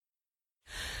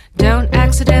Don't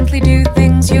accidentally do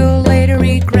things you'll later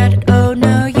regret. Oh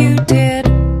no, you did.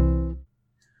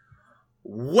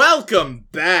 Welcome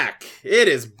back! It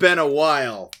has been a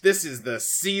while. This is the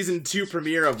Season 2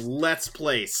 premiere of Let's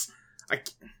Place. I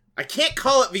can't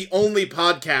call it the only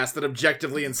podcast that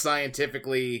objectively and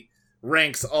scientifically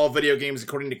ranks all video games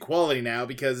according to quality now,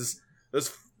 because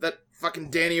that fucking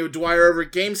Danny O'Dwyer over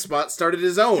at GameSpot started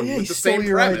his own with the same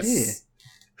premise.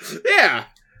 Yeah.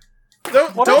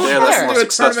 Don't listen to a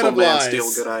tournament of lies.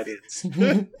 Steal good ideas.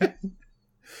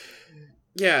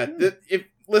 Yeah,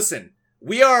 listen.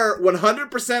 We are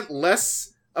 100%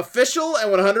 less official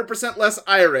and 100% less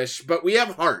Irish, but we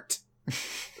have heart.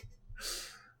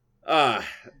 I've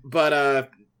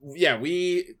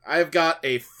got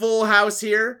a full house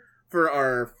here for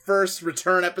our first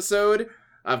return episode.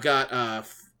 I've got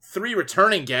 3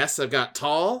 returning guests. I've got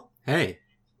Tall. Hey.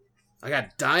 I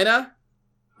got Dinah.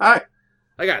 Hi.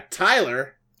 I got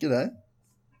Tyler. G'day.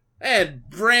 And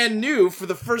brand new for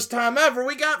the first time ever,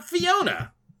 we got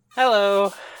Fiona.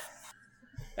 Hello.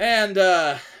 And,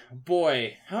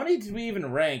 boy, how many did we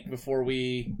even rank before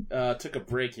we took a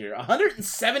break here?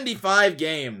 175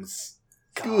 games.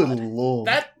 God. Good lord.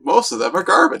 Most of them are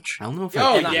garbage. I don't know if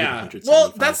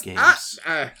Well, that's games.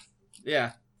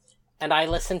 Yeah. And I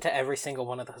listened to every single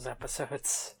one of those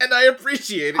episodes. And I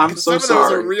appreciate it, I'm because so some of those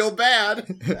sorry. are real bad.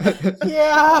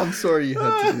 Yeah. I'm sorry you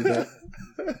had to do that.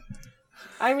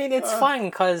 I mean, it's fun,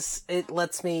 because it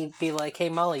lets me be like, hey,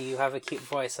 Molly, you have a cute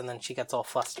voice, and then she gets all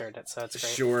flustered, so it's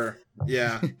great. Sure.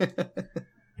 Yeah.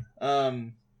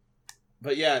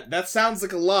 But yeah, that sounds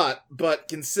like a lot, but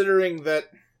considering that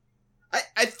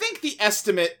I think the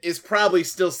estimate is probably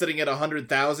still sitting at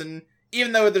 100,000,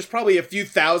 even though there's probably a few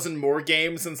thousand more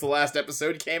games since the last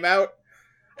episode came out.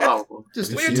 Oh,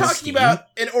 Just When you're talking about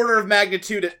an order of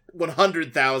magnitude at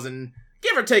 100,000,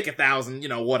 give or take 1,000,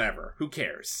 whatever. Who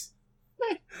cares?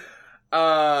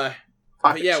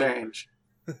 pocket yeah. change.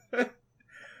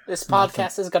 This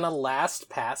podcast is gonna last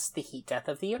past the heat death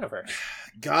of the universe.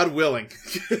 God willing.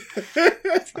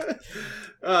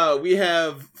 We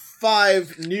have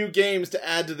 5 new games to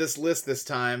add to this list this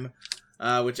time,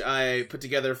 which I put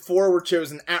together. 4 were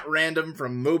chosen at random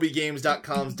from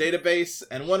MobyGames.com's database,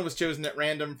 and 1 was chosen at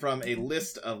random from a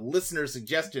list of listener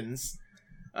suggestions,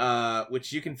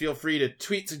 which you can feel free to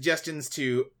tweet suggestions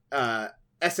to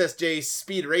SSJ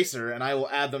Speed Racer, and I will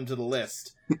add them to the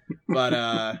list.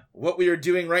 But what we are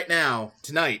doing right now,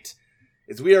 tonight,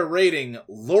 is we are rating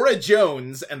Laura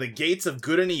Jones and the Gates of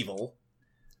Good and Evil.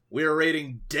 We are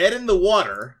rating Dead in the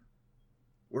Water.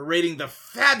 We're rating The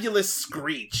Fabulous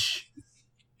Screech.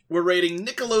 We're rating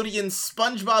Nickelodeon's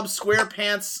SpongeBob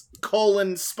SquarePants,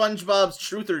 SpongeBob's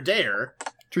Truth or Dare.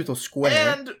 Truth or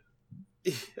Square.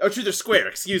 Truth or Square,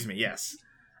 excuse me, yes.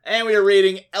 And we are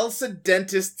rating Elsa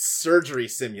Dentist's Surgery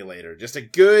Simulator. Just a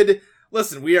good...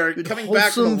 Listen, we are coming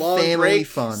back from a long family break.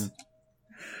 Fun.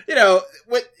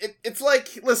 It's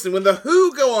like, listen, when the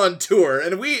Who go on tour,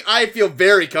 and I feel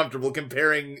very comfortable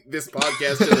comparing this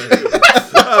podcast to the Who.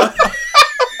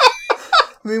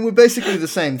 I mean, we're basically the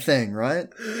same thing, right?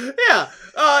 Yeah.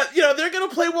 They're going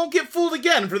to play Won't Get Fooled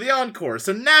Again for the encore.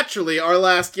 So naturally, our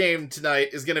last game tonight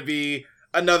is going to be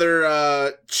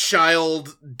another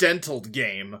child dental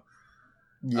game.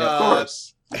 Yeah, Of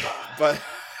course. But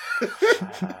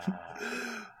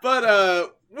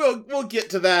we'll get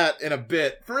to that in a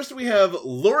bit. First, we have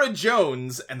Laura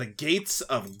Jones and the Gates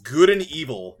of Good and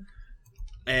Evil.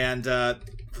 And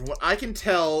from what I can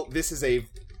tell, this is a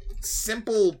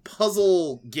simple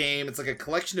puzzle game. It's like a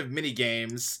collection of mini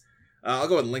games. I'll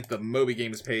go ahead and link the Moby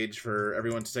Games page for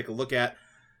everyone to take a look at.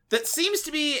 That seems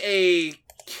to be a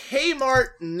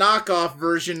Kmart knockoff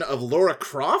version of Lara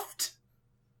Croft.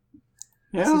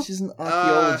 Yeah. So she's an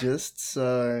archaeologist,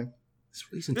 so...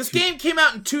 This game came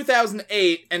out in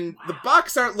 2008, and the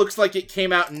box art looks like it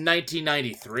came out in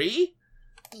 1993.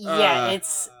 Yeah,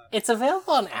 it's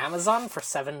available on Amazon for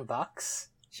 $7.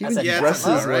 She even Yeah, dresses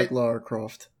that's right. like Lara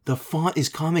Croft. The font is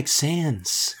Comic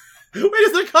Sans. Wait,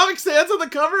 is there Comic Sans on the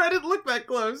cover? I didn't look that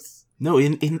close. No,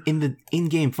 in the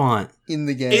in-game font. In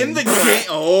the game. In the game?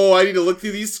 Oh, I need to look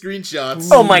through these screenshots.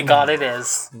 Oh my god, it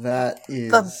is. That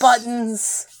is... The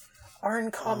buttons are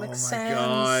in Comic Sans. Oh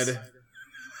my god.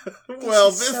 Well,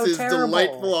 is this so is terrible.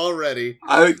 delightful already.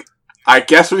 I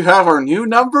guess we have our new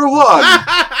number 1. We're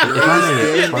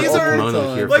trying Yeah, to these are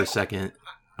Mono here for like- a second.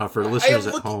 For listeners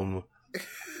at home,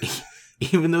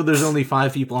 even though there's only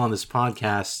 5 people on this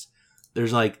podcast,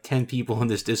 there's like 10 people in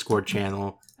this Discord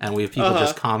channel, and we have people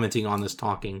just commenting on this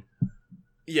talking.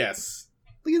 Yes.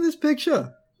 Look at this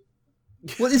picture.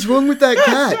 What is wrong with that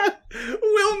cat?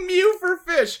 Will mew for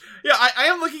fish. Yeah, I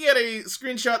am looking at a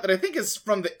screenshot that I think is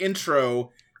from the intro,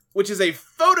 which is a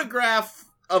photograph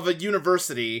of a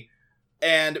university,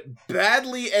 and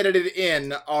badly edited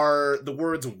in are the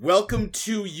words "Welcome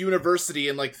to University"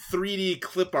 in like 3D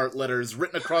clip art letters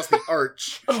written across the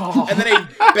arch. And then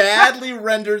a badly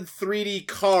rendered 3D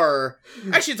car.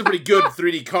 Actually, it's a pretty good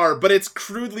 3D car, but it's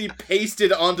crudely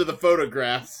pasted onto the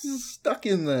photographs. It's stuck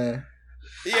in there.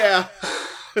 Yeah.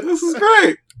 This is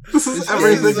great. This is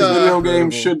everything a video game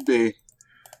should be.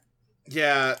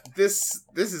 Yeah, this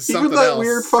is something Even that else.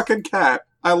 weird fucking cat.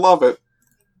 I love it.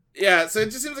 Yeah, so it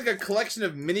just seems like a collection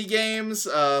of mini-games.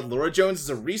 Laura Jones is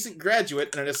a recent graduate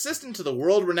and an assistant to the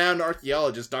world-renowned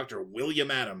archaeologist Dr.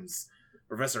 William Adams.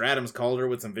 Professor Adams called her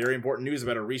with some very important news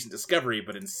about a recent discovery,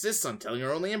 but insists on telling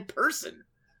her only in person.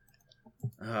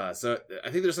 So I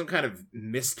think there's some kind of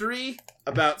mystery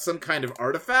about some kind of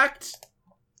artifact.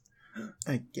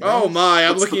 I guess. Oh my,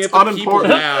 I'm It's looking at the people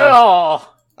unimportant. now.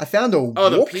 Oh, I found a Oh,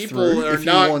 the people walkthrough are if you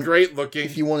not want- great looking.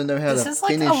 If you want to know how This to is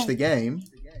like finish a- the game.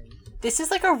 this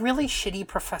is like a really shitty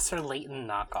Professor Layton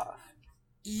knockoff.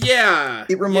 Yeah.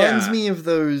 It reminds yeah. me of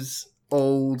those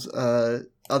old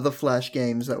other Flash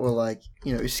games that were like,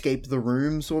 escape the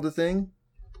room sort of thing.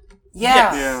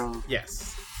 Yeah, Yeah.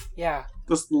 Yes. yeah.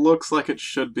 This looks like it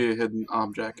should be a hidden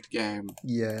object game.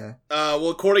 Yeah. Well,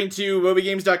 according to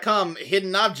MobyGames.com,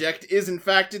 Hidden Object is in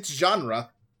fact its genre.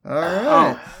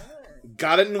 Alright.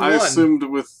 Got it in I one. assumed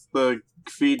with the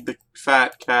feed the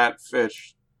fat cat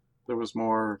fish, there was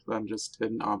more than just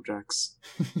hidden objects.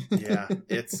 Yeah,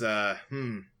 it's,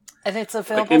 And it's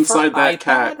available Like inside for that iPad?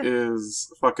 cat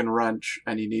is a fucking wrench,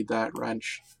 and you need that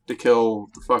wrench to kill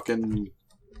the fucking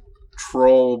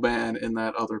troll man in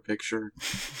that other picture.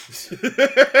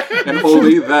 And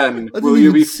only then I will didn't you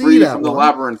even be see free that from the one.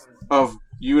 labyrinth of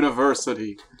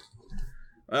university.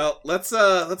 Well, let's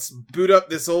boot up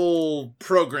this old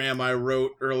program I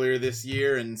wrote earlier this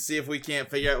year and see if we can't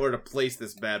figure out where to place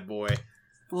this bad boy.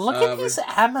 Look at these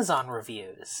Amazon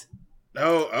reviews.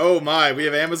 Oh my, we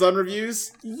have Amazon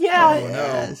reviews? Yeah, Oh,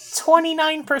 no.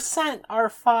 29% are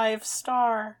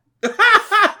 5-star.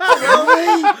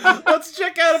 Well, let's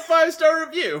check out a 5-star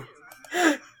review.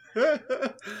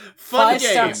 Fun 5 game.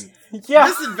 stars. Yeah.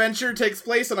 This adventure takes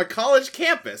place on a college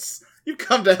campus. You've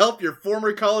come to help your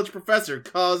former college professor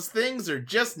cause things are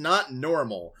just not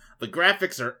normal. The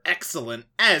graphics are excellent,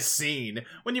 as seen,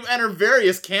 when you enter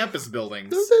various campus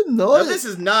buildings. No, they're Now, not. this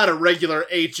is not a regular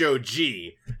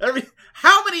HOG.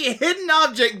 How many hidden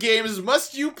object games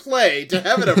must you play to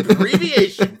have an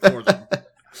abbreviation for them?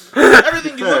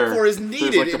 Everything you look for is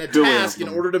needed like in a a billion task of in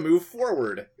them. order to move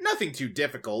forward. Nothing too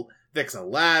difficult. Fix a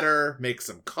ladder, make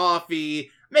some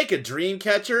coffee, make a dream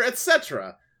catcher,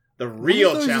 etc. The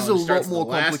real One of those challenge is a lot starts in more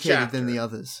the last complicated chapter. than the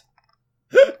others.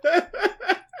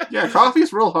 Yeah,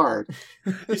 coffee's real hard.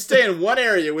 You stay in one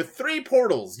area with 3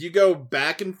 portals. You go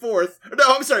back and forth. No,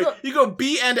 I'm sorry. You go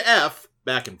B and F,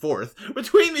 back and forth,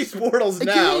 between these portals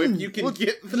now Again, if you can look,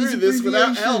 get these through this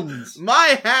without help. abbreviations.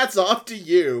 My hat's off to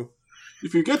you.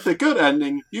 If you get the good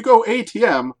ending, you go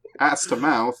ATM, ass to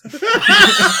mouth.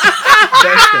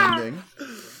 Best ending.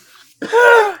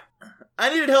 I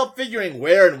needed help figuring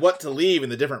where and what to leave in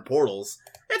the different portals.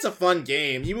 It's a fun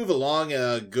game. You move along at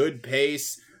a good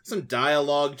pace, some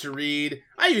dialogue to read.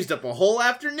 I used up a whole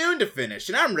afternoon to finish,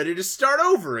 and I'm ready to start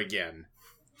over again.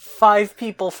 5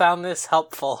 people found this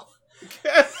helpful.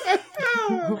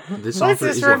 This Was offer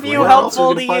this is review Where else are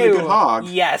helpful you to gonna find a you? good hog?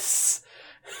 Yes.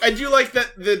 I do like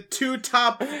that the 2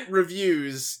 top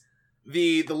reviews,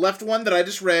 the left one that I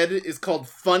just read is called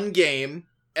Fun Game,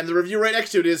 and the review right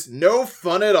next to it is No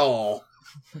Fun at All.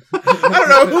 I don't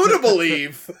know who to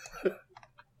believe.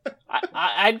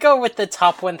 I'd go with the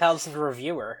top 1,000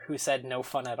 reviewer who said no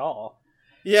fun at all.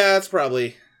 Yeah, that's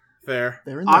probably fair.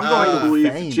 They're in the I'm going to Hall of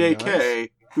believe Fame, JK, guys.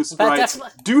 who That writes,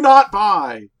 definitely- "Do not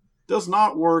buy. Does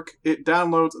not work. It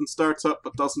downloads and starts up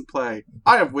but doesn't play.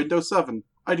 I have Windows 7.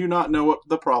 I do not know what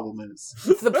the problem is."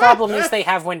 The problem is they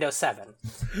have Windows 7.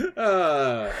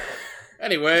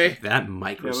 Anyway, that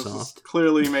Yeah, this is Microsoft.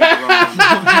 clearly make it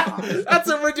wrong. that's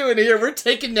what we're doing here. We're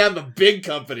taking down the big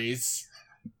companies.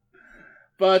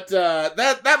 But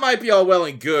that might be all well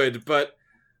and good, but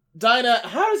Dinah,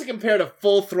 how does it compare to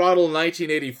Full Throttle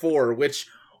 1984, which,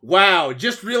 wow,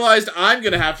 just realized I'm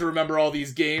going to have to remember all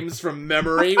these games from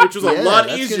memory, which was a Yeah, lot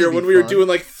that's easier gonna be when we were fun. doing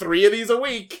like 3 of these a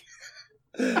week.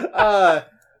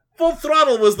 Full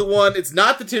Throttle was the one, it's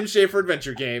not the Tim Schafer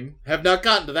adventure game, have not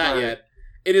gotten to that Right. yet.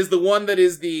 It is the one that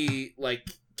is the, like,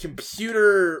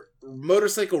 computer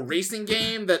motorcycle racing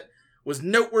game that was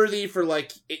noteworthy for,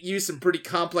 like, it used some pretty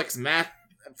complex math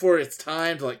for its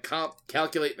time to, like,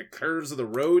 calculate the curves of the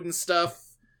road and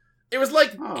stuff. It was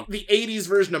like Oh. the 80s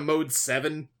version of Mode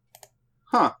 7.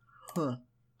 Huh. Huh.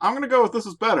 I'm gonna go with this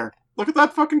is better. Look at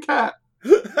that fucking cat.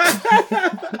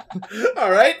 All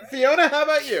right, Fiona, how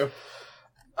about you?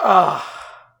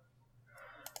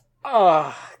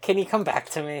 Can you come back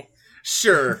to me?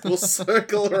 Sure, we'll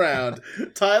circle around.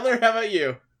 Tyler, how about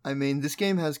you? I mean, this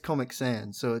game has Comic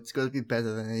Sans, so it's got to be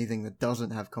better than anything that doesn't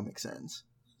have Comic Sans.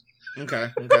 Okay.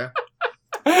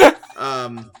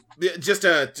 Just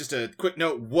a quick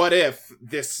note. What if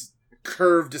this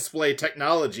curved display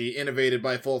technology innovated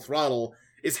by Full Throttle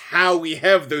is how we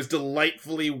have those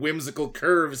delightfully whimsical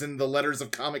curves in the letters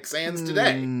of Comic Sans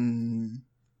today?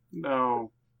 No.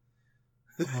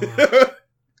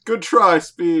 Good try,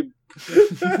 Speed.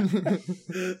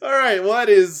 All right, well, that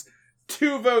is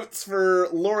 2 votes for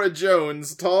Laura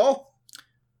Jones. Tall?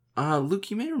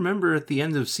 Luke, you may remember at the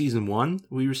end of Season 1,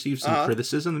 we received some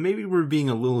criticism that maybe we're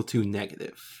being a little too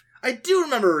negative. I do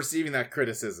remember receiving that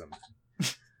criticism.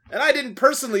 And I didn't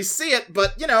personally see it,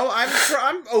 but,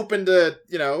 I'm open to,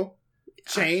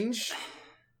 change.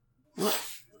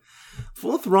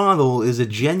 Full Throttle is a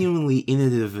genuinely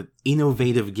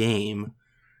innovative game,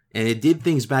 and it did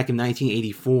things back in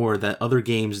 1984 that other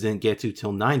games didn't get to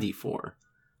till 94.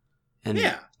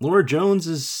 And Laura Jones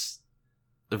is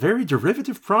a very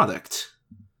derivative product.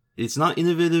 It's not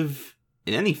innovative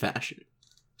in any fashion.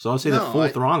 So I'll say that Full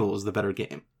Throttle is the better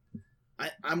game.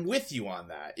 I'm with you on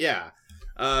that, yeah.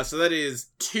 So that is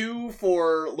 2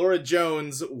 for Laura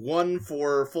Jones, 1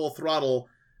 for Full Throttle.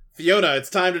 Fiona, it's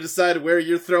time to decide where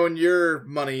you're throwing your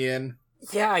money in.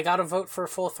 Yeah, I gotta vote for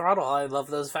Full Throttle. I love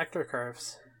those vector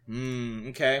curves.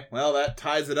 Okay. Well, that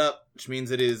ties it up, which means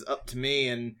it is up to me,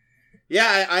 and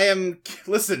yeah, I am...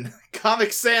 Listen,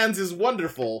 Comic Sans is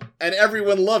wonderful, and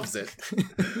everyone loves it.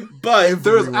 But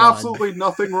there's absolutely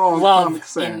nothing wrong with Comic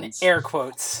Sans. In air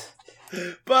quotes.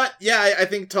 But, yeah, I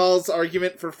think Tall's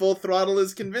argument for Full Throttle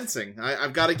is convincing.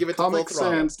 I've got to give it to Full Throttle.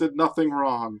 Comic Sans did nothing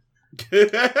wrong.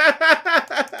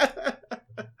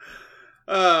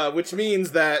 Which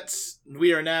means that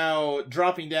we are now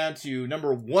dropping down to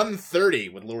number 130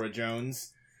 with Laura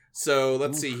Jones. So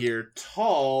let's see here.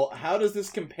 Tall, how does this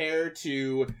compare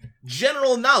to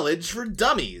General Knowledge for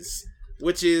Dummies,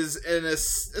 which is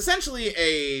essentially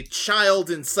a child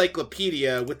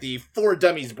encyclopedia with the For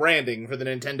Dummies branding for the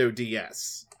Nintendo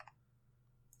DS?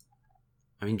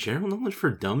 I mean, General Knowledge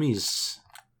for Dummies...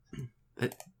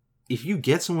 If you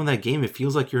get someone that game, it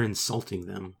feels like you're insulting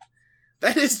them.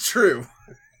 That is true.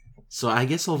 So I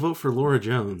guess I'll vote for Laura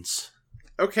Jones.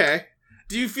 Okay.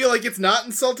 Do you feel like it's not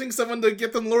insulting someone to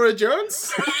get them Laura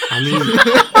Jones? I mean,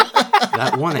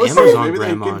 that one Amazon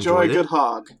grandma maybe enjoy a good it.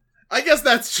 hog. I guess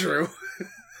that's true.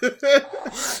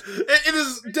 It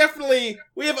is definitely...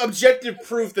 We have objective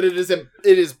proof that it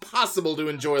is possible to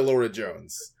enjoy Laura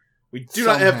Jones. We do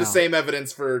not have the same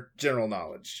evidence for General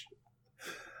Knowledge.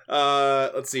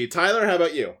 Let's see. Tyler, how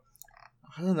about you?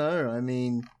 I don't know. I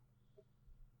mean,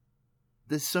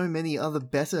 there's so many other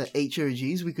better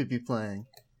HOGs we could be playing.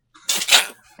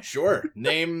 Sure.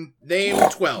 Name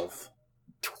 12.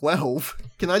 12?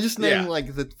 Can I just name,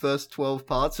 the first 12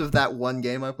 parts of that one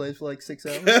game I played for, 6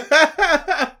 hours?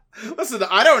 Listen,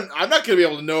 I'm not gonna be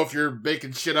able to know if you're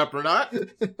making shit up or not.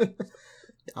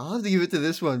 I'll have to give it to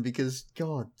this one because,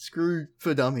 God, screw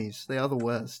For Dummies. They are the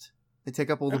worst. They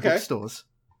take up all the bookstores.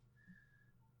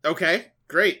 Okay,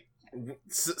 great.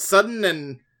 Sudden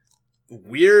and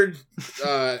weird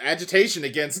agitation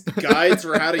against guides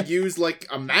for how to use,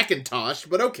 a Macintosh,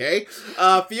 but okay.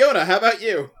 Fiona, how about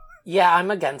you? Yeah, I'm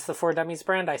against the For Dummies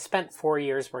brand. I spent 4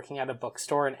 years working at a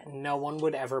bookstore, and no one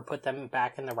would ever put them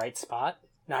back in the right spot.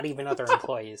 Not even other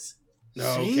employees.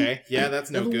 Okay, yeah,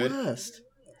 that's no good. Worst.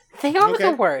 They are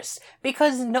the worst,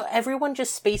 because everyone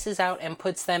just spaces out and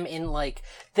puts them in,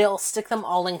 they'll stick them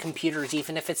all in computers,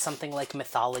 even if it's something like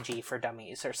Mythology for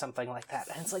Dummies or something like that.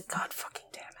 And it's God fucking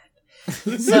damn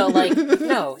it. So,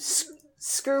 no,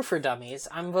 screw For Dummies.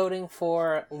 I'm voting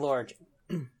for Laura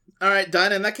Jones. All right,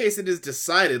 Dinah, in that case, it is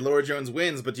decided. Laura Jones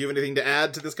wins, but do you have anything to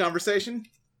add to this conversation?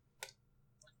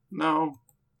 No.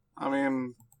 I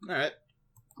mean... All right.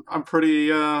 I'm pretty,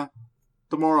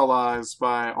 demoralized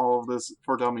by all of this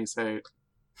For Dummies hate.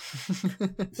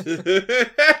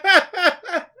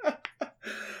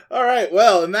 All right,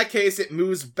 well, in that case, it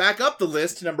moves back up the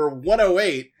list to number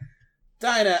 108.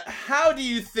 Dinah, how do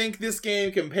you think this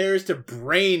game compares to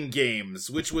Brain Games,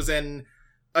 which was an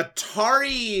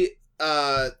Atari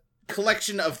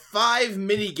collection of 5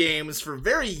 mini-games for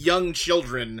very young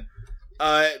children,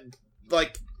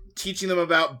 teaching them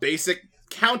about basic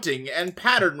counting and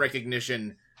pattern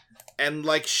recognition and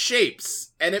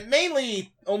shapes, and it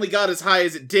mainly only got as high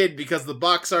as it did because the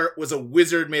box art was a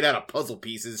wizard made out of puzzle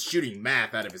pieces shooting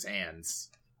math out of his hands.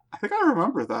 I think I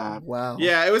remember that. Wow.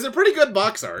 Yeah, it was a pretty good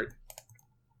box art.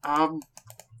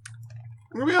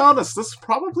 I'm gonna be honest, this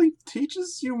probably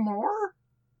teaches you more?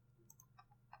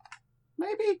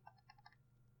 Maybe?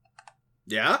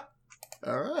 Yeah?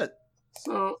 Alright.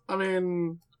 So, I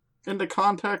mean, in the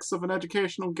context of an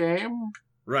educational game,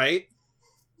 Right.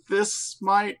 this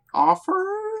might offer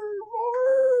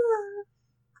more?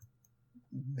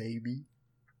 Maybe.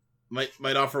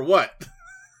 Might offer what?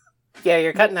 Yeah,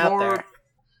 you're cutting out there.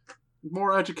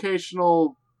 More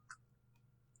educational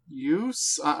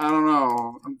use? I don't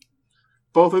know.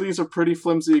 Both of these are pretty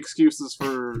flimsy excuses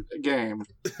for a game.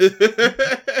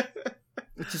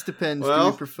 It just depends. Do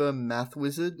we prefer Math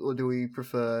Wizard or do we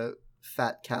prefer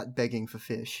Fat Cat begging for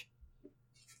fish?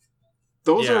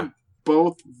 Those are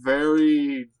both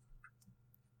very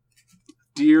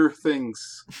dear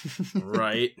things.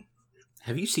 Right.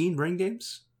 Have you seen Brain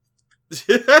Games?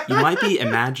 You might be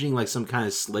imagining like some kind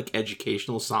of slick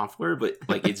educational software, but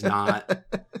like it's not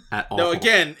at all. No,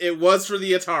 again, it was for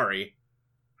the Atari.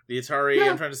 The Atari,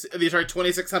 I'm trying to see, the Atari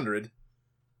 2600.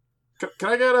 Can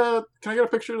I get a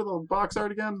picture of the box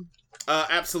art again?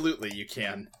 Absolutely, you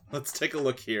can. Let's take a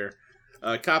look here.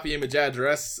 Copy image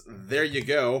address. There you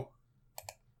go.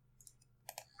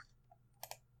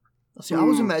 See, I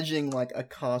was imagining like a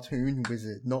cartoon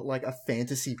wizard, not like a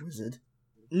fantasy wizard.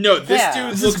 No, this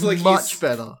dude This looks is like much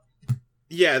better.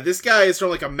 Yeah, this guy is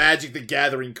from like a Magic the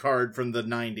Gathering card from the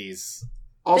 90s.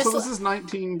 Also, this is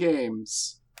 19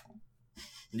 games.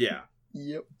 Yeah.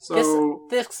 Yep. So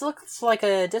this looks like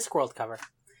a Discworld cover.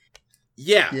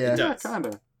 Yeah, it does. Yeah, kind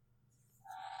of.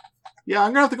 Yeah,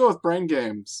 I'm gonna have to go with Brain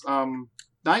Games.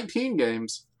 19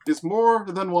 games is more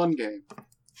than one game.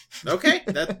 Okay,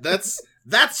 that's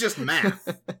just math.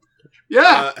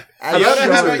 Yeah, How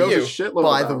about you?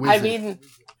 By the wizard.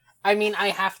 I mean, I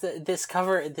have to. This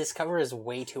cover is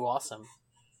way too awesome.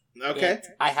 Okay,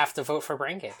 I have to vote for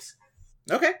Brain Games.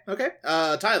 Okay.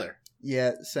 Tyler.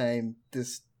 Yeah, same.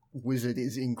 This wizard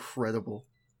is incredible.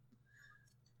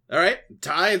 All right,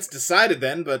 Ty, it's decided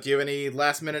then. But do you have any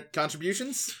last minute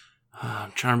contributions?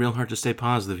 I'm trying real hard to stay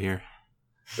positive here.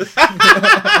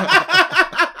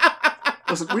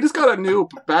 Listen, we just got a new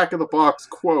back of the box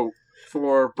quote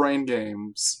for Brain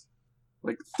Games,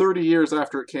 like 30 years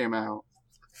after it came out.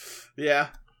 Yeah.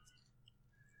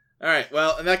 All right.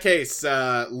 Well, in that case,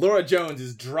 Laura Jones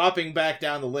is dropping back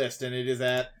down the list, and it is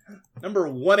at number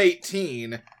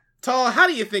 118. Tal, how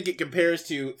do you think it compares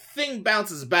to Thing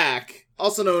Bounces Back,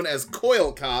 also known as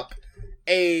Coil Cop,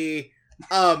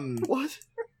 What?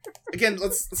 Again,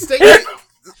 let's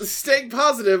staying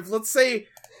positive. Let's say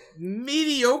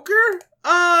mediocre.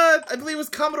 I believe it was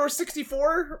Commodore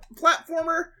 64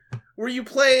 platformer where you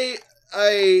play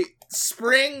a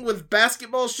spring with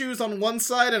basketball shoes on one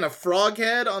side and a frog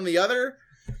head on the other,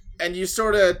 and you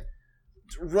sort of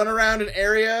run around an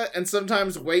area, and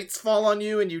sometimes weights fall on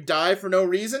you and you die for no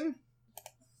reason.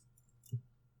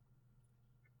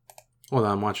 Hold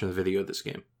on, I'm watching a video of this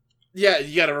game. Yeah,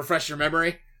 you gotta refresh your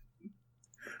memory.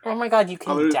 Oh my god, you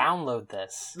can download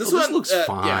this. This looks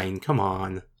fine. Come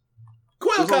on.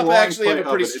 Coil Cop I actually have a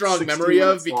pretty strong memory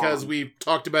of because we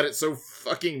talked about it so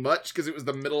fucking much because it was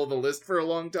the middle of the list for a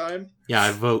long time. Yeah,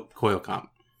 I vote Coil Cop.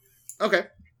 Okay.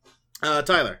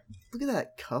 Tyler. Look at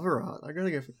that cover art. I gotta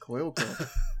go for Coil Cop.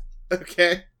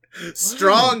 Okay.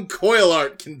 Strong coil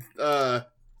art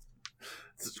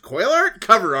coil art?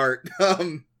 Cover art.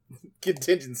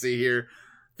 Contingency here.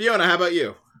 Fiona, how about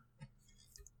you?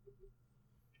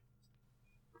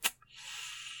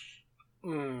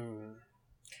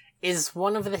 Is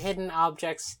one of the hidden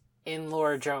objects in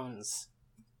Laura Jones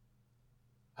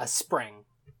a spring?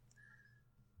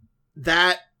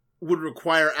 That would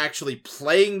require actually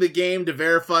playing the game to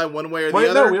verify one way or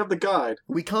the other. No, we have the guide.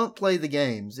 We can't play the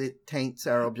games. It taints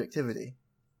our objectivity.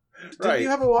 Didn't you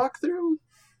have a walkthrough?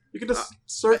 You can just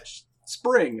search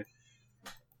spring.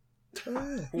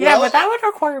 Yeah, but that would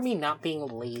require me not being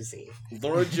lazy.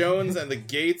 Laura Jones and the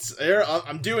Gates. There,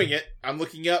 I'm doing it. I'm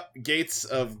looking up Gates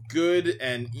of Good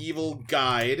and Evil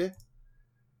Guide.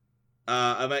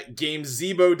 I'm at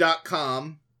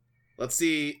GameZebo.com. Let's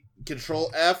see. Control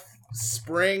F.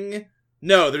 Spring.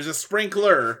 No, there's a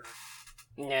sprinkler.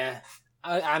 Yeah,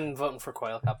 I'm voting for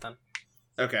Coil Cup then.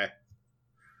 Okay.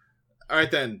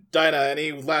 Alright then. Dinah,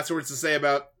 any last words to say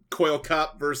about Coil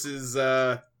Cup versus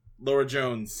Laura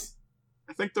Jones?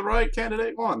 I think the right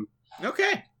candidate won.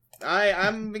 Okay.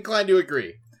 I'm inclined to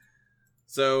agree.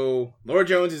 So, Laura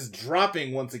Jones is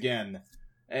dropping once again.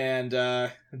 And,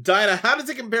 Dinah, how does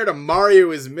it compare to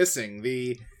Mario is Missing,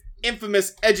 the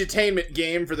infamous edutainment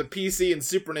game for the PC and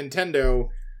Super Nintendo,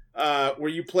 where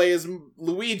you play as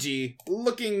Luigi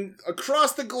looking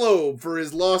across the globe for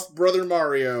his lost brother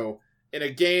Mario in a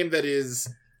game that is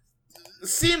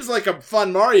seems like a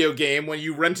fun Mario game when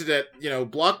you rent it at,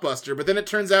 Blockbuster, but then it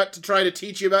turns out to try to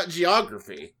teach you about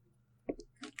geography.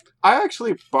 I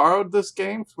actually borrowed this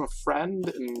game from a friend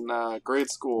in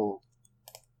grade school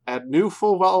and knew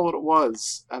full well what it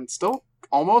was, and still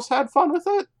almost had fun with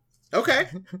it. Okay.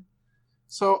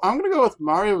 So I'm going to go with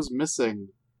Mario's Missing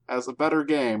as a better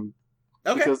game.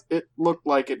 Okay. Because it looked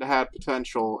like it had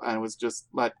potential and was just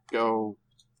let go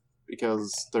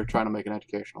because they're trying to make an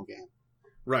educational game.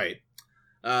 Right.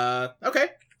 Okay.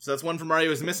 So that's one for Mario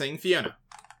is Missing. Fiona.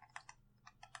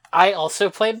 I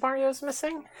also played Mario's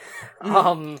Missing.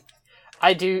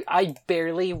 I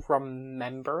barely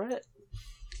remember it.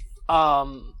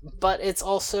 But it's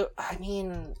also,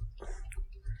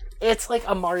 it's like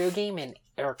a Mario game in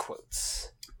air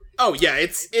quotes. Oh yeah,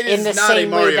 it is not a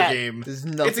Mario game.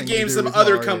 It's a game some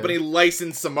other company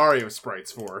licensed some Mario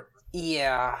sprites for.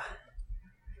 Yeah.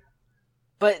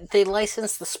 But they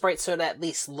licensed the sprite so it at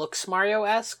least looks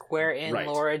Mario-esque, wherein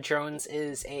Laura Jones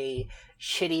is a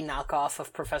shitty knockoff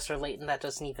of Professor Layton that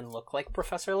doesn't even look like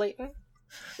Professor Layton.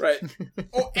 Right.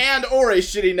 or a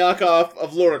shitty knockoff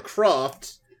of Lara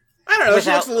Croft. I don't know,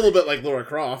 she looks a little bit like Lara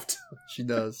Croft. She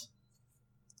does.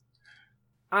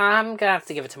 I'm gonna have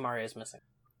to give it to Mario's Missing.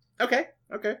 Okay.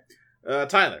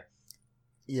 Tyler.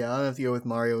 Yeah, I have to go with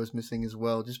Mario is Missing as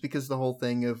well, just because the whole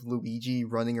thing of Luigi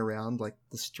running around like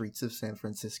the streets of San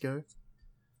Francisco.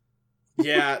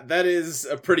 Yeah, that is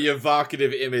a pretty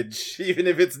evocative image, even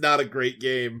if it's not a great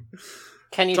game.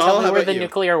 Can you tell me where the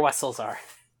nuclear vessels are?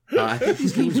 I think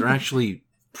these games are actually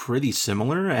pretty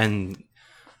similar and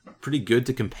pretty good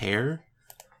to compare.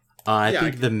 I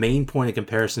think the main point of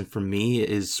comparison for me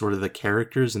is sort of the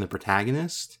characters and the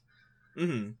protagonist.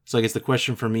 Mm-hmm. So I guess the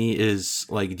question for me is,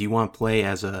 like, do you want to play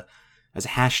as a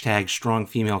hashtag strong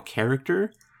female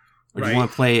character? Or do you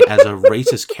want to play as a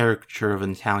racist caricature of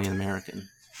an Italian American?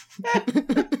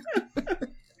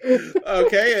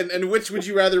 Okay, and which would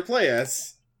you rather play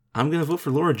as? I'm going to vote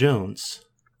for Laura Jones.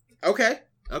 Okay.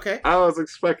 I was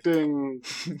expecting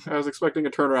a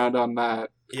turnaround on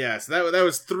that. Yeah, so that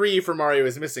was 3 for Mario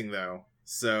is Missing, though.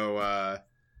 So,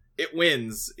 it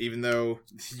wins, even though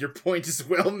your point is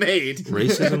well made.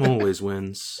 Racism always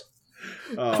wins.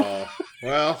 Oh,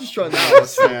 well. Just trying to make that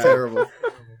sound terrible.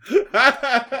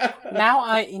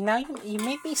 Now you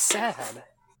made me sad.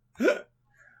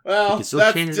 Well,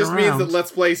 that just means that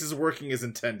Let's Plays is working as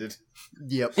intended.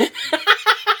 Yep.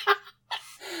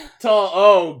 Tal,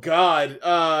 oh god.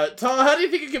 Tal, how do you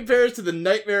think it compares to the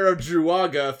Nightmare of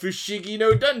Druaga Fushigi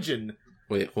no Dungeon?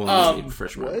 Wait, hold on.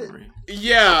 Refresh my memory.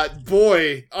 Yeah,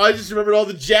 boy. I just remembered all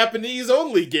the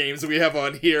Japanese-only games we have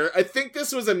on here. I think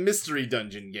this was a mystery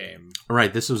dungeon game.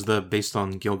 Right, this was based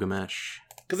on Gilgamesh.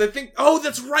 Because I think... Oh,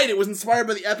 that's right! It was inspired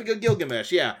by the Epic of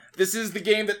Gilgamesh, yeah. This is the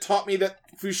game that taught me that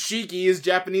Fushigi is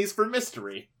Japanese for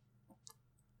mystery.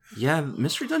 Yeah,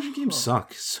 mystery dungeon games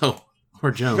suck, so...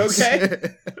 Or Jones. Okay.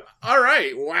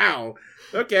 Alright, wow.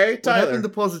 Okay, Tyler. What happened to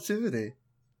positivity?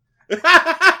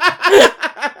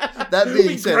 That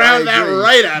being said, I agree. That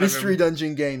right out mystery of him.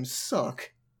 dungeon games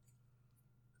suck.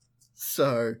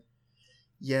 So,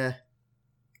 yeah.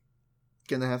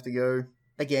 Gonna have to go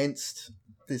against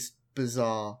this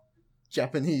bizarre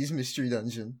Japanese mystery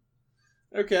dungeon.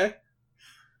 Okay.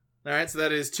 Alright, so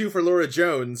that is 2 for Laura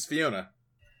Jones. Fiona.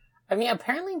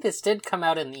 Apparently this did come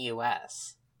out in the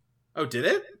US. Oh, did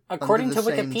it? According to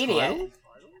Wikipedia.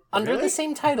 Under the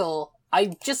same title.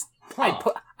 I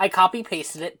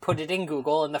copy-pasted it, put it in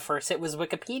Google, and the first hit was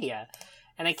Wikipedia.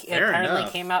 And it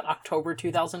apparently came out October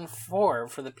 2004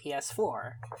 for the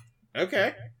PS4.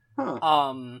 Okay. Huh.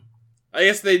 I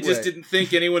guess they just didn't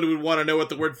think anyone would want to know what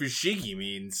the word Fushigi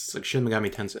means. It's like Shin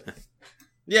Megami Tensei.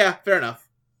 Yeah, fair enough.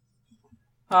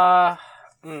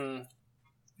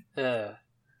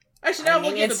 Actually, now I'm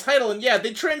looking at the title, and yeah,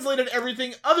 they translated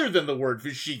everything other than the word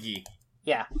Fushigi.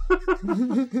 Yeah.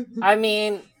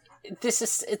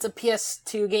 It's a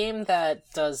PS2 game that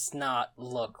does not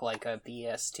look like a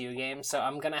PS2 game, so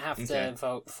I'm gonna have to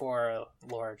vote for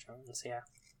Laura Jones, yeah.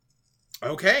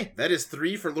 Okay, that is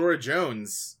 3 for Laura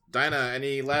Jones. Dinah,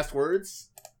 any last words?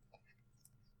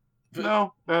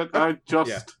 No, I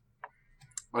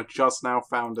just now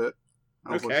found it.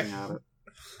 I was looking at it.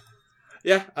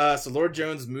 Yeah, so Laura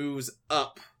Jones moves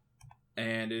up,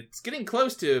 and it's getting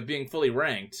close to being fully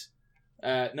ranked.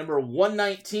 Number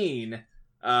 119,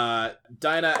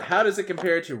 Dinah, how does it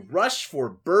compare to Rush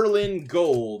for Berlin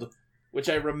Gold, which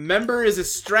I remember is a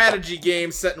strategy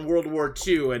game set in World War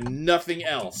II and nothing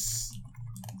else?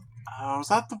 Was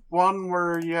that the one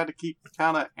where you had to keep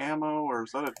count of ammo, or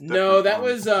is that a different No, that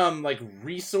one? was, like,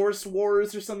 Resource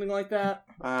Wars or something like that.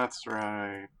 That's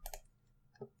right.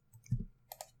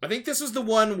 I think this was the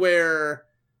one where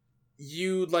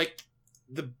you like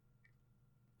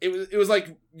it was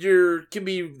like can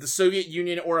be the Soviet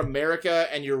Union or America,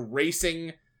 and you're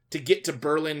racing to get to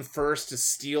Berlin first to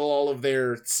steal all of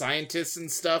their scientists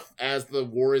and stuff as the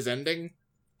war is ending.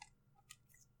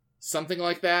 Something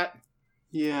like that.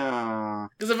 Yeah.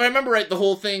 Because if I remember right, the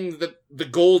whole thing that the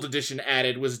Gold Edition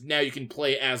added was now you can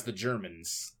play as the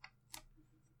Germans.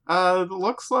 It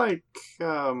looks like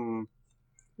this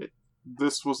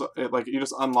was like you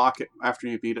just unlock it after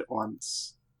you beat it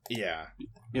once. Yeah. You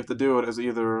have to do it as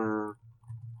either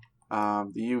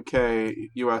the UK,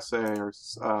 USA, or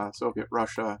Soviet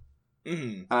Russia.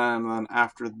 Mm-hmm. And then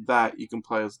after that, you can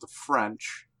play as the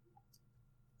French.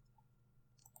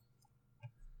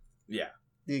 Yeah.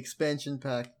 The expansion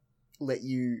pack let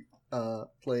you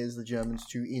play as the Germans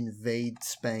to invade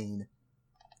Spain.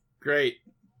 Great.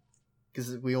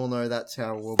 Because we all know that's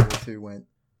how World War II went.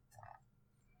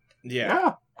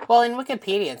 Yeah. Well, in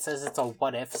Wikipedia it says it's a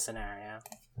what-if scenario.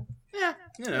 Yeah,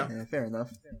 you know. Yeah, fair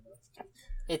enough.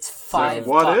 It's $5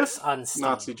 what if on Steam.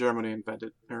 Nazi Germany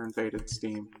invaded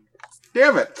Steam?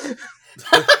 Damn it!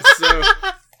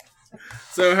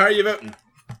 So how are you voting?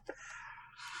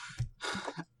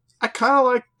 I kind of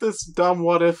like this dumb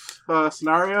what if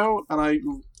scenario, and I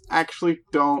actually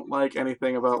don't like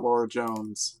anything about Laura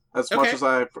Jones as much as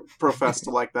I profess to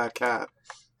like that cat.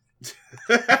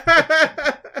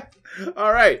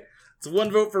 All right, it's one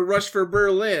vote for Rush for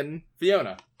Berlin.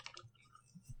 Fiona.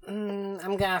 I'm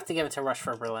gonna have to give it to Rush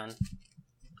for Berlin.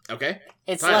 Okay.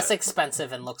 It's Tyler. less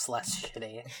expensive and looks less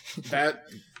shitty.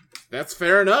 That's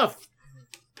fair enough.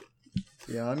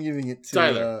 Yeah, I'm giving it to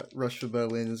Tyler. Rush for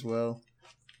Berlin as well.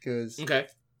 Because Okay.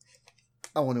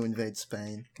 I want to invade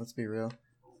Spain. Let's be real.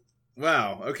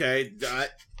 Wow. Okay.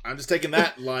 I'm just taking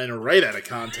that line right out of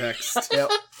context. Yep.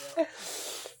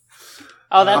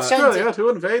 Oh, that's Australia to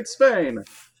invade Spain.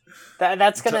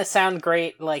 That's gonna sound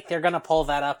great. Like they're gonna pull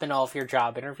that up in all of your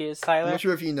job interviews, I'm Tyler. not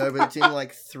sure if you know, but it's in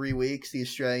like 3 weeks the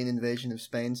Australian invasion of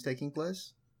Spain's taking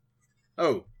place.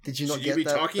 Oh. Did you not Should get you be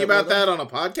that, talking about that on a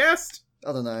podcast?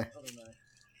 I don't know.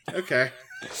 Okay.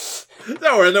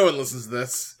 Don't worry, no one listens to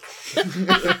this.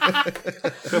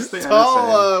 Just the Tall, NSA.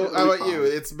 how It'll be about you?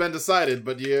 fine. It's been decided,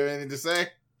 but do you have anything to say?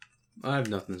 I have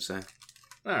nothing to say.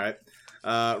 All right.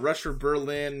 Rush for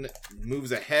Berlin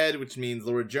moves ahead, which means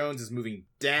Laura Jones is moving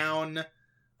down.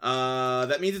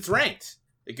 That means it's ranked.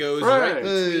 It goes right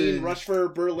between Hey. Rush for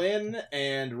Berlin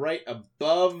and right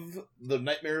above The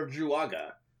Nightmare of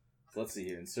Druaga. So let's see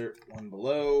here. Insert one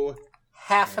below.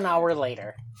 Half an hour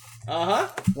later. Uh-huh.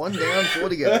 One down, 4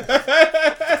 to go. Did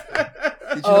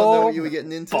you not know Oh, what you were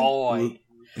getting into? boy.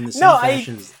 In the same No,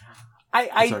 fashion,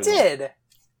 I Sorry, did.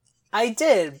 I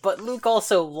did, but Luke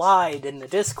also lied in the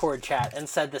Discord chat and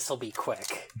said this will be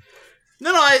quick.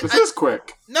 No, I This is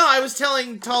quick. was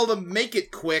telling Tall to make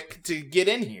it quick to get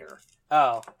in here.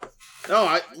 Oh.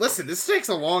 No, listen, this takes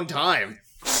a long time.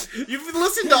 You've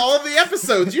listened to all of the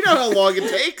episodes. You know how long it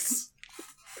takes.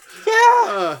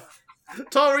 Yeah!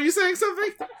 Tall, were you saying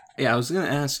something? yeah, I was gonna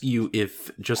ask you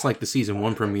if, just like the season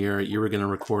 1 premiere, you were gonna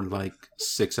record like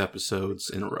 6 episodes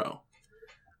in a row.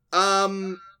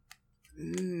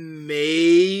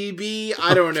 Maybe.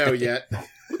 I don't know yet.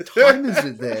 What time is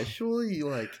it there? Surely,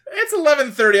 like... It's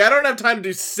 11:30. I don't have time to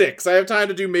do 6. I have time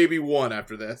to do maybe 1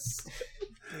 after this.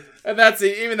 And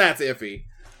even that's iffy.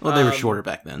 Well, they were shorter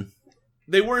back then.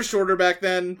 They were shorter back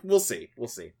then. We'll see.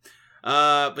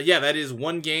 But yeah, that is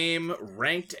one game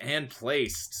ranked and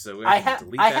placed. So we I have to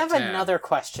delete I that have tab. another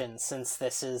question since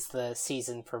this is the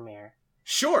season premiere.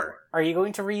 Sure. Are you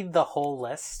going to read the whole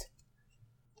list?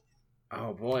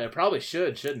 Oh boy, I probably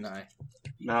shouldn't I?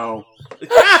 No.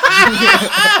 If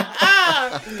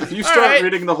If you start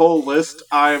reading the whole list,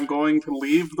 I am going to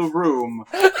leave the room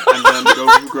and then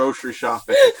go grocery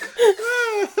shopping.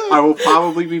 I will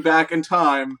probably be back in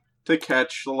time to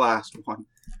catch the last one.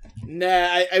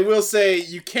 Nah, I will say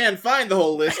you can find the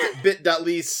whole list at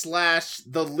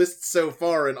bit.ly/the list so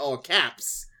far in all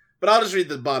caps. But I'll just read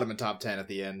the bottom and top 10 at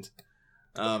the end.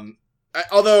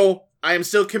 Although I am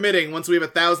still committing, once we have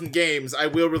 1,000 games, I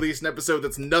will release an episode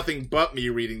that's nothing but me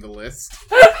reading the list.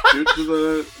 Due to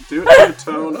the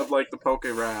tone of like the Poke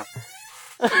Rap.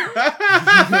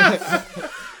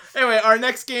 Anyway, our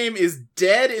next game is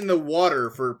Dead in the Water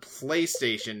for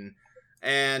PlayStation.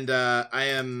 And I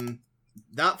am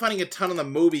not finding a ton on the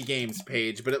Moby Games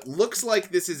page, but it looks like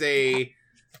this is a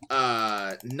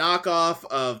knockoff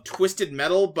of Twisted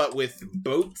Metal, but with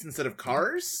boats instead of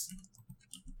cars.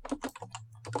 Let's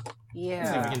see if we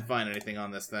Yeah. can find anything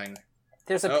on this thing.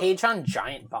 There's a page on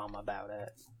Giant Bomb about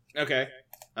it. Okay.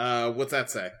 What's that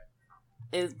say?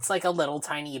 It's like a little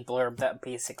tiny blurb that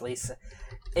basically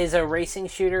is a racing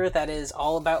shooter that is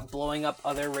all about blowing up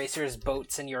other racers'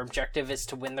 boats, and your objective is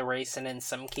to win the race and in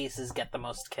some cases get the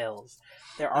most kills.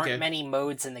 There aren't many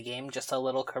modes in the game, just a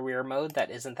little career mode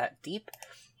that isn't that deep,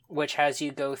 which has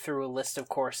you go through a list of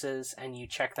courses and you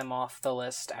check them off the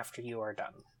list after you are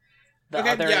done.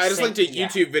 I just linked a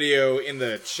YouTube video in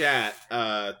the chat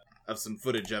of some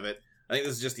footage of it. I think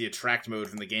this is just the attract mode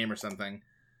from the game or something.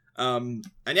 And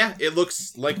yeah, it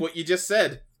looks like what you just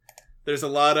said. There's a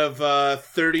lot of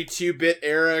 32-bit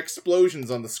era explosions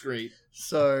on the screen.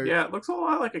 So yeah, it looks a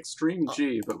lot like Extreme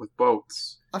G, but with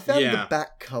boats. I found the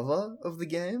back cover of the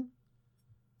game.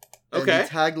 And the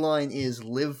tagline is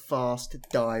 "Live fast,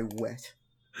 die wet."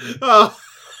 Oh.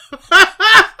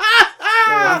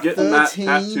 I'm getting that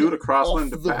tattooed across my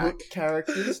back. Hook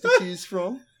characters to choose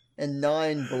from, and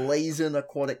 9 blazing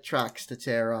aquatic tracks to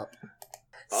tear up.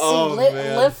 See,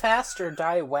 Live Fast or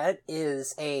Die Wet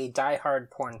is a Die Hard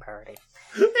porn parody.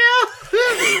 Yeah.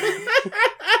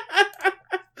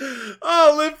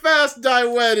 Oh, Live Fast, Die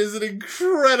Wet is an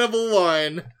incredible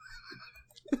line.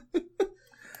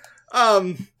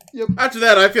 Yep. After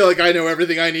that, I feel like I know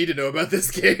everything I need to know about this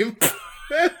game.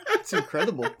 It's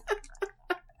incredible.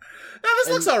 Now, this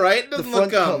looks alright. It doesn't the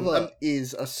front look, cover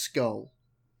is a skull.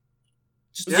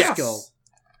 Just a skull.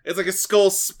 It's like a skull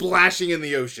splashing in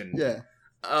the ocean. Yeah.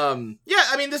 Yeah,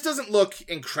 I mean, this doesn't look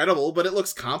incredible, but it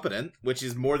looks competent, which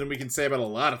is more than we can say about a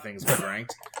lot of things with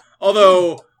Ranked.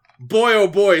 Although, boy oh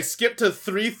boy, skip to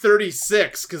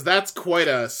 336, because that's quite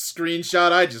a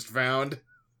screenshot I just found.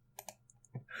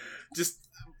 Just,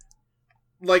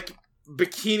 like,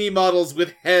 bikini models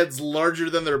with heads larger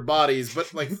than their bodies,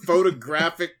 but, like,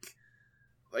 photographic,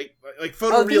 like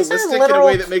photorealistic in a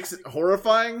way that makes it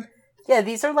horrifying. Yeah,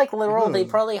 these are, like, literal, they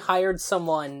probably hired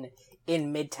someone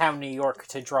in Midtown New York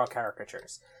to draw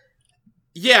caricatures.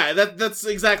 Yeah, that's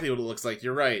exactly what it looks like.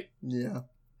 You're right. Yeah.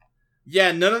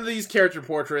 Yeah, none of these character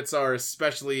portraits are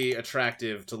especially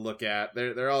attractive to look at.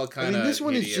 They're all kind of this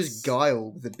one hideous. is just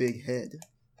Guile with a big head.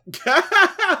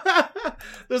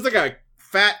 There's like a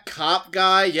fat cop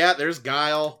guy. Yeah, there's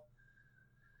Guile.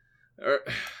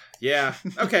 Yeah.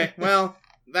 Okay, well,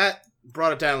 that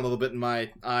brought it down a little bit in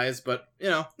my eyes, but,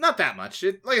 not that much.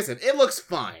 Like I said, it looks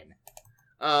fine.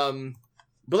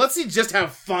 But let's see just how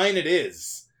fine it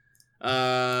is.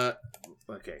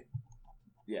 Okay.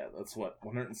 Yeah, that's what,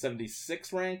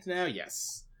 176 ranked now?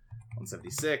 Yes.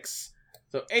 176.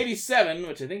 So 87,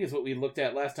 which I think is what we looked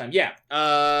at last time. Yeah.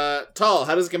 Tall,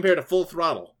 how does it compare to Full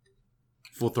Throttle?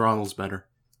 Full Throttle's better.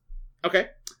 Okay.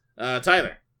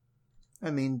 Tyler.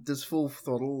 I mean, does Full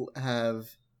Throttle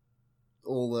have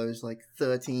all those,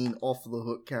 13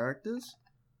 off-the-hook characters?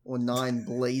 Or 9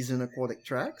 blazing aquatic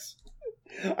tracks?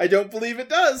 I don't believe it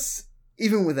does.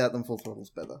 Even without them, Full Throttle's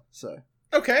better, so.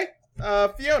 Okay.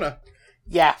 Fiona.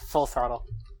 Yeah, Full Throttle.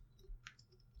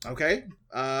 Okay.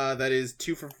 That is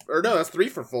 3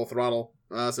 for Full Throttle.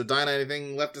 So Dinah,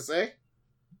 anything left to say?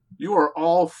 You are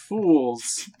all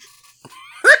fools.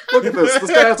 Look at this.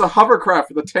 This guy has a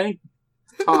hovercraft with a tank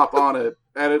top on it.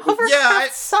 And it Hovercrafts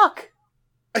suck.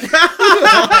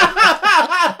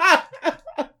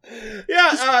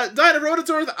 Yeah, Dinah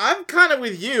Rototorth, I'm kind of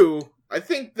with you. I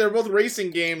think they're both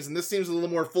racing games, and this seems a little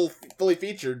more fully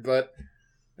featured, but,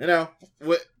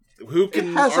 who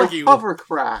can argue? It has a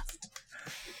hovercraft.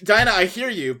 Dinah, I hear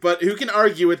you, but who can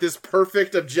argue with this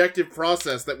perfect objective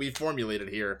process that we formulated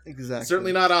here? Exactly.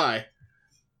 Certainly not I.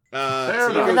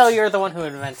 Even though you're the one who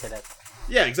invented it.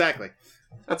 Yeah, exactly.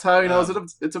 That's how he knows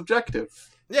it's objective.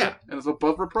 Yeah. And it's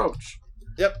above reproach.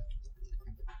 Yep.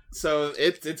 So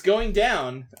it's going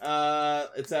down.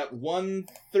 It's at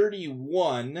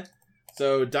 131.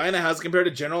 So Dinah, how's it compared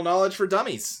to General Knowledge for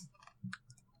Dummies?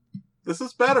 This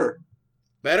is better.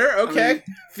 Better? Okay. I mean,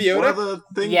 Fiona? one of the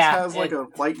things has a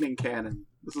lightning cannon.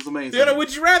 This is amazing. Fiona,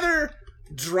 would you rather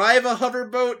drive a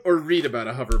hoverboat or read about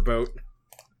a hoverboat?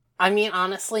 I mean,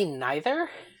 honestly, neither.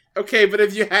 Okay, but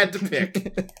if you had to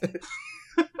pick.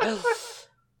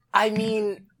 I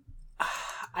mean,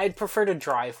 I'd prefer to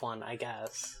drive one, I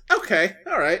guess. Okay,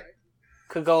 alright.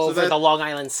 Could go over the Long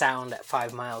Island Sound at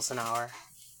 5 miles an hour.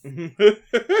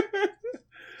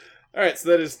 Alright, so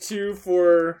that is 2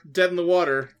 for Dead in the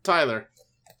Water. Tyler.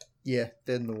 Yeah,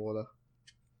 Dead in the Water.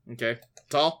 Okay.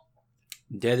 Tall?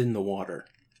 Dead in the Water.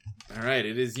 Alright,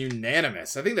 it is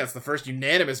unanimous. I think that's the first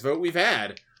unanimous vote we've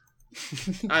had.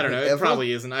 I don't know, it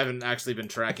probably isn't. I haven't actually been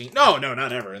tracking. No,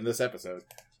 not ever in this episode.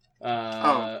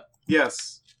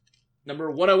 Yes. Number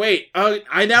 108.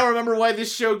 I now remember why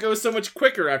this show goes so much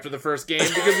quicker after the first game,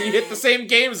 because you hit the same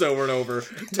games over and over.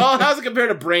 Tall, how's it compared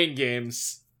to Brain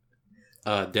Games?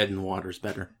 Dead in the Water's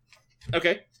better.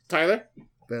 Okay. Tyler?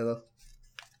 Better.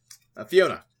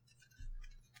 Fiona?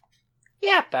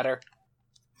 Yeah, better.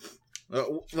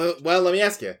 Well, let me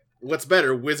ask you. What's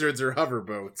better, wizards or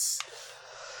hoverboats?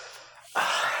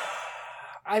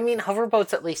 I mean,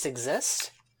 hoverboats at least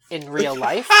exist in real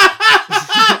life.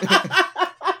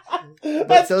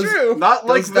 That's true. Not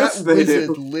like Does this, that they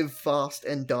wizard do. live fast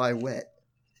and die wet?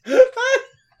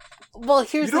 Well,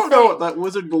 here's You the don't thing. know what that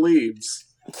wizard believes.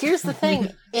 Here's the thing.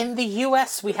 In the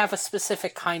US, we have a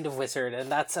specific kind of wizard,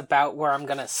 and that's about where I'm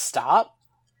gonna stop.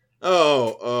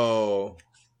 Oh.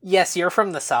 Yes, you're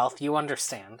from the South. You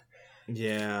understand.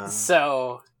 Yeah.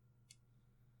 So,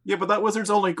 Yeah, but that wizard's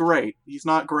only great. He's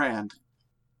not grand.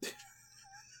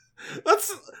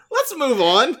 Let's move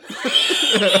on.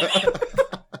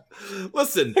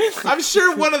 Listen, I'm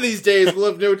sure one of these days we'll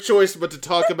have no choice but to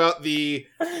talk about the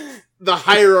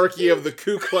hierarchy of the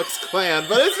Ku Klux Klan,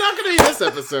 but it's not going to be this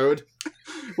episode.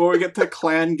 When we get to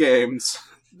clan games.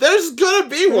 There's gonna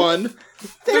be one.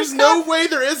 There's no way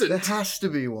there There isn't. has to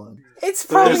be one. it's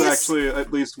probably... There's actually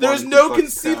at least one. There's Ku no Klux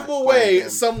conceivable Klan way game.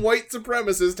 some white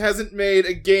supremacist hasn't made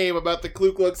a game about the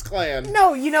Ku Klux Klan.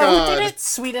 No, you know God. who did it?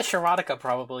 Swedish Erotica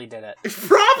probably did it.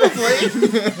 Probably.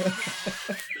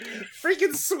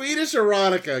 Freaking Swedish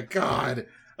erotica. God.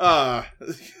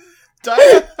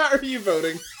 Diana, how are you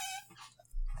voting?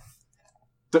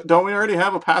 Don't we already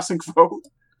have a passing vote?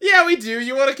 Yeah, we do.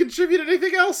 You want to contribute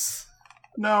anything else?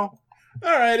 No.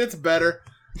 Alright, it's better.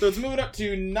 So it's moving up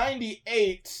to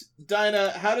 98.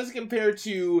 Dinah, how does it compare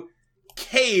to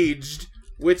Caged,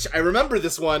 which I remember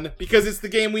this one because it's the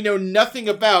game we know nothing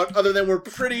about other than we're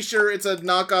pretty sure it's a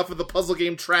knockoff of the puzzle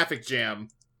game Traffic Jam.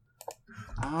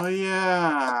 Oh,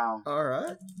 yeah.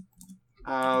 Alright.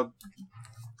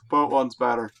 Boat one's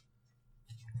better.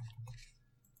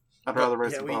 I'd rather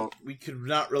race a we, boat. we could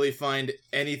not really find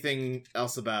anything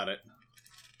else about it.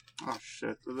 Oh,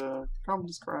 shit. The comment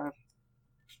describe.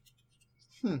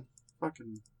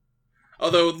 Fucking...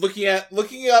 Although looking up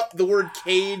the word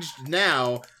caged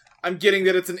now, I'm getting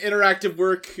that it's an interactive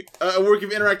work, a work of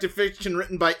interactive fiction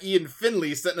written by Ian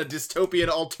Finley, set in a dystopian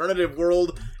alternative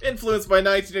world influenced by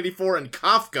 1984 and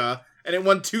Kafka, and it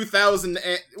won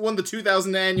the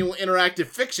 2000 annual interactive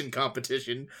fiction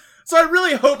competition. So I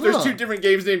really hope there's two different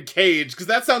games named Cage, because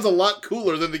that sounds a lot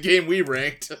cooler than the game we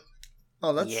ranked.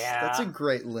 Oh, that's Yeah. a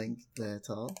great link there,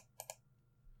 Tom.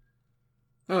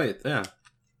 Oh, yeah.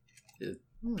 It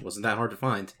wasn't that hard to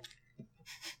find.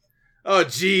 Oh,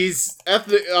 jeez.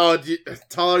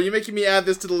 Tyler, are you making me add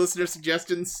this to the listener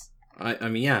suggestions? I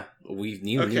mean, yeah, we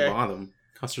knew Okay. bottom.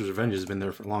 Custer's Revenge has been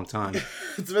there for a long time.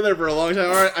 It's been there for a long time.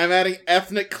 Alright, I'm adding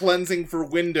ethnic cleansing for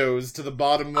Windows to the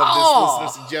bottom of this Oh.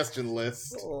 listener suggestion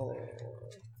list. Oh.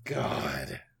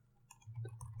 God.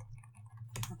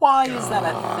 Why is that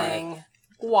a God. thing?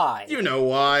 Why? You know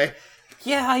why.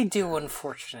 Yeah, I do,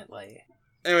 unfortunately.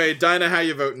 Anyway, Dinah, how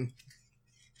you voting?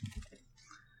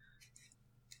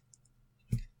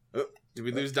 Oh, did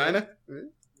we lose Dinah?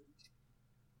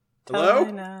 Hello?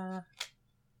 Dinah.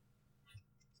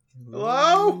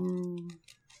 Hello?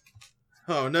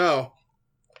 Oh no.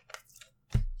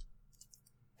 I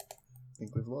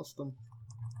think we've lost them.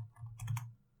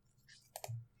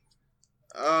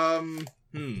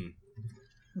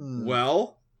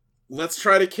 Well, let's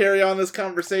try to carry on this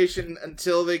conversation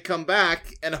until they come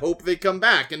back, and hope they come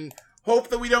back, and hope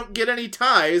that we don't get any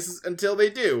ties until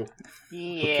they do.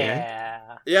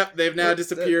 Yeah. Yep, they've now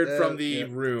disappeared from the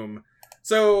room.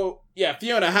 So, yeah,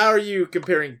 Fiona, how are you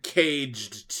comparing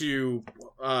Caged to,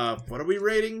 what are we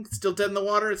rating? Still Dead in the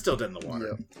Water? It's Still Dead in the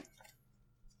Water.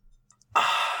 Yep.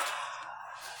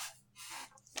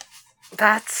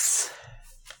 That's...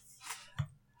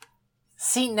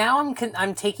 See, now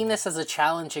I'm taking this as a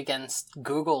challenge against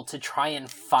Google to try and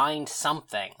find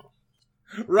something.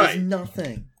 Right. There's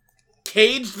nothing.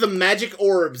 Caged the Magic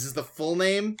Orbs is the full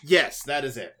name? Yes, that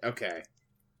is it. Okay.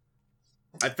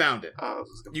 I found it.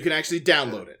 You can actually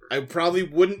download it. I probably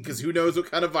wouldn't, because who knows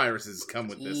what kind of viruses come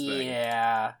with this thing.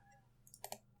 Yeah.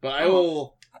 But I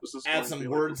will This is add going to some be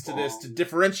words like to a this to long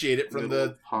differentiate it from little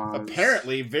the pause.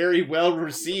 apparently very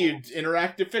well-received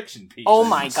interactive fiction piece. Oh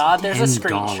my god, there's a $10.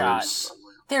 screenshot.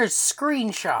 There's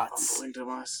screenshots. Mumbling to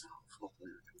myself.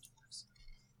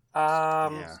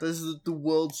 Yeah. This is the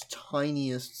world's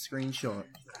tiniest screenshot.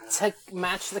 To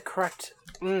match the correct...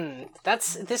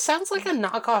 this sounds like a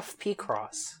knockoff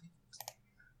P-Cross.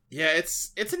 Yeah,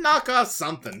 it's a knockoff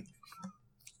something.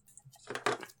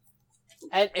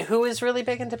 And who is really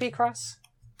big into P-Cross?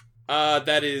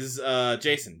 That is,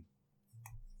 Jason.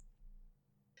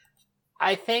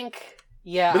 I think...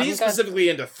 Yeah, But he's specifically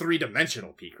into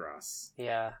three-dimensional P-Cross.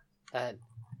 Yeah, that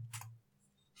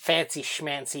fancy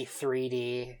schmancy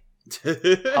 3D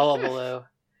hullabaloo.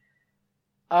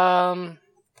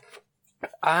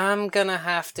 I'm gonna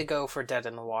have to go for Dead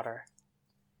in the Water.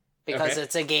 Because Okay.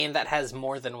 it's a game that has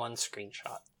more than one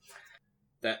screenshot.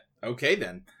 Okay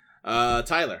then.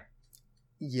 Tyler.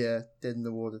 Yeah, Dead in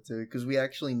the Water too, because we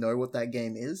actually know what that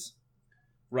game is.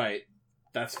 Right.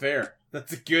 That's fair.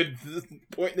 That's a good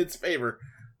point in its favor.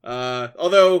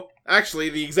 Although, actually,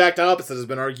 the exact opposite has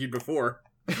been argued before.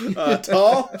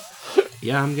 Tall?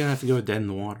 Yeah, I'm gonna have to go with Dead in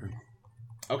the Water.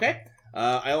 Okay.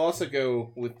 I'll also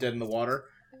go with Dead in the Water.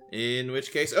 In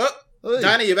which case... Oh! Hey,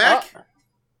 Dinah, you back?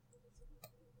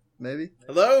 maybe.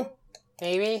 Hello?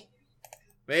 Maybe?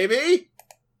 Maybe?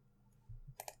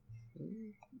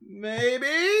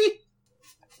 Maybe?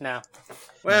 No.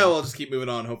 Well, we'll just keep moving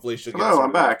on. Hopefully she'll get Hello, sorted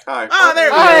I'm back. Hi. Ah,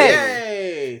 there we go.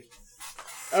 Hey! Yay!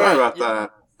 Sorry Alright, about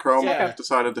that. Chrome Yeah.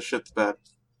 decided to shit the bed.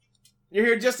 You're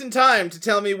here just in time to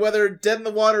tell me whether Dead in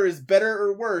the Water is better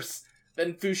or worse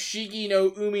than Fushigi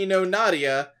no Umi no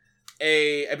Nadia,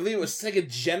 I believe it was Sega What did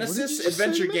Genesis you just say,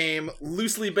 adventure man? game,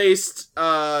 loosely based,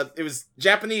 it was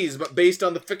Japanese, but based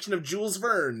on the fiction of Jules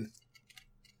Verne.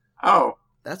 Oh,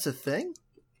 That's a thing?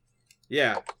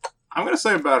 Yeah. I'm gonna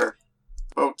say better.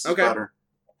 Boats is Okay. better.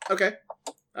 Okay.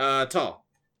 Tall.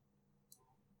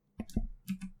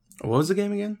 What was the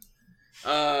game again?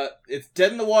 It's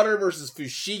Dead in the Water versus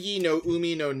Fushigi no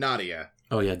Umi no Nadia.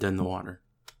 Oh yeah, Dead in the Water.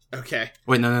 Okay.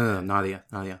 Wait, no, Nadia.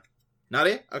 Nadia?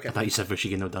 Okay. I thought you said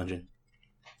Fushigi no Dungeon.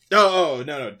 Oh,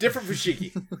 no. Different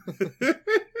Fushigi.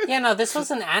 Yeah, no, this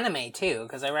was an anime too,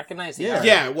 because I recognize the Yeah. art.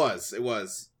 Yeah, it was.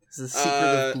 It's the Secret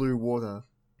of Blue Water.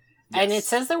 And it Yes.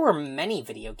 says there were many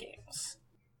video games.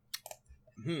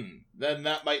 Then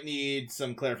that might need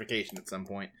some clarification at some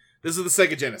point. This is the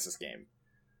Sega Genesis game.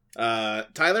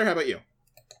 Tyler, how about you?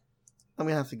 I'm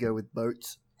gonna have to go with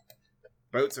Boats.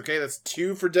 Boats, okay, that's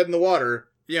 2 for Dead in the Water.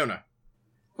 Fiona.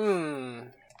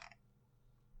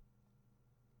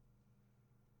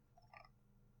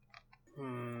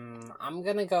 I'm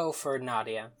gonna go for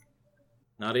Nadia.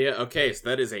 Nadia, okay, so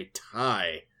that is a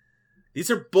tie. These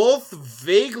are both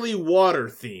vaguely water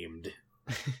themed.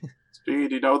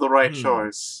 Speed, you know the right Hmm.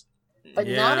 choice. But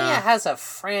Yeah, Nadia has a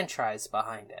franchise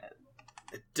behind it.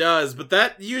 it does, but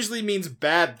that usually means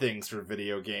bad things for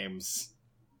video games.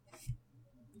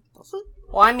 Does it?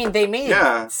 Well, I mean, they made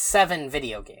Yeah. 7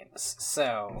 video games,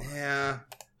 so... Yeah.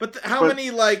 But how But-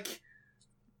 many, like,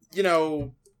 you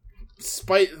know,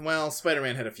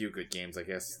 Spider-Man had a few good games, I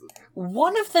guess.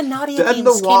 One of the Nadia Dead in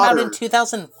games the came out Water. in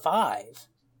 2005.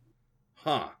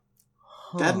 Huh.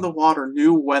 Dead in the Water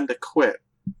knew when to quit.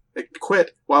 It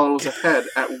quit while it was ahead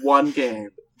at one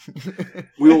game.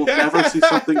 We will never see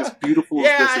something as beautiful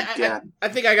Yeah, as this again. I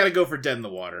think I gotta go for Dead in the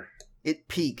Water. It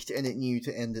peaked and it knew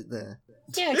to end it there.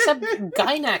 Yeah, except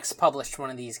Gainax published one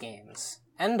of these games.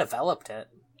 And developed it.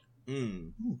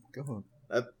 Go on.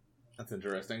 That's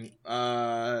interesting.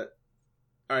 Alright,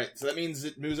 so that means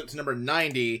it moves up to number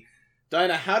 90.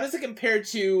 Dinah, how does it compare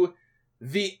to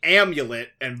The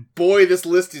Amulet? And boy, this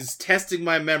list is testing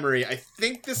my memory. I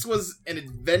think this was an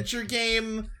adventure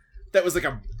game that was like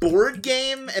a board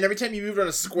game, and every time you moved on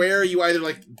a square, you either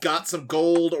like got some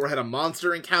gold or had a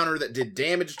monster encounter that did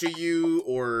damage to you,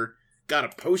 or got a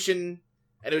potion,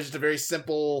 and it was just a very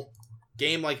simple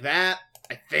game like that,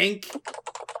 I think.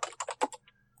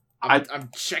 I'm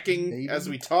checking Maybe. as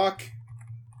we talk.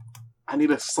 I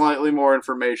need a slightly more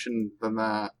information than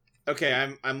that. Okay,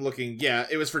 I'm looking. Yeah,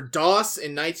 it was for DOS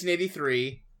in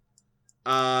 1983.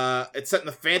 It's set in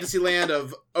the fantasy land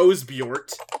of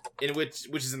Osbjort,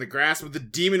 which is in the grasp of the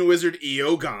demon wizard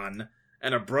Eogon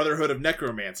and a brotherhood of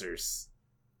necromancers.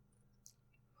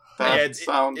 That Yeah,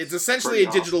 sounds. it's essentially a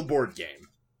pretty digital board game.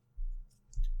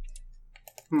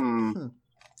 awesome.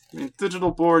 I mean,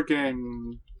 digital board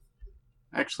game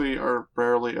actually are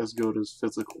rarely as good as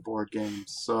physical board games.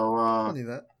 So I'll do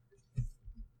that.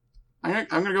 I'm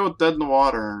gonna go with Dead in the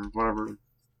Water, or whatever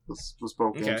this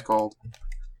boat game's Okay. called.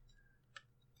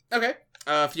 Okay,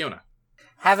 Fiona.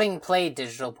 Having played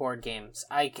digital board games,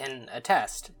 I can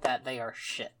attest that they are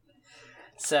shit.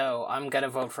 So I'm gonna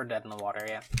vote for Dead in the Water,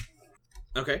 yeah.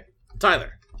 Okay,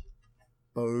 Tyler.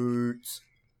 Boats.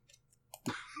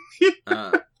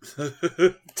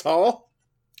 Tall.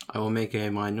 I will make a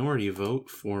minority vote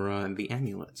for the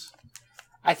Amulets.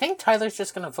 I think Tyler's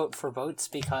just gonna vote for boats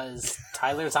because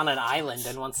Tyler's on an island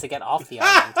and wants to get off the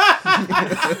island.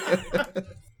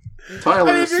 Tyler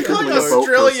I mean, if is you're calling certainly a boat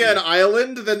Australia person. an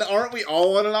island, then aren't we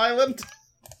all on an island?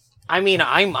 I mean,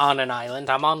 I'm on an island.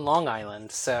 I'm on Long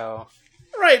Island, so...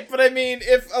 Right, but I mean,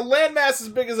 if a landmass as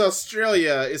big as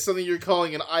Australia is something you're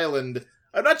calling an island,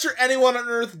 I'm not sure anyone on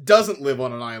Earth doesn't live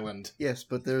on an island. Yes,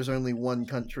 but there's only one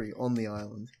country on the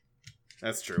island.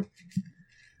 That's true.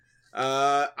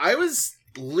 I was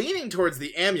leaning towards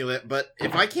the amulet, but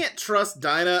if I can't trust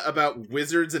Dinah about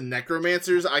wizards and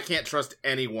necromancers, I can't trust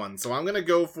anyone. So I'm gonna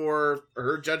go for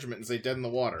her judgment and say Dead in the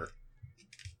Water.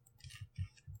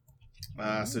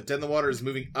 So Dead in the Water is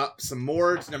moving up some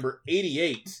more to number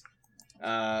 88.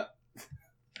 Tal,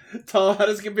 how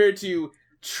does it compare to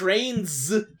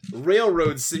Trains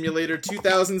Railroad Simulator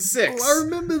 2006? Oh, I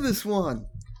remember this one.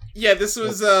 Yeah, this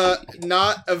was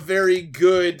not a very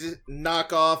good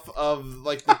knockoff of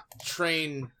like the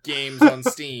train games on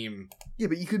Steam. Yeah,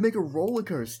 but you could make a roller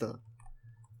coaster.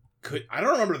 I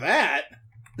don't remember that.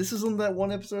 This is on that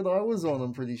one episode I was on,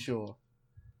 I'm pretty sure.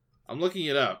 I'm looking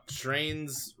it up.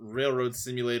 Trains Railroad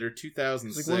Simulator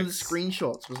 2006. It's like one of the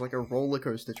screenshots was like a roller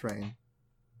coaster train.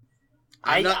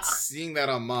 I'm not seeing that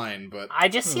on mine, but I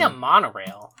just see a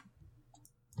monorail.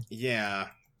 yeah.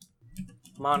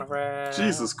 Monorail.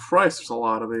 Jesus Christ, there's a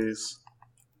lot of these.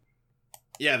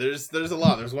 Yeah, there's a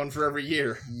lot. There's one for every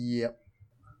year. Yep.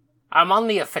 I'm on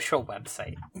the official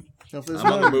website. Now, if there's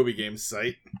I'm on the no, Movie Games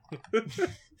site.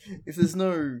 if there's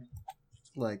no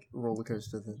like roller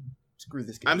coaster, then screw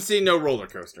this game. I'm seeing no roller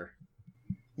coaster.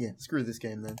 Yeah, screw this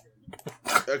game then.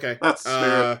 Okay. That's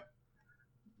fair.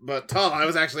 But Tal, I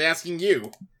was actually asking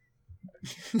you.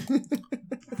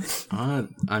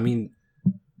 I mean,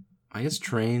 I guess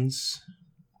Trains.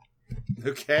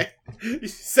 Okay. You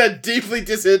said deeply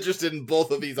disinterested in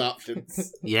both of these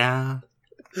options. Yeah.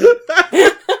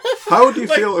 How would you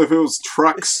feel if it was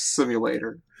Truck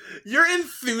Simulator? Your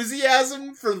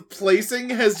enthusiasm for placing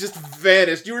has just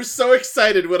vanished. You were so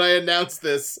excited when I announced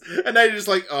this, and now you're just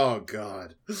like, oh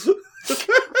god.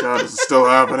 God, it's still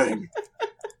happening.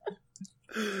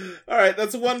 Alright,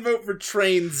 that's one vote for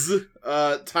Trains.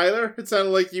 Tyler, it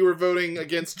sounded like you were voting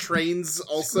against Trains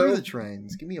also. Screw the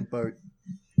trains. Give me a boat.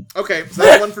 Okay, so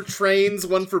that's one for Trains,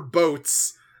 one for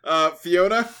Boats.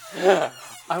 Fiona?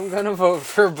 I'm gonna vote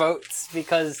for boats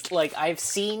because, like, I've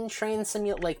seen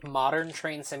modern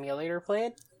Train Simulator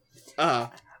played.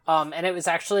 And it was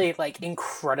actually, like,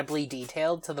 incredibly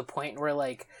detailed to the point where,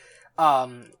 like, I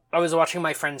was watching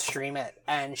my friend stream it,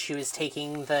 and she was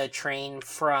taking the train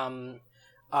from,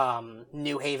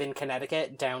 New Haven,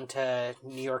 Connecticut down to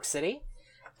New York City,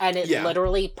 and it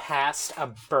literally passed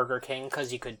a Burger King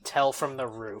because you could tell from the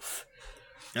roof.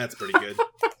 That's pretty good.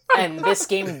 And this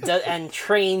game and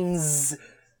Trains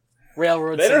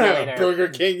Railroad They don't Simulator have a Burger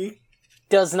King.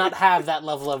 does not have that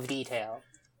level of detail.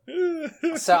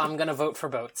 So I'm gonna vote for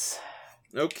boats.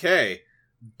 Okay.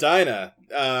 Dinah,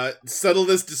 settle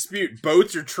this dispute.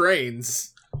 Boats or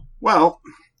trains? Well,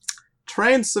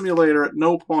 Train Simulator at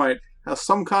no point has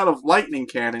some kind of lightning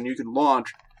cannon you can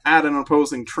launch at an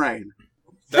opposing train.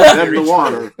 That's Dead in very the true.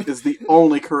 Water is the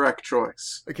only correct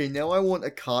choice. Okay, now I want a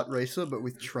kart racer, but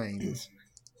with trains.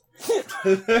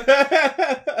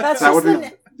 That's That would just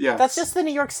be... Yes. that's just the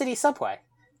New York City subway.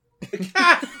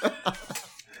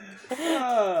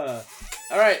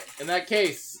 Alright, in that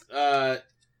case,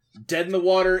 Dead in the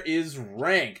Water is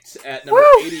ranked at number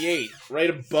 88, right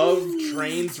above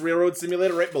Trains Railroad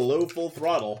Simulator, right below Full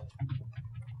Throttle.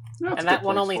 That's a And that good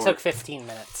one place only for took it. 15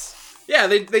 minutes. Yeah,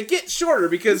 they get shorter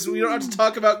because we don't have to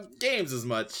talk about games as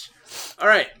much.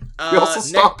 Alright, We also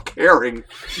stopped caring.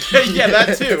 yeah,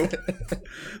 that too.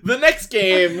 The next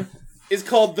game is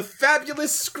called The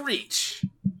Fabulous Screech.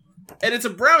 And it's a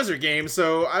browser game,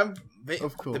 so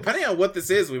Of course. depending on what this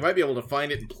is, we might be able to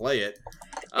find it and play it.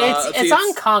 It's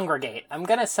on Congregate. I'm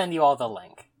gonna send you all the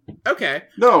link. Okay.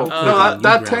 No, Uh,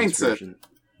 that taints it.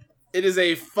 It is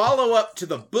a follow-up to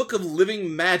the Book of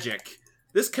Living Magic.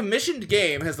 This commissioned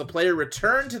game has the player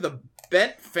return to the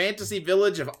bent fantasy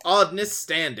village of Oddness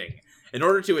Standing in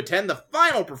order to attend the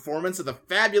final performance of the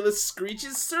Fabulous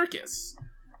Screech's Circus.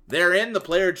 Therein, the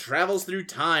player travels through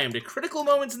time to critical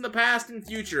moments in the past and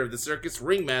future of the circus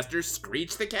ringmaster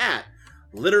Screech the Cat,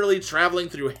 literally traveling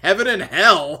through heaven and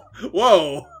hell.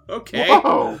 Whoa, okay.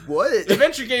 Whoa. What?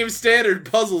 Adventure game standard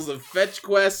puzzles of fetch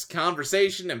quests,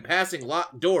 conversation, and passing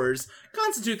locked doors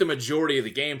constitute the majority of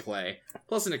the gameplay,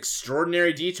 plus an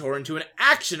extraordinary detour into an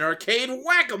action arcade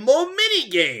whack-a-mole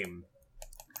minigame.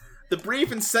 The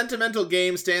brief and sentimental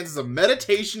game stands as a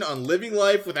meditation on living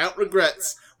life without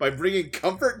regrets by bringing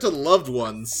comfort to loved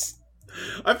ones.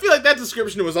 I feel like that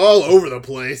description was all over the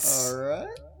place. Alright.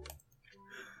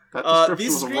 That description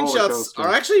These was a roller screenshots coaster.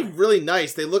 are actually really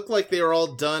nice. They look like they were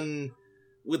all done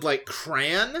with, like,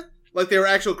 crayon. Like they were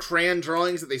actual crayon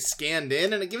drawings that they scanned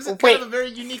in, and it gives it kind of a very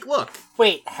unique look.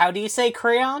 Wait, how do you say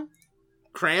crayon?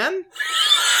 Crayon?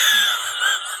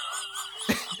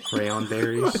 Crayon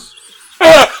berries.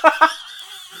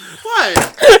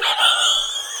 What?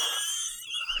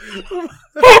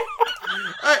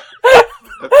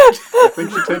 I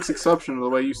think she takes exception to the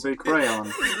way you say crayon.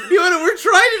 Fiona, we're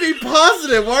trying to be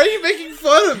positive. Why are you making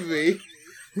fun of me?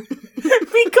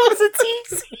 Because it's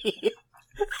easy.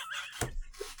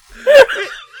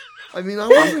 I mean, I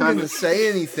wasn't going to say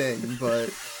anything, but...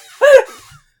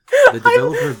 The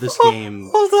developer of this game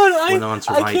Hold on, went on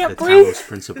to I write can't the breathe. Talos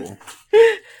Principle.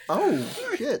 Oh,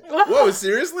 shit. Whoa,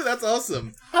 seriously? That's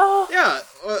awesome. Oh. Yeah,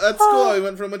 well, that's cool. I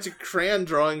went from a bunch of crayon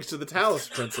drawings to the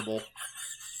Talos Principle.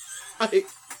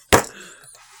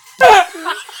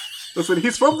 Listen,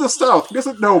 he's from the South. He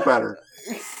doesn't know better.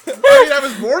 I mean, I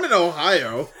was born in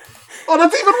Ohio. Oh,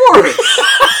 that's even worse!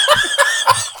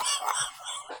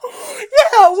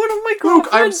 Yeah, one of my Luke,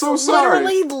 I'm girlfriends so sorry.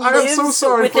 literally I am so lives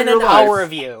sorry for within your an life. hour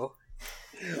of you.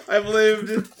 I've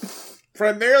lived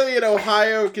primarily in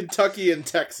Ohio, Kentucky, and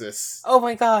Texas, Oh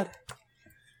my god.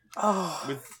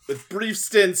 Oh. with brief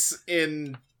stints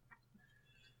in...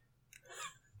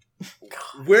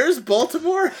 Where's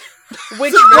Baltimore?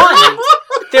 Which one?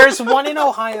 There's one in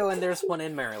Ohio and there's one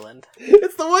in Maryland.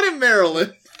 It's the one in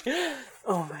Maryland.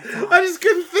 Oh my god. I just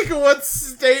couldn't think of what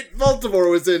state Baltimore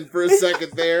was in for a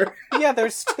second there. Yeah,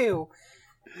 there's two.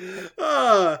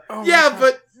 Oh my Yeah, God.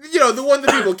 but, you know, the one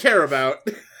that people care about.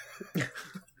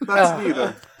 That's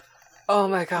neither. Oh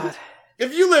my god.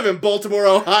 If you live in Baltimore,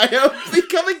 Ohio,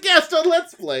 become a guest on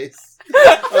Let's Plays.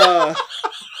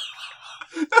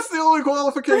 That's the only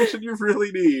qualification you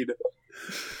really need.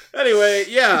 Anyway,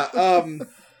 yeah,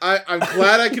 I'm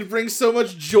glad I could bring so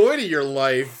much joy to your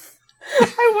life.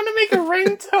 I want to make a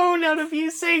ringtone out of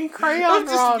you saying crayon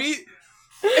wrong.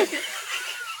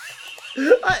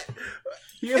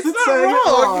 He isn't not saying it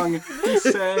wrong. wrong. He's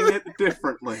saying it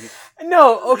differently.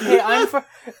 No, okay,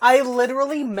 I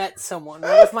literally met someone.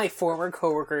 One of my former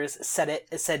coworkers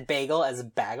said bagel as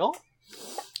bagel.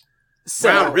 So,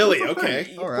 Wow, really?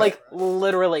 Okay. All right. like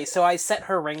literally. So I set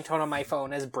her ringtone on my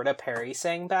phone as Britta Perry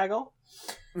saying bagel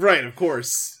Right, of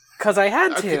course. because I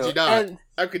had How to. could you not? And-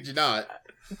 How could you not?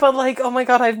 but like, oh my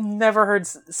god, I've never heard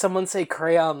someone say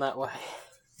crayon that way.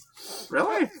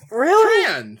 Really? Really?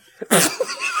 Man!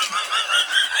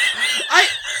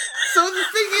 So the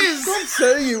thing is, I'm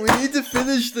telling you, we need to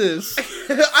finish this.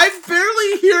 I'm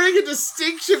barely hearing a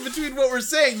distinction between what we're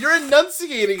saying. You're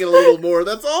enunciating it a little more,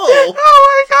 that's all. Oh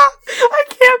my god, I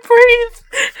can't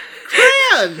breathe.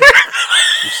 Crayon!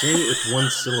 You're saying it with one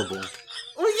syllable.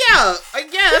 Well, yeah, I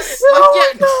guess.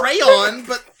 Oh Like, yeah, crayon,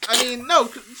 but, I mean, no,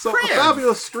 So crayon. a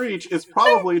Fabulous Screech is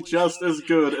probably just as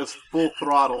good as Full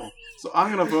Throttle. So I'm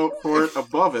gonna vote for it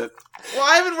above it. Well,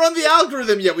 I haven't run the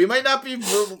algorithm yet. We might not be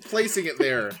placing it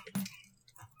there.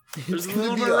 There's a It's gonna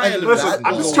little be bit either random. Listen, that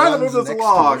I'm or just the trying to ones move this next to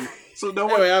along, it. so no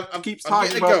one Anyway, I'm keeps I'm talking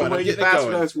getting about going. the way I'm you getting it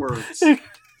going. bastardize words.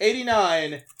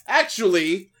 89.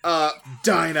 Actually,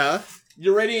 Dinah,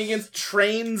 you're rating against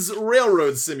Trains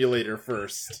Railroad Simulator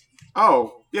first.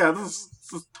 Oh, yeah, this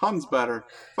is tons better.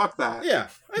 Fuck that. Yeah,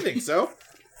 I think so.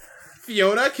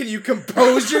 Fiona, can you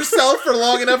compose yourself for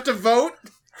long enough to vote?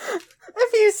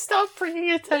 If you stop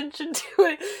bringing attention to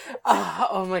it.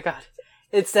 Oh my god.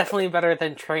 It's definitely better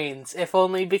than trains, if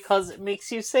only because it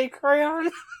makes you say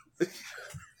crayon.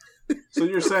 So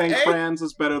you're saying Okay. crayons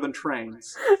is better than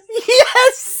trains?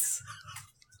 Yes!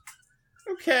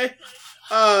 Okay.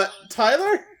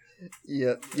 Tyler?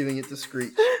 Yep, giving it to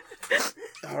Screech.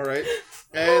 Alright.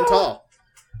 And Tall.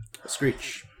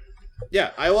 Screech.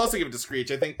 Yeah, I will also give it to Screech.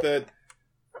 I think that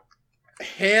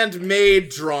handmade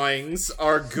drawings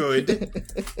are good.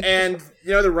 And,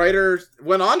 you know, the writer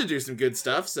went on to do some good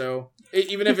stuff, so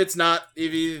even if it's not,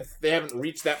 if they haven't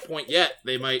reached that point yet,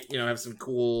 they might, you know, have some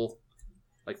cool,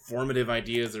 like, formative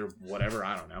ideas or whatever,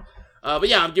 I don't know. But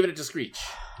yeah, I'm giving it to Screech.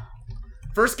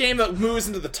 First game that moves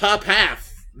into the top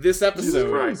half this Jesus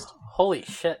episode. Christ. Holy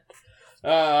shit.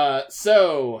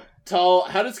 So, Tall,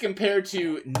 how does it compare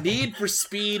to Need for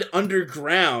Speed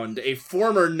Underground, a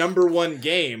former #1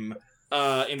 game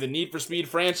in the Need for Speed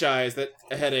franchise that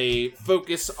had a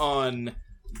focus on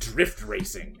drift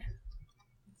racing?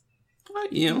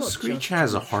 You know, Not Screech just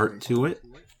has a Screech heart Racing. to it.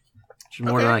 Which is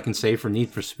more Okay. than I can say for Need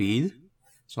for Speed.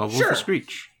 So I'll vote Sure. for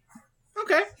Screech.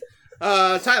 Okay.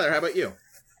 Tyler, how about you?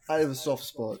 I have a soft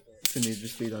spot for Need for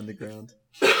Speed Underground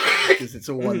because it's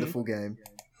a wonderful game.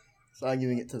 So I'm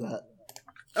giving it to that.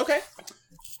 Okay.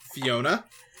 Fiona?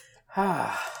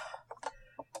 I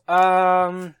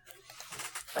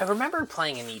remember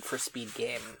playing a Need for Speed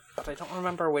game, but I don't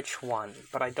remember which one.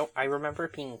 But I remember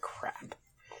it being crap.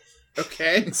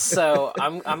 Okay. So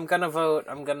I'm gonna vote.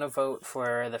 I'm gonna vote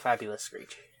for the Fabulous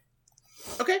Screech.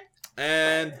 Okay.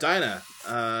 And Dinah.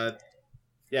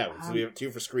 Yeah, so we have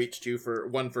 2 for Screech,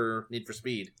 1 for Need for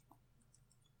Speed.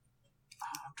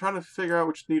 I'm trying to figure out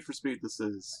which Need for Speed this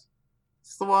is.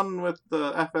 It's the one with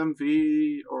the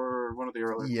FMV or one of the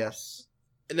earlier. Yes.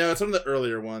 No, it's one of the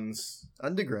earlier ones.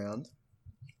 Underground.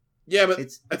 Yeah, but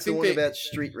It's I the think one they... about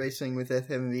street racing with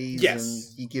FMVs, Yes.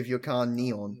 and you give your car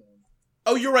neon.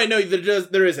 Oh, you're right. No,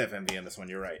 there is FMV in this one.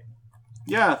 You're right.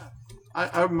 Yeah,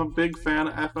 I'm a big fan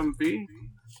of FMV.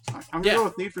 I'm gonna go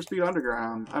with Need for Speed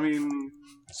Underground. I mean,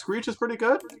 Screech is pretty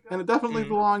good, and it definitely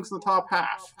belongs in the top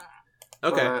half.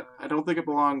 Okay. But I don't think it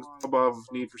belongs above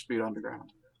Need for Speed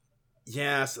Underground.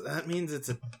 Yeah, so that means it's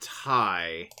a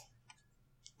tie.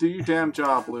 Do your damn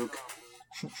job, Luke.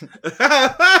 Get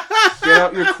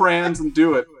out your crayons and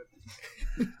do it.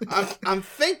 I'm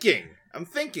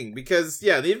thinking because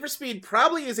Need for Speed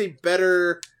probably is a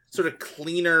better, sort of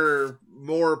cleaner,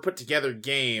 more put together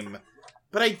game.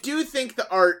 But I do think the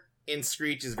art in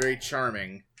Screech is very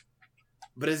charming.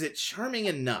 But is it charming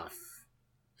enough?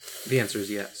 The answer is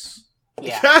yes.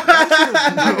 Yeah.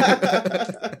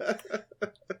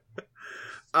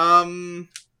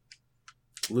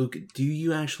 Luke, do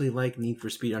you actually like Need for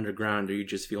Speed Underground, or you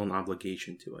just feel an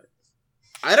obligation to it?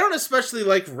 I don't especially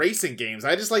like racing games.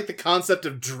 I just like the concept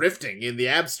of drifting in the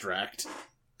abstract.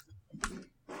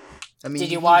 I mean,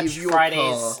 Did you can watch give your Friday's?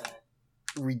 car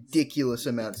ridiculous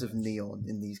amounts of neon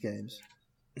in these games.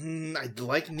 I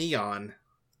like neon.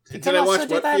 You Did can I also watch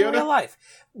do what, that in Fiona? real life.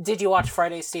 Did you watch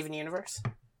Friday's Steven Universe?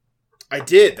 I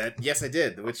did. Yes, I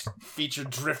did. Which featured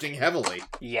drifting heavily.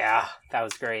 Yeah, that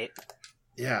was great.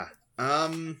 Yeah.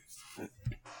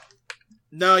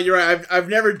 No, you're right. I've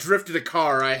never drifted a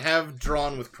car. I have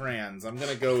drawn with crayons. I'm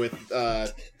gonna go with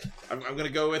I'm gonna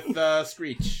go with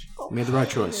Screech. You made the right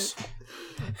choice.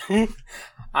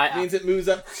 That means it moves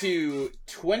up to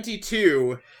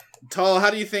 22. Tall, how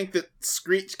do you think that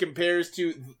Screech compares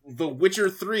to The Witcher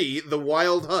 3: The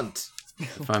Wild Hunt?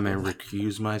 If I may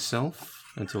recuse myself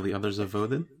until the others have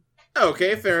voted.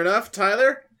 Okay, fair enough.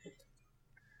 Tyler?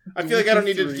 I feel like I don't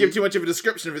need to Witcher 3. give too much of a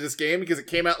description for this game because it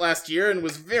came out last year and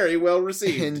was very well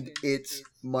received. And it's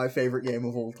my favorite game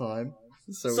of all time.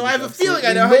 So I have a feeling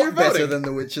I know how you're better voting. than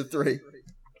The Witcher 3.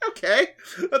 Okay,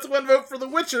 that's one vote for The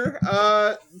Witcher.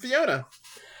 Fiona.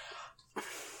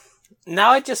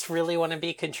 Now I just really want to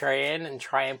be contrarian and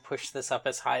try and push this up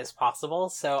as high as possible.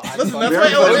 So I'm Listen, going that's We why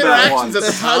already Owen voted that Interactions at once. the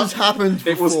This has top. happened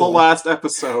before. It was the last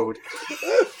episode.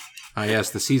 Ah,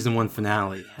 yes, the season 1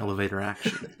 finale, elevator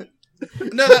action.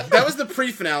 No, that was the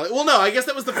pre-finale. Well, no, I guess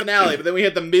that was the finale, but then we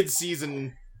had the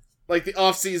mid-season, like the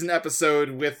off-season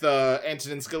episode with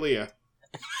Antonin Scalia.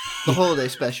 The holiday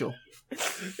special.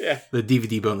 Yeah. The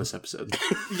DVD bonus episode.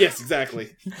 Yes,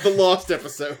 exactly. The Lost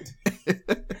episode.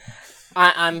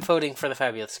 I'm voting for the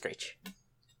Fabulous Screech.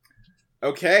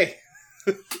 Okay.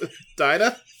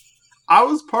 Dinah? I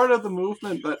was part of the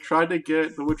movement that tried to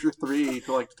get The Witcher 3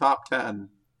 to, like, the top 10.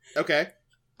 Okay.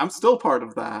 I'm still part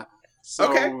of that. So,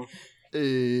 Okay.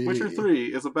 Witcher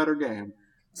 3 is a better game.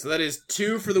 So that is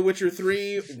 2 for The Witcher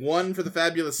 3, 1 for the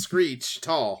Fabulous Screech.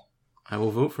 Tall. I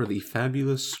will vote for the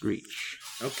Fabulous Screech.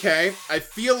 Okay. I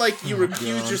feel like you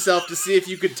recused yourself to see if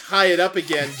you could tie it up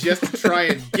again just to try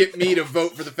and get me to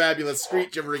vote for the Fabulous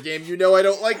Screech over a game you know I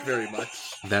don't like very much.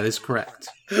 That is correct.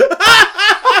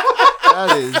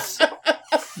 That is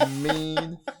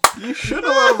mean. You should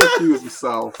have let him accuse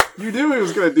himself. You knew he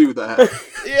was going to do that.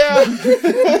 Yeah.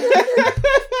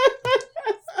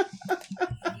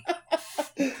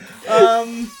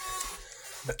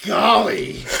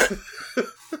 Golly.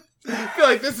 I feel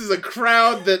like this is a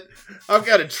crowd that I've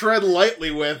got to tread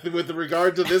lightly with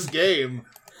regard to this game.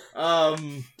 Tell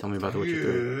me about The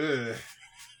Witcher 3.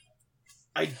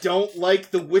 I don't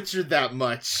like The Witcher that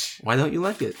much. Why don't you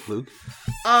like it, Luke?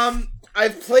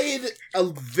 I've played a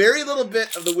very little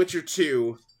bit of The Witcher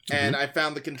 2, and I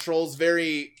found the controls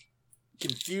very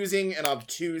confusing and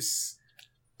obtuse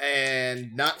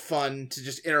and not fun to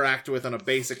just interact with on a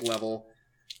basic level.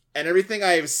 And everything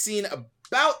I have seen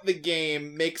about the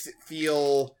game makes it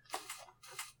feel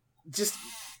just...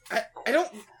 I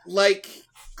don't like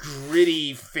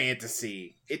gritty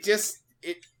fantasy.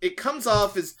 It comes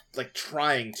off as like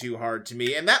trying too hard to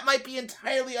me, and that might be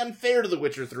entirely unfair to The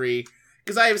Witcher 3,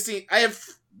 because I have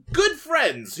good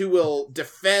friends who will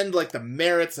defend like the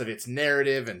merits of its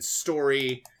narrative and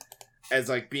story as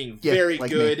like being very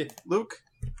like good. me. Luke,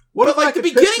 what But if I like the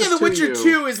could pitch beginning this of The to Witcher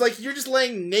you? 2 is like you're just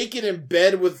laying naked in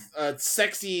bed with a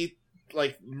sexy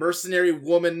like mercenary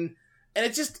woman, and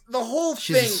it just the whole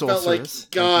She's a thing felt like, sorceress.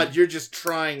 God, you're just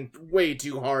trying way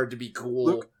too hard to be cool.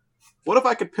 Luke, what if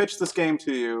I could pitch this game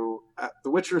to you at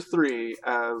The Witcher 3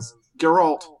 as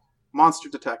Geralt, Monster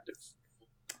Detective,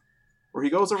 where he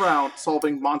goes around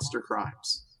solving monster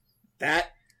crimes?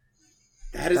 That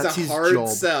is That's a his hard job.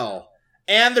 sell.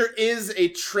 And there is a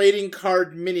trading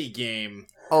card mini game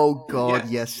Oh god,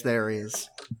 Yeah. yes, there is.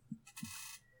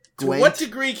 To Gwent what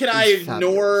degree can I is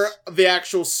ignore fabulous. the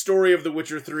actual story of The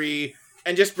Witcher 3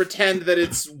 and just pretend that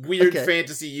it's weird Okay,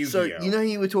 fantasy Yu-Gi-Oh? So, you know how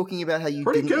you were talking about how you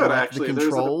Pretty didn't good, like actually. the There's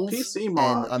a controls PC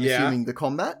mod. and I'm Yeah. assuming the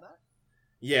combat?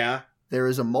 Yeah. There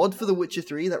is a mod for The Witcher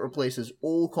 3 that replaces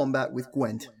all combat with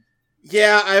Gwent.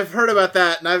 Yeah, I've heard about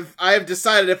that, and I've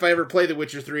decided if I ever play The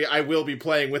Witcher 3, I will be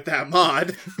playing with that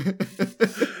mod.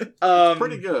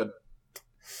 Pretty good.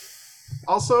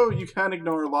 Also, you can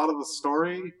ignore a lot of the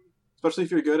story, especially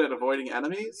if you're good at avoiding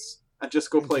enemies, and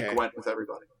just go play Okay. Gwent with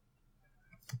everybody.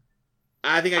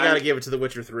 I think I gotta give it to The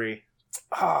Witcher 3.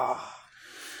 Ah.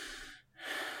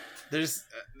 There's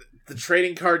the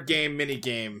trading card game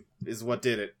minigame is what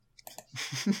did it.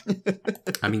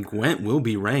 I mean, Gwent will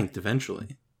be ranked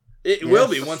eventually. It Yes, will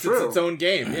be that's once true. it's its own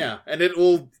game, yeah. And it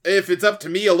will, if it's up to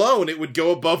me alone, it would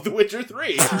go above The Witcher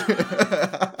 3.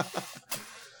 That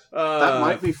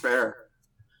might be fair.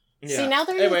 Yeah. See, now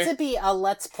there Anyway, needs to be a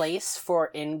Let's Place for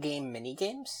in-game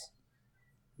minigames.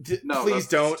 No, please that's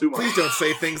don't. too much. Please don't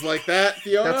say things like that,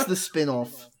 Fiona. That's the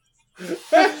spin-off.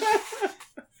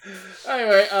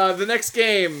 Anyway, the next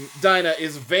game, Dinah,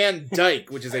 is Van Dyke,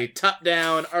 which is a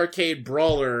top-down arcade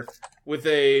brawler with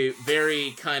a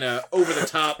very kind of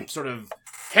over-the-top, sort of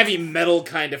heavy metal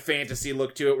kind of fantasy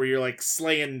look to it, where you're like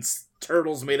slaying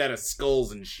turtles made out of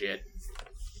skulls and shit.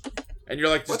 And you're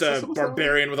like just What's a this?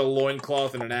 barbarian with a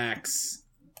loincloth and an axe.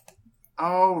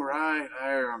 Oh, right. I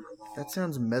remember that. That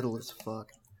sounds metal as fuck.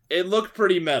 It looked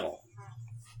pretty metal.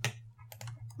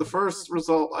 The first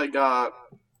result I got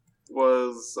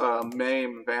was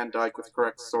Maim Van Dyke with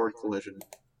correct sword collision,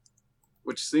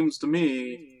 which seems to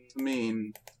me to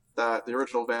mean that the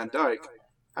original Van Dyke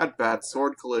had bad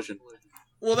sword collision.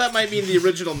 Well, that might mean the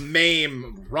original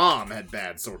MAME ROM had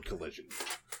bad sword collision.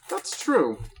 That's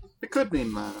true. It could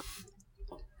mean that.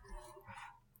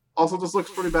 Also, this looks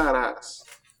pretty badass.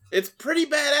 It's pretty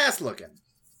badass looking.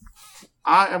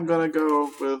 I am gonna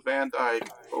go with Van Dyke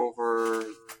over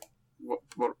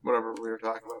whatever we were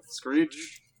talking about.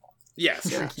 Screech?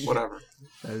 Yes. Yeah, whatever.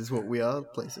 That is what we are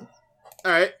placing.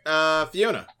 Alright,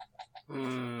 Fiona.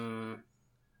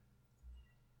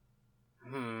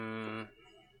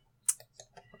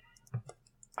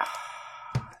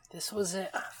 This was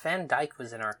it. Van Dyke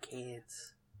was in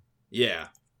arcades. Yeah.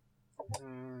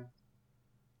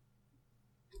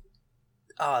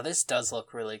 Oh, this does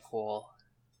look really cool.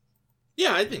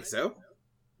 Yeah, I think so.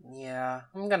 Yeah,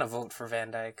 I'm gonna vote for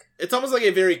Van Dyke. It's almost like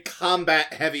a very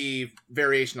combat-heavy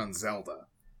variation on Zelda.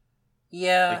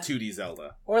 Yeah, Like 2D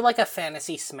Zelda. or like a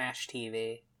fantasy Smash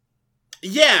TV.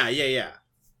 Yeah.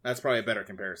 That's probably a better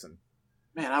comparison.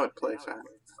 Man, I would play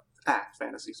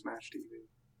Fantasy Smash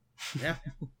TV.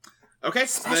 Okay,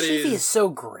 so Smash TV is so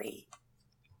great.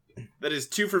 that is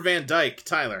 2 for Van Dyke.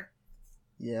 Tyler.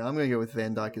 Yeah, I'm gonna go with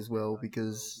Van Dyke as well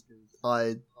because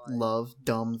I love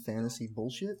dumb fantasy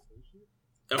bullshit.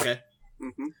 Okay.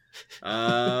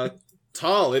 Mm-hmm.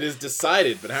 Tall, it is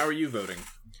decided, but how are you voting?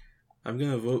 I'm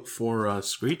gonna vote for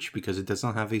Screech because it does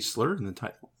not have a slur in the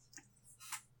title.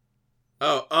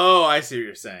 Oh, I see what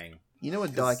you're saying. You know a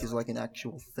dyke is like an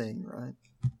actual thing, right?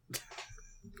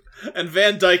 And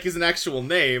Van Dyke is an actual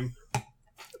name.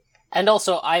 And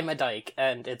also, I'm a dyke,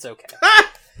 and it's okay.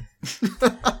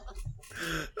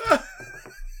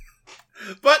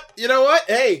 But, you know what?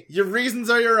 Hey, your reasons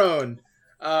are your own.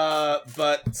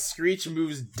 But Screech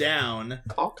moves down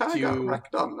All kind of got To-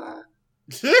 wrecked on that.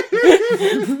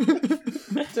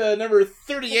 to number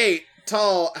 38.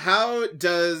 Tall, how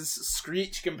does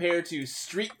Screech compare to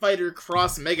Street Fighter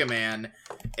Cross Mega Man,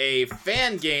 a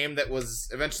fan game that was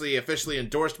eventually officially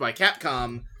endorsed by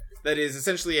Capcom, that is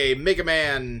essentially a Mega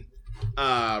Man,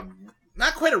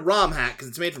 not quite a ROM hack because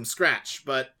it's made from scratch,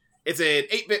 but it's an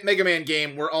 8-bit Mega Man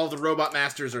game where all the Robot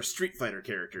Masters are Street Fighter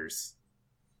characters.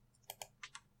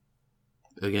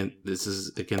 Again, this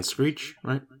is against Screech,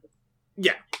 right?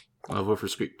 Yeah. I'll vote for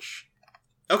Screech.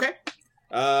 Okay.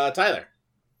 Tyler.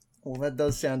 Well, that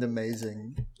does sound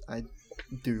amazing. I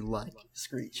do like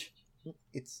Screech.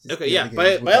 It's just Okay, the yeah. other By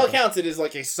games all were accounts, it is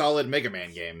like a solid Mega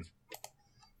Man game.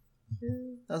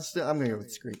 better. I'm gonna go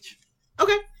with Screech.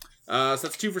 Okay. So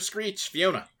that's 2 for Screech.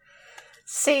 Fiona.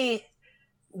 See,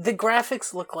 the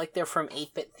graphics look like they're from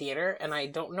 8-bit theater, and I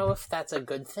don't know if that's a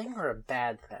good thing or a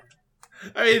bad thing.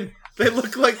 I mean, they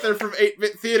look like they're from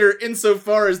 8-bit theater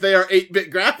insofar as they are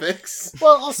 8-bit graphics.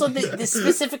 Well, also,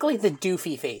 specifically the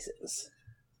doofy faces.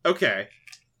 Okay.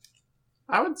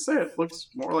 I would say it looks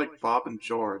more like Bob and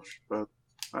George, but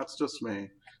that's just me.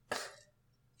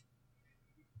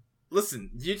 Listen,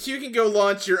 you two can go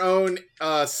launch your own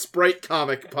Sprite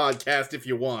comic podcast if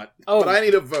you want. Oh. But I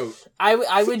need a vote.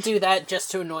 I would do that just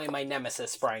to annoy my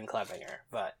nemesis, Brian Clevinger,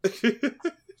 but...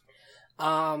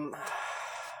 I'm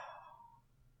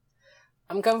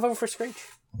gonna vote for Screech.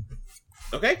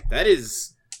 Okay, that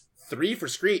is 3 for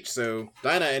Screech. So,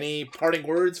 Dinah, any parting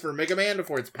words for Mega Man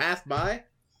before it's passed by?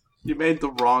 You made the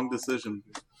wrong decision.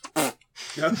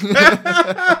 No,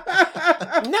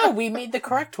 we made the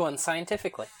correct one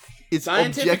scientifically. It's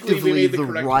Scientifically, we objectively made the the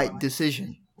correct right one.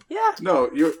 decision. Yeah. No,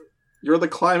 you're the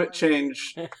climate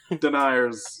change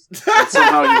deniers. And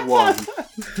somehow you won.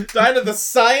 Dinah, the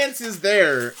science is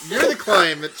there. You're the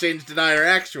climate change denier,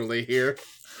 actually, here.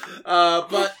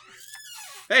 But,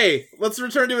 hey, let's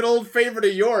return to an old favorite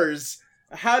of yours.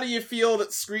 How do you feel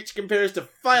that Screech compares to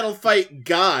Final Fight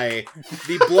Guy,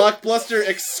 the Blockbuster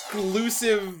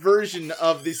exclusive version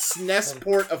of the SNES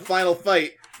port of Final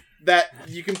Fight that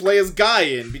you can play as Guy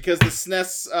in, because the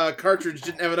SNES cartridge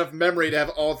didn't have enough memory to have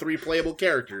all 3 playable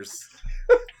characters?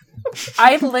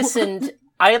 I had listened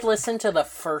to the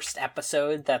first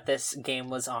episode that this game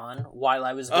was on while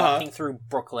I was walking through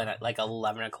Brooklyn at like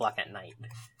 11 o'clock at night.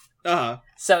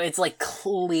 So it's like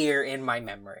clear in my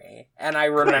memory, and I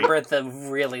remember the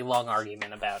really long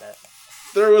argument about it.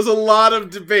 There was a lot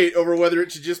of debate over whether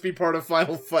it should just be part of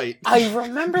Final Fight. I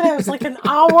remember that it was like an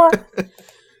hour.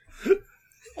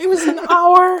 It was an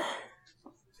hour.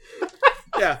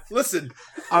 Yeah, listen.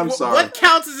 I'm sorry. What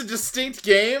counts as a distinct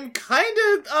game? Play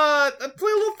a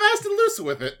little fast and loose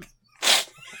with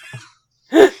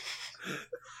it.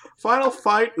 Final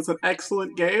Fight is an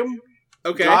excellent game.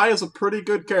 Okay. Guy is a pretty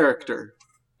good character.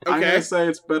 I'm Okay. gonna say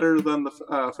it's better than the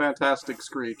Fantastic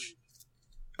Screech.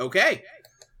 Okay.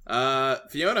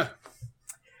 Fiona.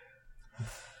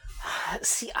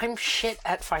 See, I'm shit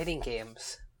at fighting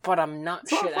games, but I'm not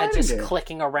It's not a shit at fighting just game.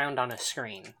 clicking around on a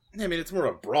screen. I mean, it's more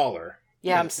a brawler.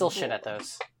 Yeah, I'm still shit at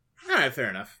those. Alright, fair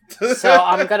enough. So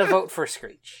I'm gonna vote for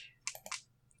Screech.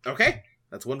 Okay.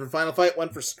 That's 1 for Final Fight, 1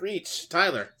 for Screech.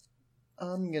 Tyler.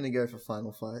 I'm gonna go for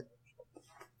Final Fight.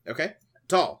 Okay.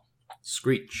 Tall.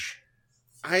 Screech.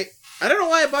 I don't know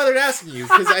why I bothered asking you,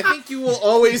 because I think you will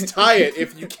always tie it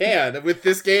if you can, with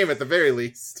this game at the very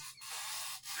least.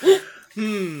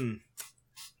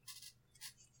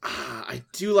 I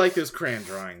do like those crayon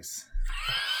drawings.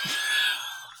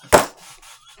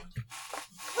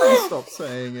 Stop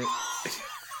saying it.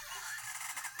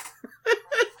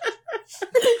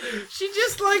 She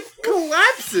just, like,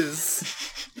 collapses.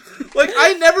 Like,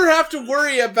 I never have to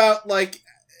worry about, like,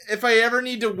 if I ever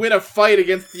need to win a fight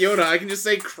against Fiona, I can just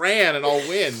say crayon and I'll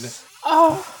win.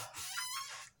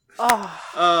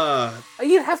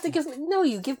 You'd have to give me... No,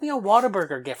 you give me a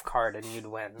Whataburger gift card and you'd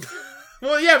win.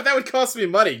 Well, yeah, but that would cost me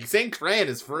money. Saying crayon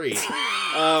is free.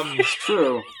 It's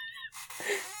true.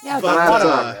 Yeah, But, but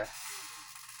Whataburger.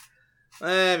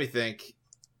 Let me think.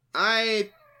 I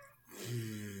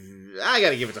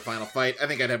gotta give it to Final Fight. I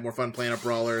think I'd have more fun playing a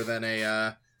brawler than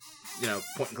a,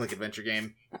 point-and-click adventure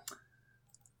game.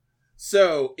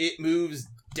 So, it moves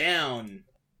down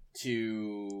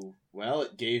to... Well,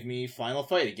 it gave me Final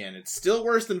Fight again. It's still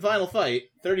worse than Final Fight.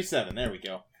 37, there we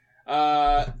go.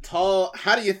 Tall,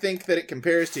 how do you think that it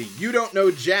compares to You Don't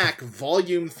Know Jack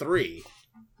Volume 3?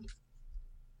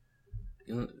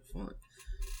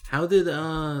 How did,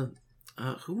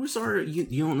 who was our You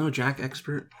Don't Know Jack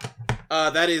expert?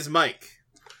 That is Mike.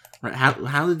 Right,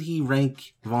 how did he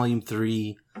rank Volume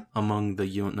 3 among the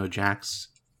You Don't Know Jacks?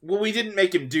 Well, we didn't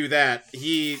make him do that.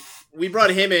 We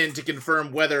brought him in to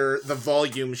confirm whether the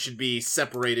volumes should be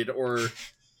separated or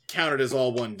counted as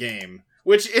all one game.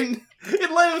 Which, in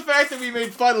light of the fact that we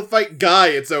made Final Fight Guy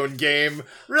its own game,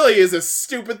 really is a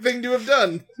stupid thing to have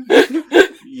done.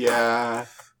 Yeah.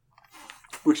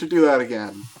 We should do that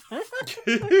again.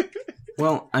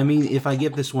 Well, I mean, if I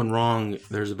get this one wrong,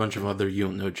 there's a bunch of other You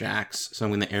Don't Know Jacks, so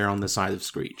I'm going to err on the side of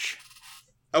Screech.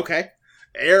 Okay.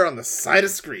 Err on the side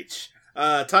of Screech.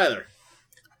 Tyler.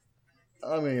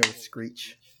 I'm gonna go with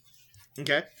Screech.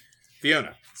 Okay.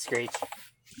 Fiona. Screech.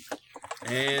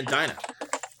 And Dinah.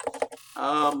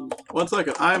 1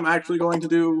 second. I'm actually going to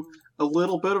do a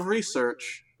little bit of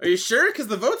research. Are you sure? Because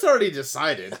the vote's already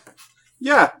decided.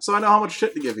 Yeah, so I know how much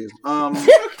shit to give you.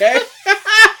 Okay.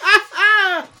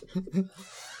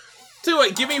 Tell you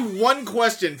what, give me one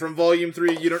question from Volume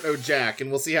 3 You Don't Know Jack,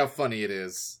 and we'll see how funny it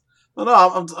is. No,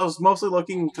 I was mostly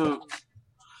looking to...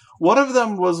 One of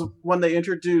them was when they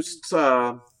introduced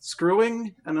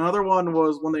screwing, and another one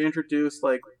was when they introduced,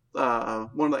 like, one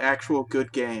of the actual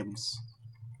good games.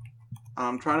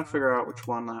 I'm trying to figure out which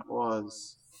one that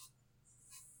was.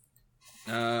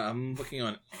 I'm looking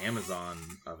on Amazon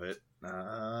of it.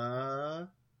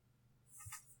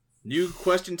 New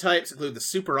question types include the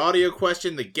super audio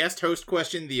question, the guest host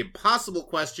question, the impossible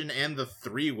question, and the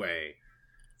three-way.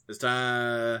 This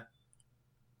time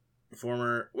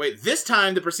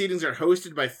the proceedings are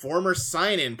hosted by former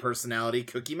sign-in personality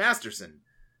Cookie Masterson.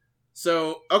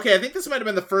 So, okay, I think this might have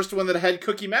been the first one that had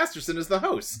Cookie Masterson as the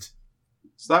host.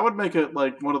 So that would make it,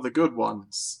 like, one of the good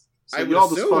ones. So I you would all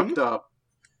just assume. fucked up.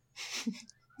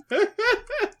 I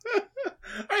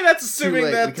mean, that's Too assuming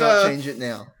late. that... We can't change it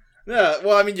now. Yeah,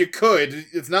 well, I mean, you could.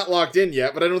 It's not locked in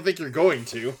yet, but I don't think you're going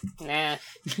to. Nah.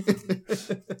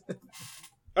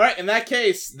 Alright, in that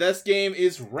case, this game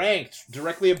is ranked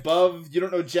directly above You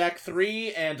Don't Know Jack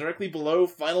 3 and directly below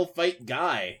Final Fight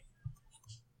Guy.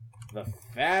 The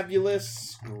Fabulous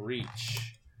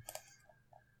Screech.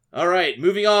 Alright,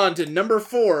 moving on to number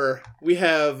 4, we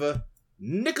have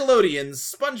Nickelodeon's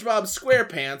SpongeBob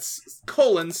SquarePants,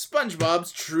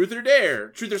 SpongeBob's Truth or Dare.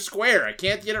 Truth or Square, I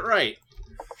can't get it right.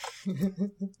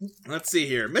 Let's see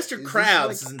here. Mr.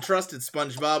 Krabs has entrusted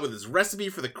SpongeBob with his recipe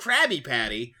for the Krabby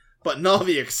Patty, but in all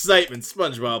the excitement,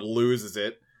 SpongeBob loses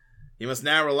it. He must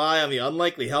now rely on the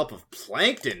unlikely help of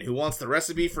Plankton, who wants the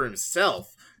recipe for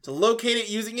himself, to locate it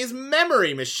using his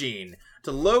memory machine,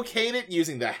 to locate it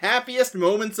using the happiest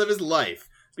moments of his life,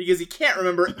 because he can't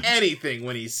remember anything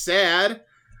when he's sad.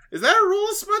 Is that a rule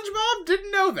of SpongeBob?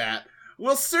 Didn't know that.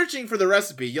 While searching for the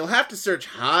recipe, you'll have to search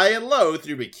high and low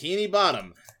through Bikini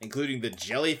Bottom, including the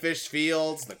Jellyfish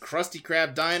Fields, the Krusty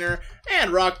Krab Diner, and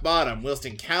Rock Bottom, whilst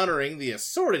encountering the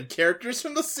assorted characters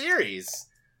from the series.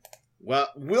 Well,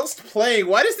 whilst playing,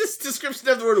 why does this description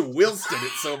have the word whilst in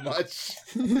it so much?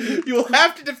 You will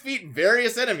have to defeat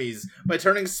various enemies by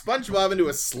turning SpongeBob into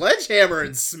a sledgehammer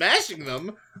and smashing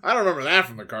them. I don't remember that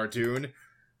from the cartoon.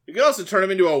 You can also turn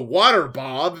him into a water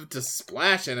bob to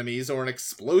splash enemies or an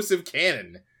explosive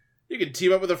cannon. You can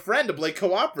team up with a friend to play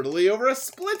cooperatively over a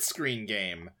split-screen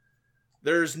game.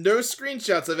 There's no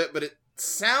screenshots of it, but it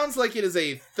sounds like it is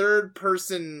a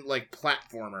third-person,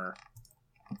 platformer.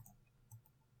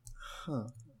 Huh.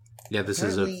 Yeah, this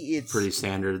Apparently is a it's- pretty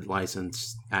standard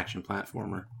licensed action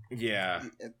platformer. Yeah.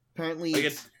 Apparently,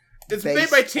 It's made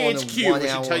based by on a THQ, which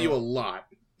should 1 tell you a hour- lot.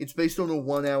 It's based on a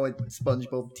 1-hour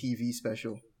SpongeBob TV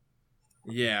special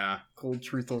Yeah. called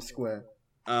Truth or Square.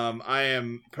 I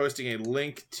am posting a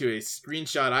link to a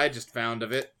screenshot I just found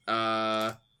of it,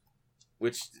 in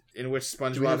which Do we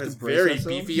SpongeBob have has to brace very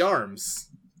ourselves? beefy arms.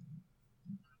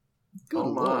 Good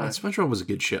Oh my. lord. SpongeBob was a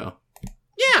good show.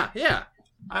 Yeah.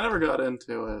 I never got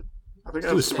into it. I think I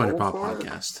Do a was too old SpongeBob for it.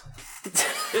 podcast.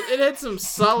 It had some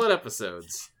solid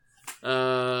episodes.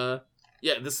 Yeah,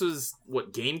 this was,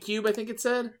 GameCube, I think it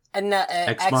said? And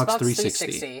Xbox Xbox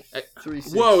 360. 360.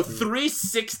 360. Whoa,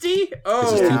 360?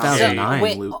 Oh, This is 2009, So,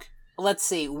 wait, Luke. Let's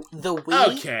see. The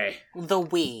Wii, Okay.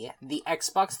 the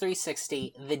Xbox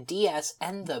 360, the DS,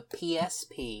 and the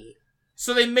PSP.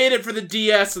 So they made it for the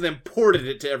DS and then ported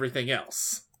it to everything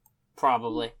else.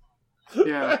 Probably.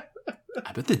 Yeah.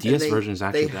 I bet the DS version is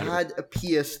actually They better. had a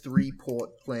PS3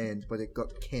 port planned, but it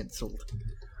got cancelled.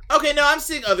 Okay, no, I'm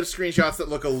seeing other screenshots that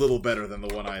look a little better than the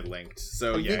one I linked.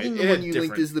 So I'm yeah, thinking it the had one you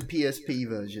different... linked is the PSP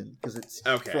version, because it's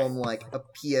Okay. from a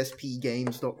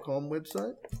PSPgames.com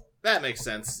website. That makes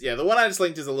sense. Yeah, the one I just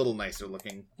linked is a little nicer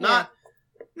looking. Not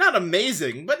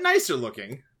amazing, but nicer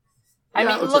looking. I Yeah,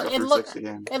 mean, it looks look, like a it look, 360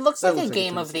 game. it looks That like a looks like a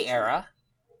game of the 360. era.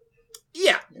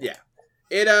 Yeah.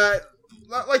 It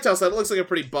like Tal said, it looks like a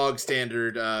pretty bog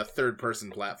standard third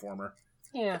person platformer.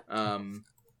 Yeah. And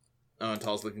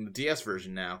Tal's looking at the DS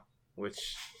version now,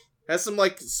 which has some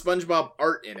SpongeBob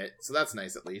art in it, so that's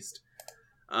nice at least.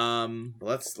 But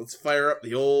let's fire up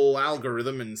the old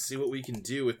algorithm and see what we can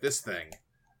do with this thing.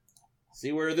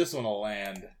 See where this one will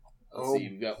land. Let's see,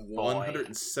 we've got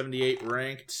 178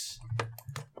 ranked.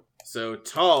 So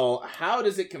Tal, how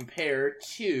does it compare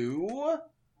to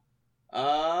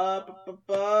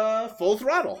Full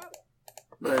Throttle?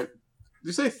 Right. Did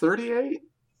you say 38?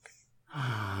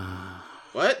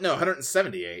 What? No,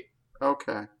 178.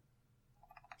 Okay.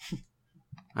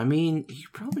 I mean, you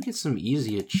probably get some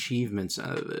easy achievements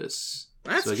out of this.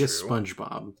 That's so I guess true.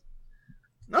 SpongeBob.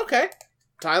 Okay.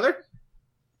 Tyler?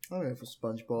 I'll go for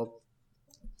SpongeBob.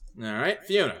 Alright,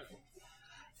 Fiona.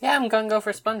 Yeah, I'm gonna go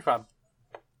for SpongeBob.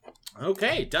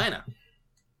 Okay, Dinah.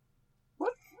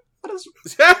 What is...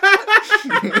 How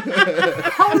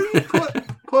are you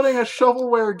putting a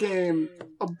shovelware game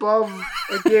above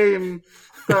a game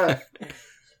that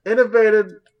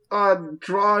innovated on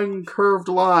drawing curved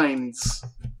lines?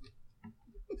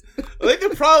 I think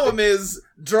the problem is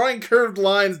drawing curved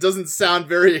lines doesn't sound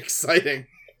very exciting.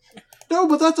 No,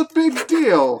 but that's a big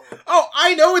deal. Oh,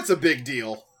 I know it's a big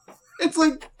deal. It's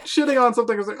like shitting on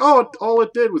something. It's like, oh, all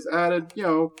it did was added,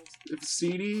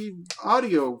 CD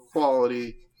audio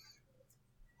quality.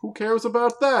 Who cares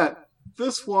about that?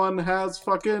 This one has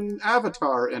fucking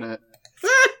Avatar in it.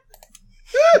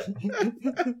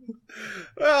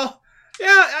 Well,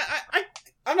 yeah,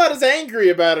 I'm not as angry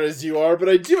about it as you are, but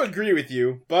I do agree with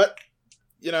you. But,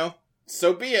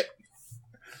 so be it.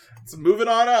 So moving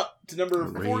on up to number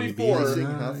 44.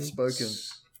 Hath spoken.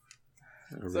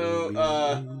 So,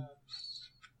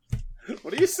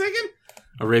 what are you singing?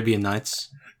 Arabian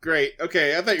Nights. Great.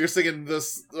 Okay, I thought you were singing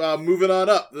this, moving on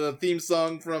up, the theme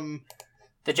song from...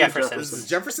 The Jeffersons. Is it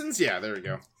Jeffersons? Yeah, there we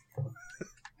go.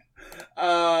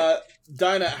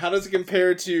 Dinah, how does it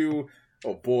compare to,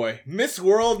 oh boy, Miss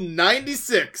World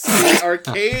 96, the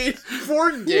arcade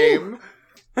board game,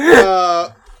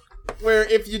 where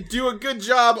if you do a good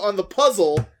job on the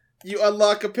puzzle, you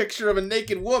unlock a picture of a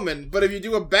naked woman, but if you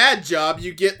do a bad job,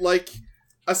 you get, like,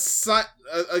 a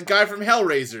guy from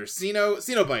Hellraiser,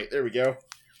 Cenobite, there we go.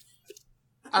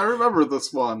 I remember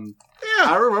this one.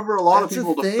 Yeah. I remember a lot That's of a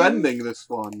people thing? defending this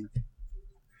one.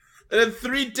 It had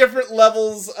 3 different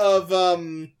levels of,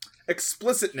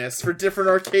 explicitness for different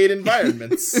arcade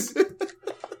environments.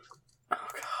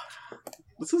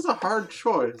 This is a hard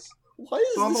choice. Why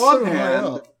is So on this the one so high hand-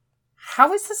 up?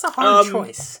 How is this a hard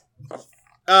choice?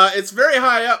 It's very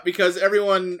high up because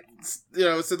everyone,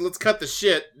 said, let's cut the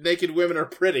shit. Naked women are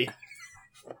pretty.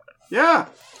 Yeah,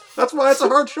 that's why it's a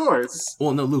hard choice.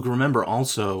 Well, no, Luke, remember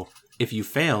also, if you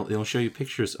fail, it'll show you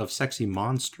pictures of sexy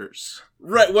monsters.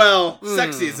 Right, well,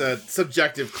 sexy is a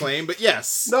subjective claim, but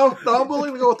yes. No, I'm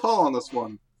willing to go with Tall on this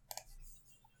one.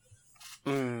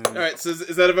 Alright, so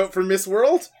is that a vote for Miss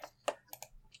World?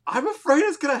 I'm afraid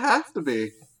it's gonna have to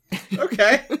be.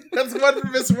 Okay, that's one for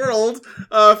Miss World.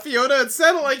 Fiona, it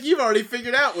sounded like you've already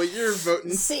figured out what you're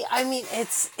voting. See, I mean,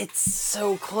 it's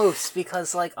so close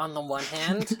because, like, on the one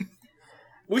hand,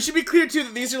 We should be clear, too,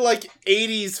 that these are, like,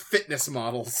 80s fitness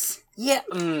models. yeah,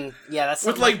 that's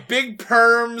With, not like, big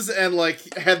perms and,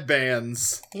 like,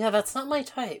 headbands. yeah, that's not my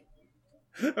type.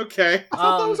 Okay. I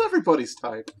thought that was everybody's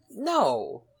type.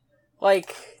 No,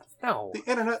 like, no. The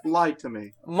internet lied to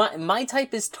me. My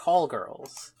type is tall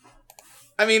girls.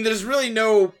 I mean, there's really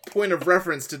no point of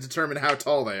reference to determine how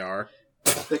tall they are.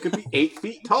 They could be 8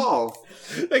 feet tall.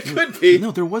 They could be.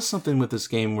 No, there was something with this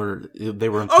game where they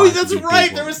were. Oh, implied that's to be right.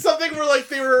 big There women. was something where, like,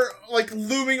 they were, like,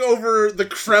 looming over the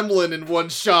Kremlin in one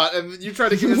shot, and you try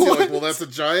to convince me, like, well, that's a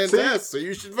giant ass, so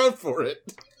you should vote for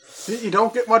it. You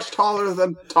don't get much taller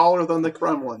than the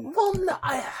Kremlin. Well, no,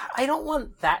 I don't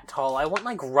want that tall. I want,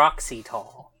 like, Roxy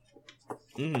tall.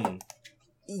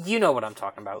 You know what I'm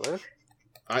talking about, Luke.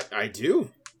 I do.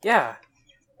 Yeah.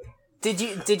 Did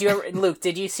you ever, Luke,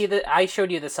 did you see I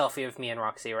showed you the selfie of me and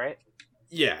Roxy, right?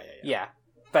 Yeah. Yeah.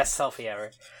 Best selfie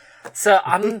ever. So,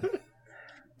 I'm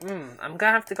gonna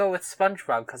have to go with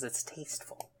SpongeBob because it's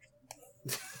tasteful.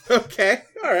 Okay,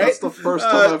 alright. That's the first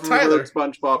time I've ever Tyler. heard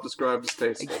SpongeBob described as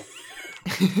tasteful.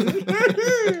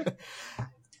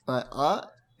 I'm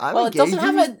Well, a it doesn't gay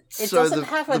have dude, a, it so doesn't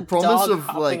have a the promise dog of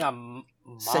hopping like a mom.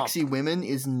 sexy women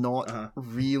is not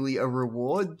really a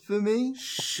reward for me.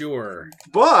 Sure.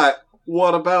 But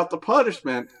what about the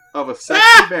punishment of a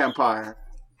sexy vampire?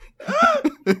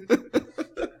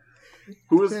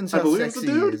 Who is, Depends I how believe, is the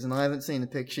sexy he dude? is, and I haven't seen a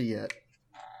picture yet.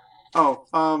 Oh,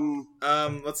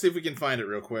 Let's see if we can find it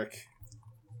real quick.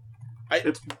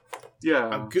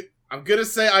 yeah. I'm gonna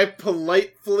say I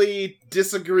politely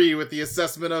disagree with the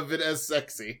assessment of it as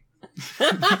sexy.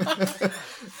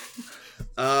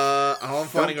 All I'm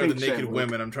finding are the think naked shame, Luke.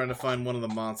 women. I'm trying to find one of the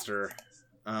monster.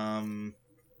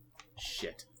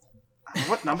 Shit.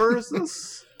 What number is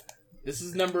this? This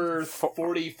is number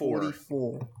 44.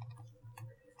 44.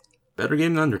 Better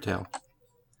game than Undertale.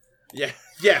 Yeah.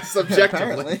 Yes, objectively.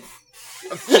 Apparently.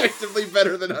 Objectively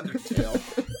better than Undertale.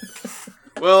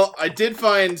 Well, I did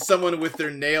find someone with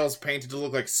their nails painted to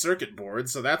look like circuit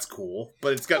boards, so that's cool.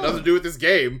 But it's got nothing to do with this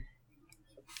game.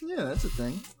 Yeah, that's a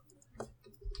thing.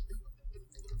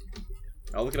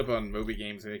 I'll look it up on Moby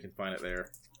Games, maybe I can find it there.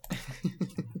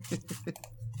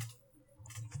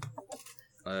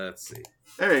 Let's see.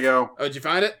 There you go. Oh, did you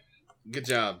find it? Good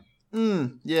job.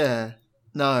 Yeah.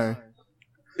 No.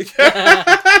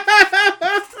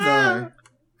 No.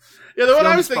 Yeah, the one I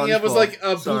Young was thinking of was SpongeBob. like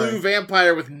a Sorry. blue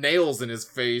vampire with nails in his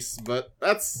face, but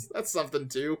that's something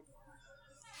too.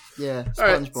 Yeah, SpongeBob.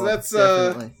 Alright, so that's,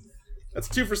 definitely. That's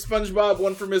 2 for SpongeBob,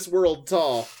 1 for Miss World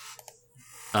Tall.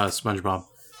 SpongeBob.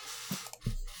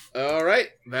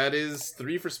 Alright, that is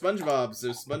 3 for SpongeBob, so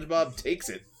SpongeBob takes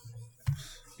it.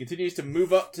 Continues to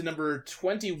move up to number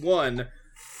 21.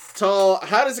 Tall,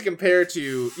 how does it compare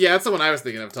to... Yeah, that's the one I was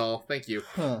thinking of, Tall. Thank you.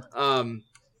 Huh.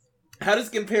 How does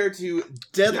it compare to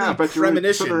Deadly Yeah, I bet you're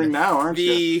Premonition, considering now, aren't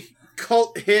you? the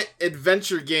cult hit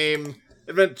adventure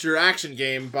action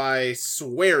game by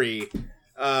Swery,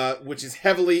 which is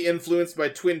heavily influenced by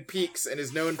Twin Peaks and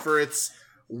is known for its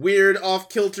weird,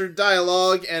 off-kilter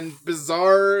dialogue and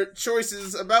bizarre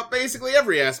choices about basically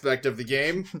every aspect of the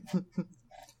game.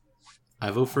 I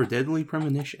vote for Deadly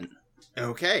Premonition.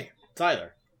 Okay,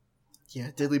 Tyler. Yeah,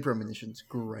 Deadly Premonition's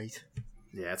great.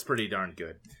 Yeah, it's pretty darn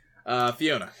good.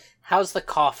 Fiona. How's the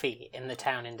coffee in the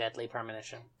town in Deadly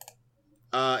Premonition?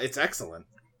 It's excellent.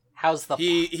 How's the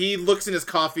He looks in his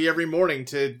coffee every morning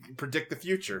to predict the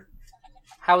future.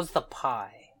 How's the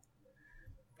pie?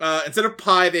 Instead of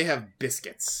pie, they have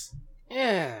biscuits.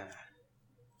 Yeah.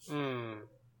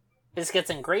 Biscuits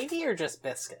and gravy or just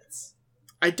biscuits?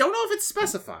 I don't know if it's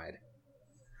specified.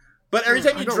 But every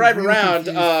time I you got drive really around,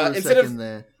 confused for a instead second of...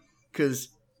 there, because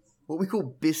what we call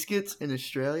biscuits in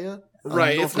Australia... I'm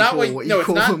Right, it's not sure what... you No, it's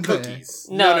call not them there. cookies.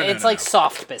 No, it's like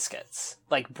soft biscuits.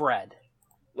 Like bread.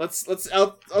 I'll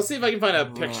see if I can find a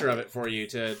picture of it for you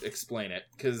to explain it.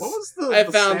 Because What was I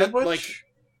the found that, sandwich? like,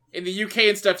 in the UK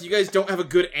and stuff, you guys don't have a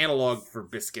good analog for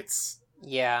biscuits.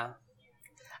 Yeah.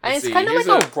 Let's It's see, kind of here's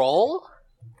like a roll.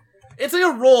 It's like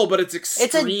a roll, but it's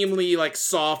extremely, like,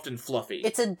 soft and fluffy.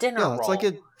 It's a dinner Yeah, roll. it's like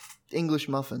an English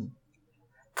muffin.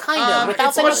 Kind of, without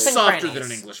it's the much nooks and softer crannies. than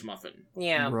an English muffin.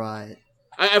 Yeah. Right.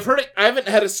 I've heard it. I haven't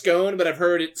had a scone, but I've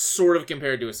heard it sort of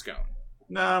compared to a scone.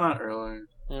 No, not really.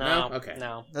 No. No? Okay.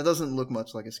 No. That doesn't look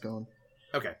much like a scone.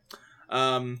 Okay.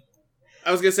 I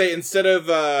was gonna say, instead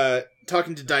of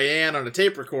talking to Diane on a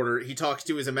tape recorder, he talks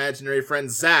to his imaginary friend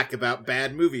Zach about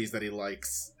bad movies that he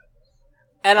likes.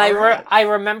 And Alright. I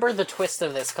remember the twist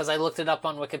of this because I looked it up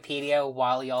on Wikipedia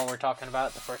while y'all were talking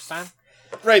about it the first time.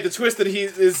 Right, the twist that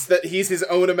he's his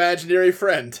own imaginary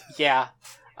friend. Yeah.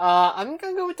 I'm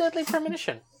gonna go with Deadly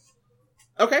Premonition.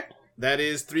 Okay. That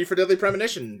is 3 for Deadly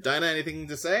Premonition. Dinah, anything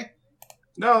to say?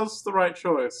 No, it's the right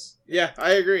choice. Yeah,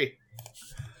 I agree.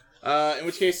 In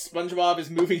which case, SpongeBob is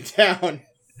moving down.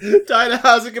 Dinah,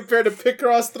 how's it compared to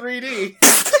Picross 3D?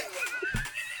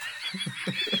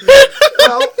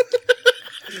 Well,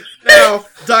 Now,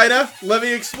 Dinah, let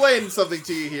me explain something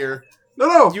to you here.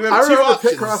 no, You have I two remember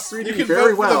options. Picross 3D you can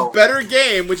very vote well. for the better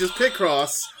game, which is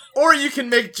Picross, or you can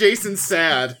make Jason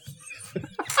sad.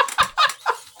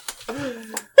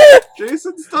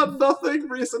 Jason's done nothing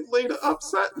recently to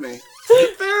upset me.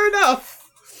 Fair enough.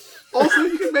 Also,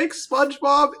 you can make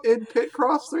SpongeBob in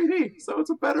Picross 3D, so it's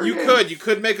a better You game.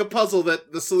 could make a puzzle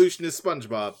that the solution is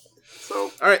SpongeBob.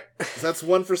 So, Alright, so that's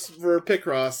 1 for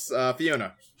Picross.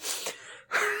 Fiona.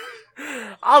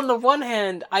 On the one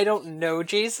hand, I don't know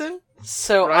Jason,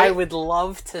 so Right. I would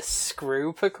love to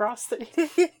screw Picross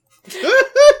 3D,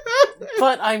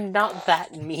 but I'm not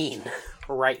that mean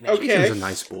right now. Okay. Jason's a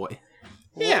nice boy.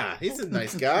 Yeah, he's a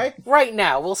nice guy. Right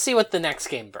now, we'll see what the next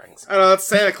game brings. I don't know, that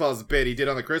Santa Claus bit he did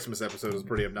on the Christmas episode was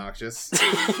pretty obnoxious.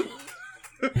 yeah,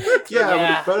 but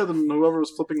Yeah. it's better than whoever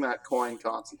was flipping that coin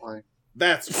constantly.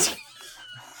 That's true.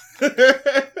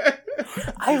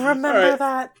 I remember Alright.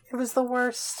 that. It was the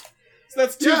worst. So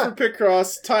that's 2 Yeah. for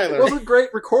Picross. It Tyler. wasn't great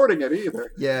recording it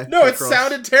either. Yeah. No, it Picross.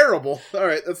 sounded terrible.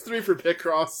 Alright, that's 3 for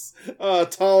Picross.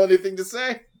 Tall, anything to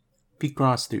say?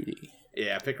 Picross 3D.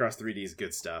 Yeah, Picross 3D is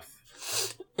good stuff.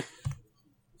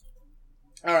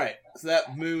 Alright, so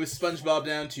that moves SpongeBob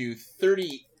down to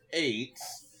 38.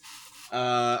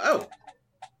 Oh.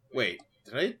 Wait,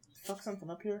 did I fuck something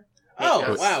up here? Oh,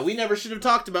 Yes. wow, we never should have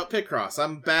talked about Picross.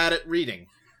 I'm bad at reading.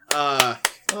 Oh,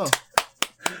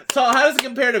 Tall, how does it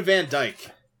compare to Van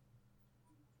Dyke?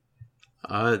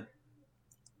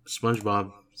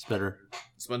 SpongeBob is better.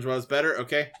 SpongeBob's better?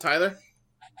 Okay. Tyler?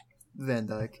 Van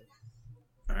Dyke.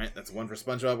 Alright, that's 1 for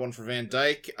SpongeBob, 1 for Van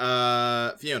Dyke.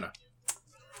 Fiona?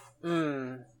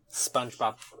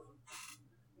 SpongeBob.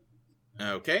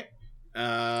 Okay.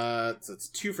 So it's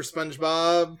 2 for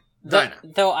SpongeBob. Dinah?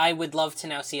 Though I would love to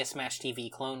now see a Smash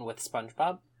TV clone with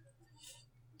SpongeBob.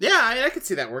 Yeah, I could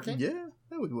see that working. Yeah,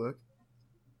 that would work.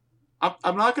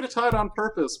 I'm not going to tie it on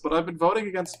purpose, but I've been voting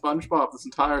against SpongeBob this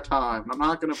entire time. I'm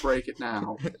not going to break it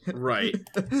now. Right.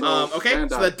 So, Okay, Van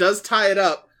so Dyke. that does tie it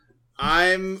up.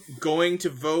 I'm going to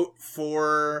vote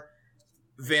for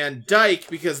Van Dyke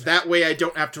because that way I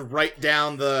don't have to write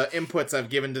down the inputs I've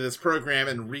given to this program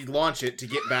and relaunch it to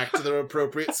get back to the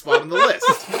appropriate spot on the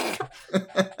list.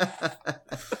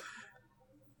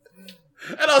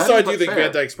 And also, I do But think fair.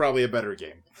 Van Dyke's probably a better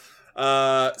game.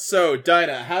 So,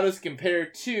 Dinah, how does it compare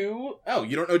to... Oh,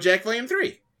 you don't know Jack Volume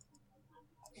 3?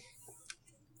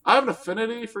 I have an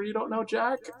affinity for You Don't Know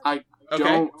Jack. I Okay.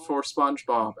 don't for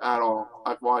SpongeBob at all.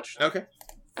 I've watched Okay.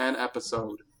 an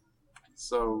episode.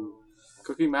 So,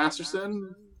 Cookie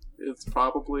Masterson it's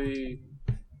probably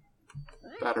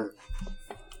better.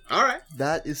 All right.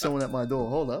 That is someone at my door.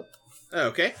 Hold up.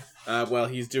 Okay. While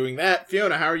he's doing that,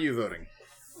 Fiona, how are you voting?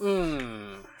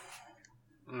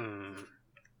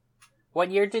 What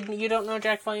year did You Don't Know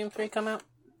Jack Volume 3 come out?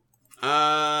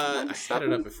 I had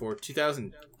it up before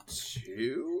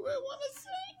 2002. I want to say.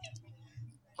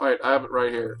 All right, I have it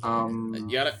right here. You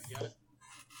got it.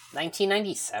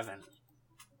 1997.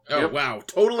 Oh Yep. wow,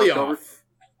 totally October. off.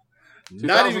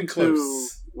 Not even 2002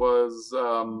 close. Was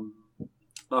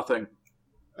nothing.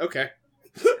 Okay.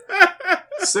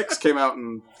 6 came out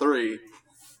in 3.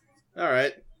 All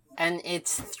right. And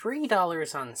it's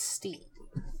 $3 on Steam.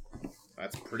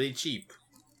 That's pretty cheap.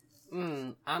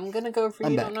 I'm gonna go for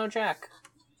I'm You back. Don't Know Jack.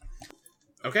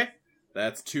 Okay.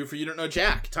 That's 2 for You Don't Know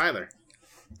Jack. Tyler.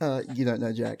 You don't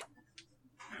know Jack.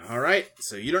 All right.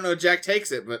 So You Don't Know Jack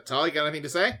takes it, but Tolly, got anything to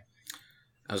say?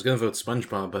 I was gonna vote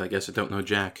SpongeBob, but I guess I don't know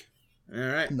Jack. All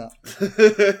right. No.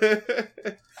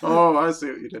 Oh, I see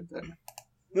what you did there.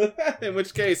 In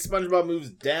which case, SpongeBob moves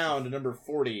down to number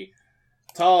 40.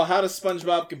 Tall, how does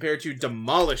SpongeBob compare to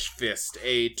Demolish Fist,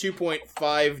 a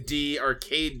 2.5D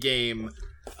arcade game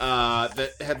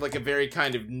that had like a very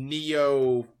kind of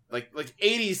neo, like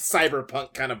 80s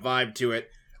cyberpunk kind of vibe to it,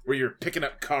 where you're picking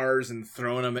up cars and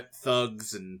throwing them at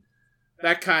thugs and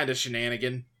that kind of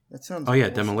shenanigan? That sounds. Oh yeah,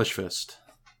 awesome. Demolish Fist.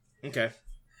 Okay,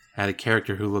 Had a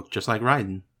character who looked just like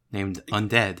Raiden, named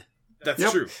Undead. that's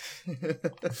Yep. true.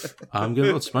 I'm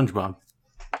gonna vote SpongeBob.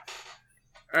 All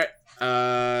right.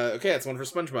 Okay, that's one for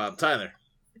SpongeBob. Tyler.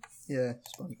 Yeah,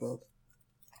 SpongeBob.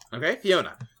 Okay,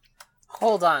 Fiona.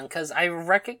 Hold on, because I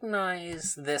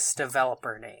recognize this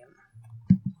developer name.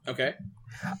 Okay.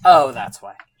 Oh, that's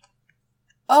why.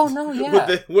 Oh, no,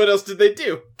 yeah. What else did they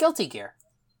do? Guilty Gear.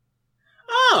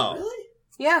 Oh.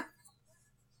 Yeah.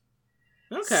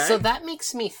 Okay. So that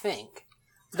makes me think.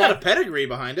 It's got a pedigree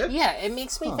behind it. Yeah, it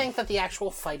makes me Huh. think that the actual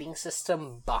fighting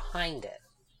system behind it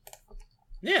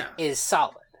Yeah. is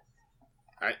solid.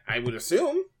 I would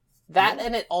assume. That,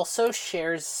 and it also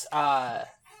shares the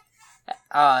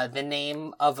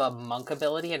name of a monk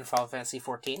ability in Final Fantasy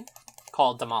XIV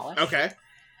called Demolish. Okay.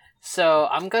 So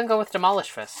I'm gonna go with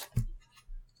Demolish Fist.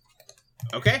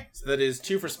 Okay. So that is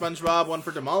 2 for SpongeBob, 1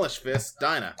 for Demolish Fist.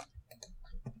 Dinah.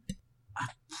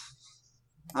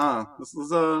 This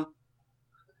is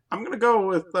I'm gonna go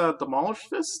with Demolish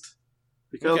Fist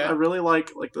because Okay. I really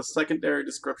like the secondary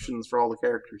descriptions for all the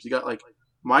characters. You got like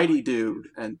Mighty Dude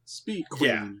and Speed Queen,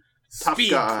 Yeah. Tough Speed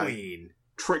guy. Queen.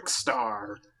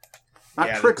 Trickstar, not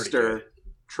Yeah, they're pretty Trickster, good.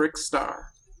 Trickstar.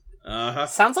 Uh-huh.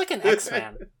 Sounds like an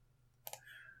X-Man.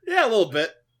 Yeah, a little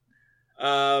bit.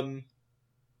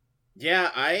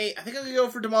 Yeah, I think I'm gonna go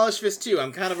for Demolish Fist too.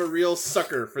 I'm kind of a real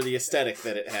sucker for the aesthetic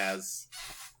that it has.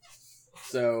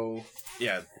 So,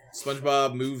 yeah,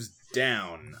 SpongeBob moves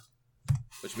down.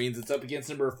 Which means it's up against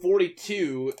number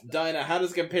 42. Dinah, how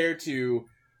does it compare to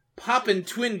Poppin'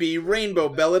 Twinbee Rainbow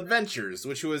Bell Adventures,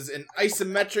 which was an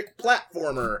isometric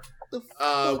platformer?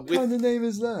 What with kind of name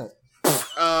is that?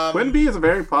 Quinby is a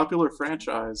very popular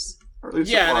franchise. Or at least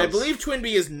Yeah, it and I was. believe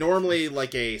Twinbee is normally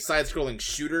like a side-scrolling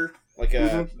shooter,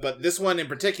 but this one in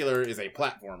particular is a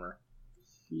platformer.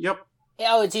 Yep.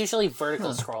 Oh, it's usually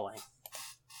vertical scrolling.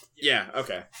 Yeah.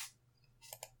 Okay.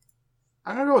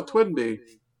 I'm gonna go with Twinbee.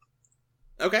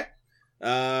 Okay.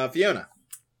 Fiona.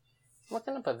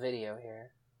 Looking up a video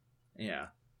here. Yeah.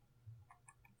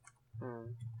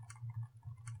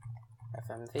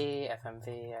 FMV,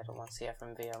 I don't want to see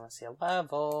FMV, I want to see a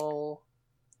level.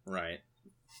 Right.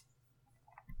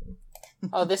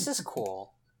 Oh, this is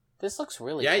cool. This looks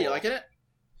really Yeah, cool. you liking it?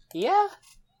 Yeah.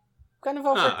 Kind of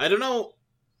over. I don't know.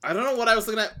 I don't know what I was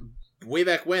looking at way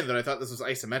back when that I thought this was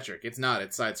isometric. It's not.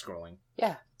 It's side-scrolling.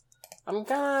 Yeah. I'm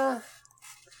gonna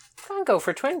go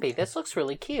for Twinbee. This looks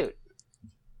really cute.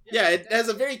 Yeah, it has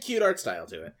a very cute art style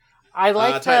to it. I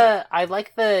like Tyler.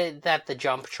 that the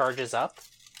jump charges up.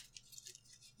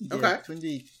 Yeah, Okay.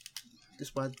 Twinbee,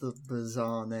 despite the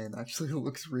bizarre name, actually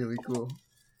looks really cool.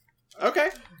 Okay.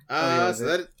 yeah,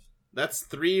 So that's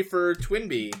 3 for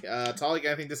Twinbee. Tolly, got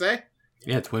anything to say?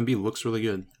 Yeah, Twinbee looks really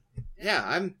good.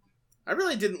 Yeah, I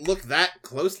really didn't look that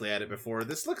closely at it before.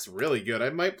 This looks really good. I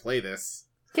might play this.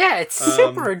 Yeah, it's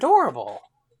super adorable.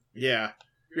 Yeah.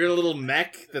 You're in a little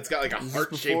mech that's got like a Is this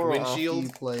heart-shaped before or after windshield. you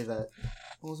play that?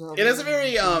 What was that It has a other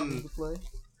very, game you play?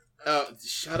 Oh,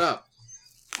 shut up.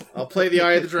 I'll play the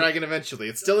Eye of the Dragon eventually.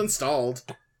 It's still installed.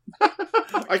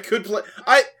 I could play...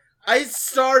 I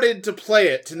started to play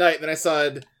it tonight, then I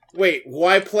said, wait,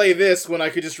 why play this when I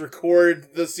could just record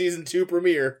the Season 2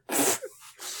 premiere? It's-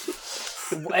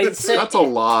 That's a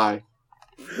lie.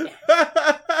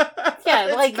 Yeah,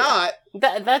 It's like- not.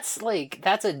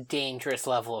 That's a dangerous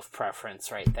level of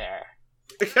preference right there.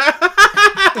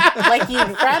 Like,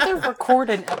 you'd rather record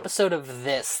an episode of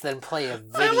this than play a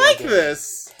video I like game.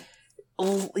 this.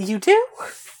 You do?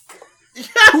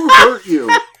 Who hurt you?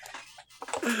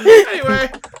 Anyway,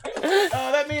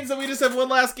 that means that we just have one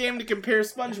last game to compare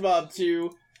SpongeBob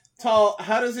to. Tal,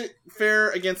 how does it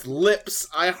fare against Lips,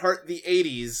 I Heart the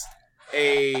 80s,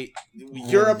 a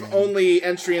Europe-only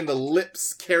entry in the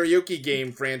Lips karaoke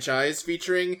game franchise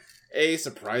featuring a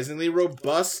surprisingly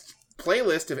robust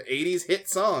playlist of 80s hit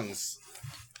songs?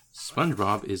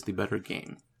 SpongeBob is the better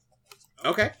game.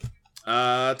 Okay.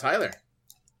 Tyler.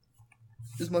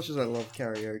 As much as I love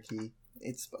karaoke,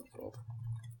 it's SpongeBob.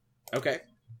 Okay.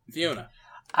 Fiona.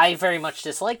 I very much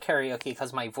dislike karaoke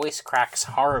because my voice cracks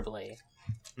horribly.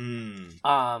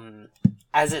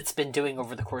 As it's been doing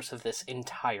over the course of this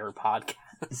entire podcast.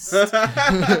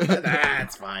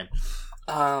 That's fine.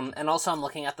 And also I'm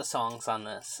looking at the songs on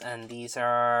this, and these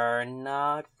are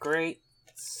not great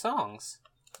songs.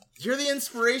 You're the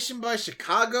Inspiration by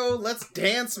Chicago, Let's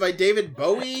Dance by David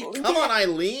Bowie, Come on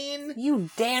Eileen. You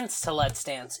dance to Let's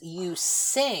Dance. You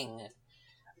sing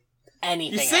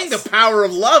anything You sing else. The Power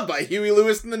of Love by Huey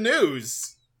Lewis and the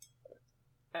News,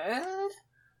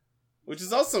 which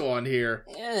is also on here.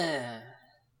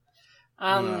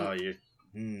 I'm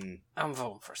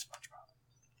voting for SpongeBob.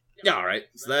 Yeah, alright.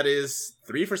 So that is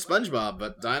 3 for SpongeBob,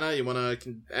 but Dinah, you want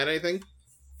to add anything?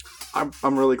 I'm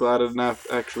really glad I didn't have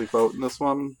to actually vote in this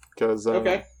one, because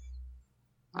Okay.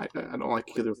 I don't like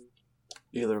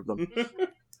either of them.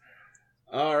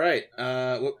 Alright.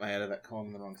 Whoop, I added that column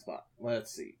in the wrong spot.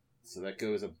 Let's see. So that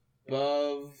goes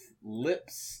above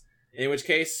Lips. In which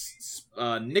case,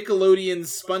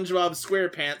 Nickelodeon's SpongeBob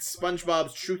SquarePants,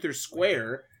 SpongeBob's Truth or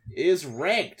Square, is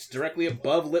ranked directly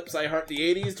above Lips I Heart the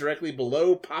 80s, directly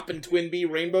below Poppin' Twinbee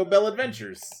Rainbow Bell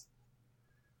Adventures.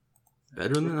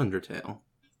 Better than Undertale.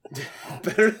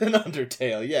 Better than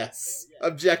Undertale, yes.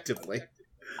 Objectively.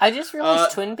 I just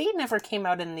realized Twinbee never came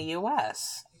out in the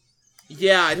US.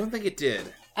 Yeah, I don't think it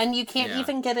did. And you can't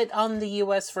even get it on the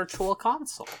US Virtual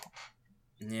Console.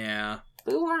 Yeah.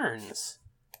 Who earns?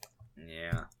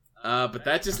 Yeah. But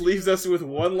that just leaves us with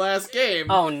one last game.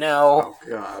 Oh no. Oh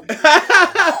god.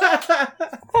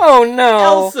 Oh no.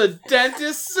 Elsa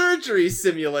Dentist Surgery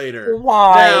Simulator.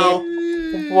 Why?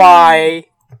 Why?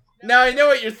 Now I know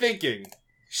what you're thinking.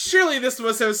 Surely this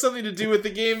must have something to do with the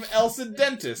game Elsa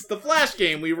Dentist, the Flash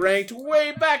game we ranked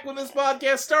way back when this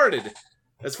podcast started.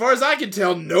 As far as I can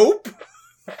tell, nope.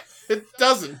 It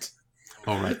doesn't.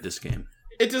 I'll write this game.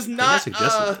 It does I not,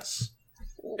 suggested this.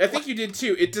 I think you did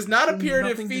too. It does not appear to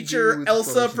Nothing to do feature with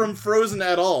Elsa Frozen. from Frozen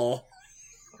at all.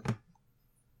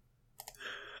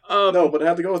 No, but it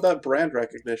had to go with that brand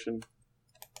recognition.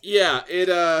 Yeah, it,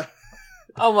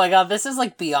 Oh my god, this is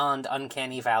like beyond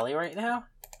Uncanny Valley right now.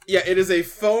 yeah, it is a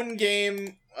phone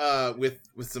game, with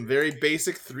some very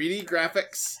basic 3D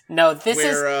graphics. No, this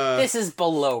Where, is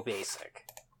below basic.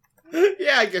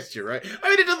 Yeah, I guess you're right. I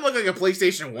mean, it doesn't look like a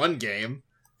PlayStation 1 game.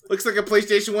 Looks like a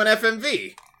PlayStation 1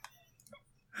 FMV.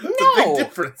 That's a big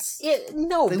difference.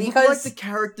 No, They look because like the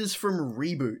characters from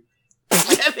Reboot.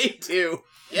 Yeah, they do.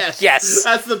 Yes. Yes.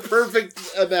 That's the perfect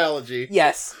analogy.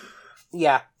 yes,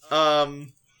 yeah.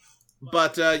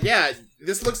 But, yeah,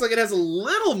 this looks like it has a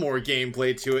little more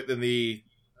gameplay to it than the,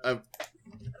 I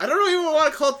don't even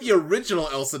want to call it the original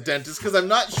Elsa Dentist, because I'm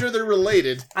not sure they're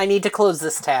related. I need to close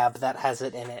this tab that has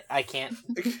it in it. I can't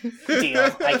deal.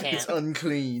 I It's can't.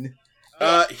 unclean.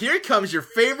 Here comes your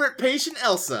favorite patient,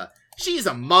 Elsa. She's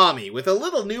a mommy with a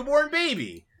little newborn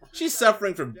baby. She's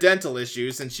suffering from dental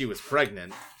issues since she was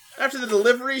pregnant. After the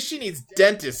delivery, she needs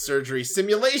dentist surgery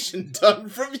simulation done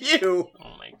from you.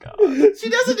 Oh my god. She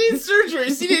doesn't need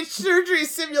surgery, she needs surgery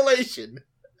simulation.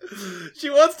 She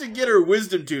wants to get her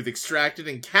wisdom tooth extracted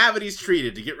and cavities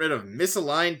treated to get rid of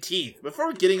misaligned teeth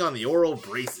before getting on the oral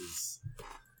braces.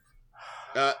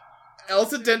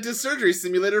 Elsa Dentist Surgery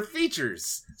Simulator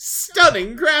features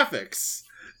stunning graphics,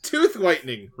 tooth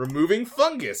whitening, removing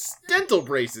fungus, dental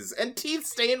braces, and teeth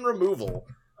stain removal.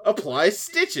 Apply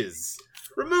stitches.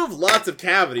 Remove lots of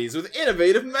cavities with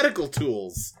innovative medical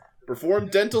tools. Perform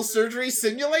dental surgery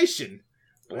simulation.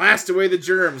 Blast away the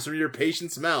germs from your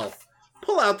patient's mouth.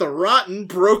 Pull out the rotten,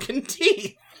 broken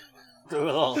teeth.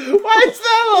 Ugh. Why is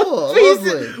that Oh,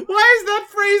 lovely. Why is that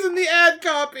phrase in the ad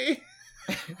copy?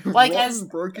 Like, Rotten as-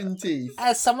 broken teeth.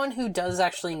 As someone who does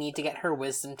actually need to get her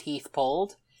wisdom teeth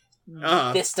pulled,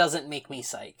 this doesn't make me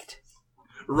psyched.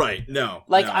 Right, no.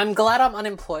 Like, no. I'm glad I'm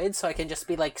unemployed so I can just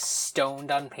be, like,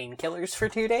 stoned on painkillers for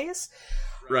 2 days.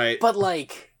 Right. But,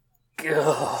 like,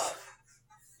 ugh.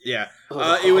 Yeah.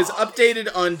 It was updated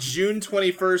on June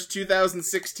 21st,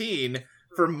 2016,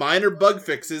 for minor bug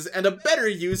fixes and a better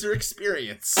user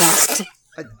experience.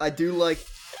 I do like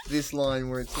this line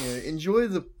where it's, enjoy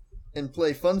and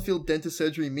play fun-filled dentist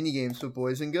surgery minigames for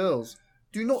boys and girls.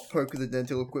 Do not poke the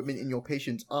dental equipment in your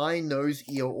patient's eye, nose,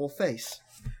 ear, or face.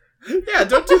 Yeah,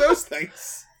 don't do those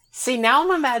things. See, now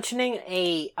I'm imagining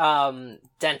a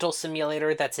dental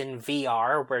simulator that's in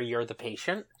VR where you're the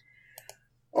patient.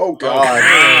 Oh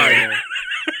God!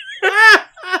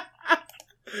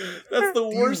 That's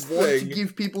the worst Do you want thing. to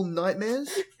give people nightmares?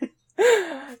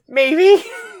 Maybe.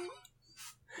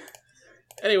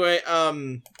 Anyway,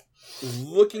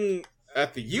 looking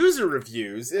at the user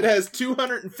reviews, it has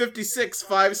 256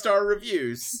 5-star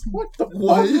reviews. What the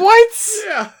What?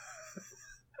 Yeah.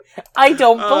 I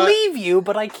don't believe you,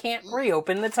 but I can't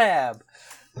reopen the tab.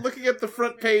 Looking at the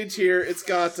front page here, it's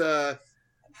got,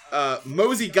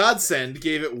 Mosey Godsend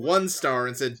gave it 1 star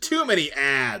and said, too many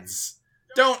ads.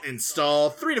 Don't install.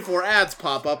 3 to 4 ads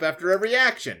pop up after every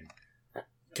action.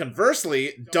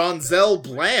 Conversely, Donzel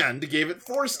Bland gave it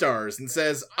 4 stars and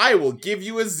says, I will give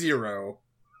you a 0.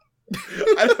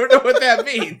 I don't know what that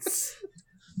means.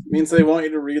 It means they want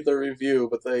you to read the review,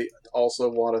 but they also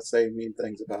want to say mean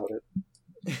things about it.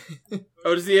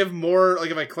 Oh, does he have more?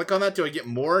 Like, if I click on that, do I get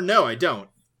more? No, I don't.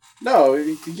 No,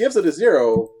 he gives it a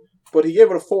 0, but he gave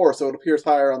it a 4, so it appears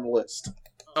higher on the list.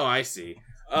 Oh, I see.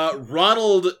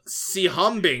 Ronald C.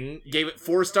 Humbing gave it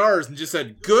 4 stars and just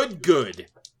said, good.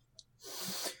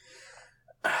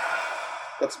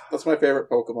 That's my favorite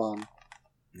Pokemon.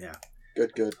 Yeah.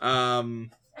 Good.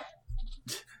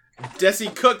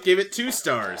 Desi Cook gave it 2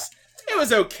 stars. It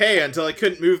was okay until I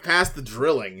couldn't move past the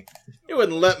drilling. It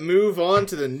wouldn't let move on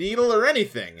to the needle or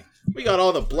anything. We got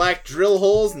all the black drill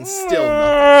holes and still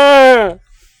nothing.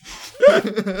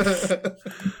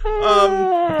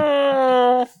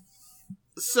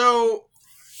 So,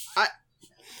 I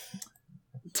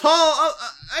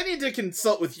need to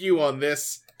consult with you on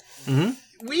this. Mm-hmm.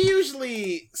 We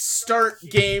usually start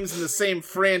games in the same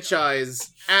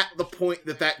franchise at the point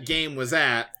that game was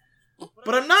at,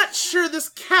 but I'm not sure this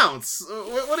counts.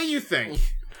 What do you think?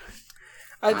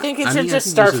 I think it should just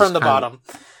start from the bottom.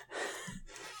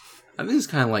 I think it's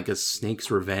kind of like a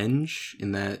Snake's Revenge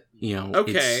in that,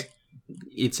 Okay.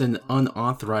 It's an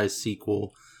unauthorized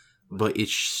sequel, but it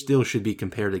still should be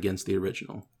compared against the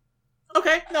original.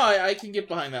 Okay, no, I can get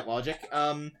behind that logic.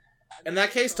 In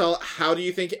that case, Tal, how do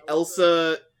you think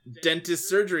Elsa Dentist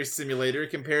Surgery Simulator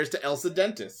compares to Elsa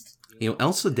Dentist?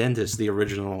 Elsa Dentist, the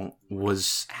original,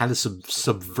 had a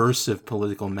subversive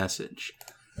political message.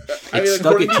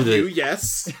 According to you,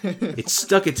 yes. It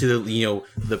stuck it to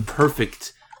the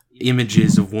perfect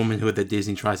images of womanhood that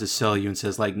Disney tries to sell you and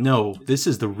says, like, no, this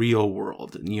is the real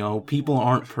world. People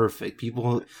aren't perfect.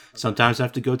 People sometimes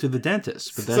have to go to the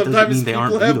dentist, but that doesn't mean they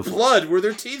aren't beautiful. Have blood where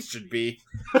their teeth should be.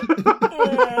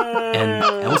 And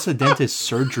Elsa Dentist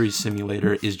Surgery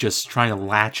Simulator is just trying to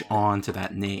latch on to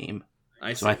that name.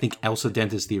 So I think Elsa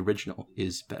Dentist, the original,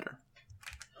 is better.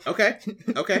 Okay.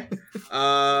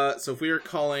 So if we are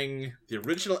calling the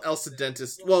original Elsa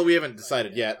Dentist... Well, we haven't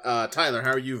decided yet. Tyler, how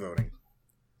are you voting?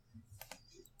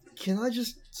 Can I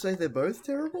just say they're both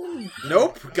terrible?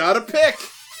 Nope, gotta pick!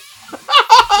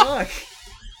 Fuck.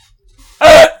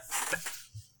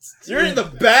 You're in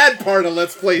the bad part of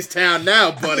Let's Plays Town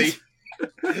now, buddy.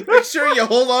 Make sure you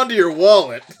hold on to your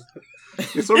wallet.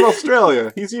 He's from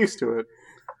Australia. He's used to it.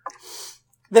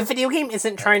 The video game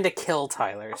isn't trying to kill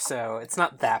Tyler, so it's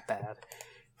not that bad.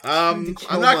 I'm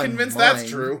not convinced that's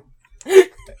true.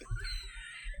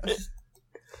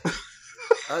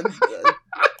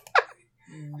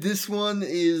 This one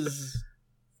is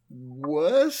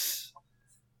worse.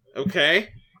 Okay.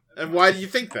 And why do you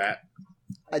think that?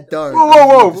 I don't.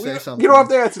 Whoa! Say something. You don't have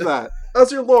to answer that.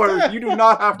 As your lawyer, you do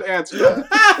not have to answer that.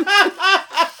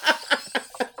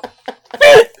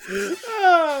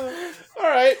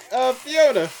 Alright,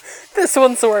 Fiona. This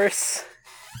one's worse.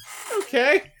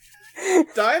 Okay.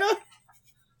 Dinah?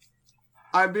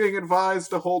 I'm being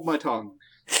advised to hold my tongue.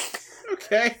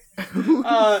 Okay.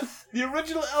 The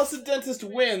original Elsa Dentist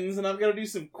wins, and I'm gonna do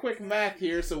some quick math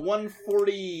here. So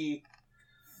 140,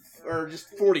 or just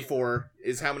 44,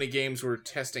 is how many games we're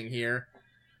testing here.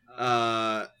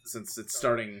 Since it's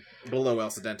starting below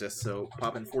Elsa Dentist, so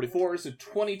pop in 44. So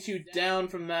 22 down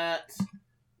from that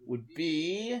would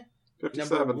be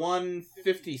 57. number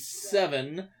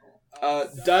 157.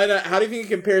 Dinah, how do you think it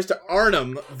compares to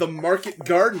Arnhem, the Market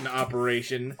Garden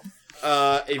operation?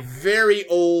 A very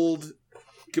old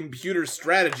computer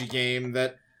strategy game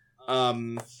that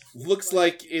looks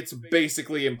like it's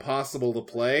basically impossible to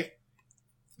play.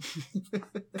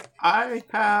 I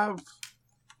have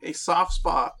a soft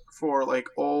spot for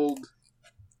old,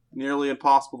 nearly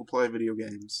impossible to play video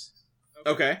games.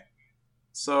 Okay.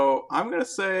 So I'm going to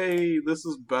say this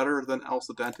is better than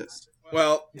Elsa Dentist.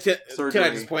 Well, can I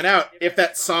just point out, if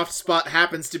that soft spot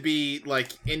happens to be, like,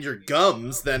 in your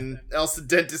gums, then Elsa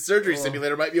Dentist Surgery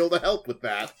Simulator might be able to help with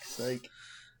that. Like,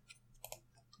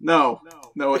 No,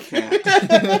 it can't.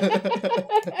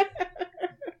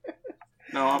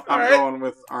 No, I'm Alright. going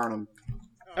with Arnhem.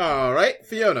 Alright,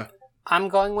 Fiona. I'm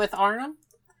going with Arnhem.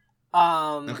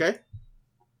 Okay.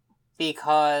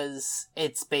 Because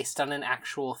it's based on an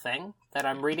actual thing that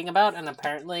I'm reading about, and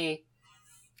apparently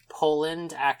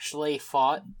Poland actually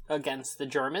fought against the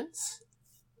Germans.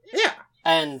 Yeah.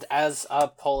 And as a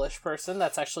Polish person,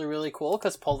 that's actually really cool,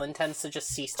 because Poland tends to just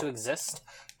cease to exist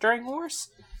during wars.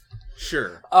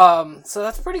 Sure. So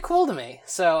that's pretty cool to me.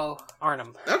 So,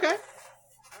 Arnhem. Okay.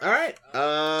 Alright.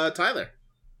 Tyler.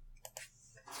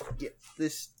 yeah,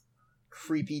 this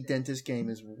creepy dentist game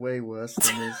is way worse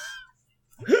than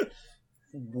this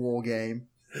war game.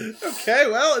 Okay,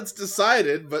 well, it's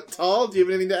decided, but Tall, do you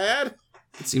have anything to add?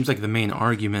 It seems like the main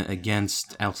argument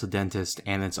against Elsa Dentist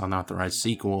and its unauthorized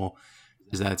sequel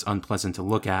is that it's unpleasant to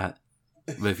look at.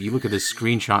 But if you look at this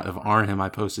screenshot of Arnhem I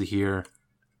posted here,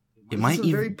 it might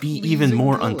some very be even pleasing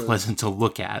more colors. unpleasant to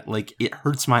look at. Like, it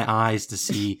hurts my eyes to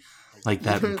see like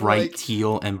that Like- bright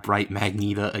teal and bright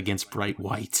Magneta against bright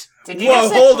white. Did you Whoa,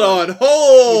 just say hold on,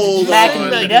 hold Magneto?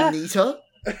 on. Magneta?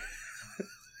 Magneta?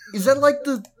 Is that like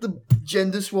the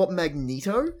gender swap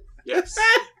Magneto? Yes.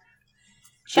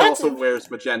 She That's- also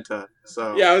wears magenta,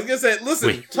 so... Yeah, I was gonna say, listen,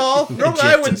 Wait. Tall, normally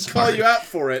I Magenta's wouldn't call hard. you out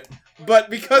for it, but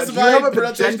because Do you have my a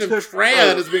pronunciation magenta of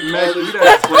crayon has been called,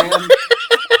 Magneto clan?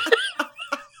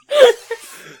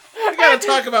 we gotta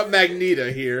talk about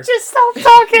Magneta here. Just stop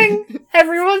talking!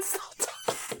 Everyone stop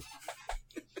talking!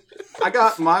 I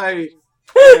got my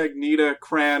Magneta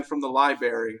crayon from the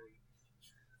library.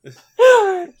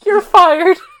 You're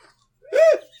fired.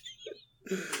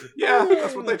 Yeah,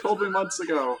 that's what they told me months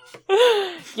ago.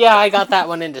 Yeah, I got that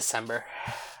one in December.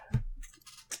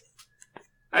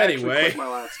 I actually Anyway. quit my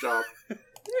last job.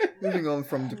 Moving on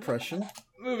from depression.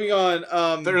 Moving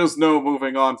on, There is no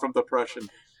moving on from depression.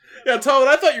 yeah, Tall, what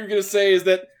I thought you were gonna say is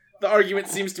that the argument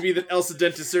seems to be that Elsa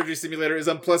Dentist Surgery Simulator is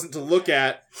unpleasant to look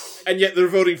at, and yet they're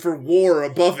voting for war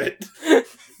above it.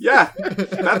 Yeah,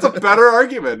 that's a better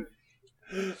argument.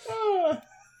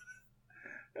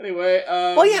 Anyway,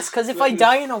 Well, yes, because if I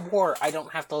die in a war, I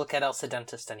don't have to look at Elsa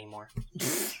Dentist anymore.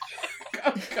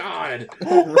 Oh, God.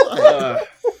 Right.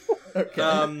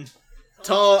 Okay.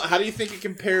 Tall, how do you think it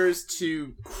compares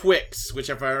to Quicks, which,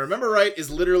 if I remember right, is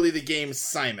literally the game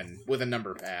Simon with a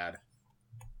number pad?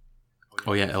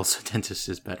 Oh yeah, Elsa Dentist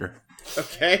is better.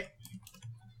 Okay.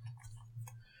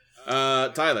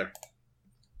 Tyler.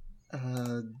 I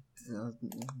don't know.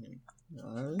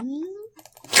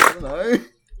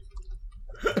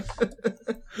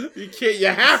 You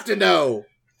have to know!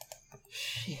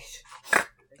 Shit.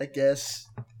 I guess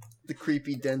the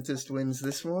creepy dentist wins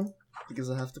this one because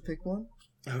I have to pick one.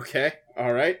 Okay,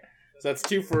 alright. So that's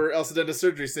 2 for Elsa Dentist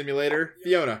Surgery Simulator.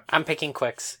 Fiona. I'm picking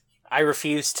Quicks. I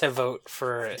refuse to vote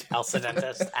for Elsa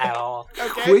Dentist at all.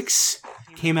 Okay. Quicks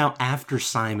came out after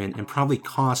Simon and probably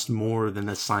cost more than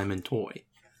the Simon toy.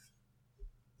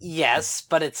 Yes,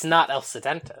 but it's not Elsa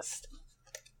Dentist.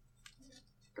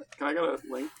 Can I get a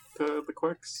link to the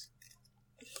Quicks?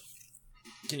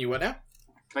 Can you what now?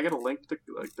 Can I get a link to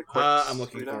like the Quicks? I'm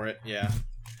looking for it, yeah.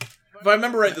 If I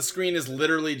remember right, the screen is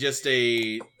literally just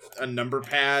a number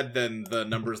pad, then the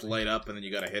numbers light up, and then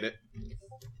you gotta hit it.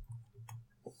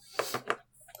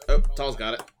 Oh, Tall's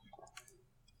got it.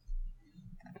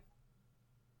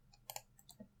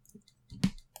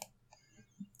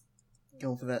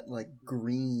 Going for that, like,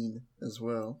 green as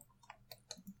well.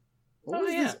 What Oh,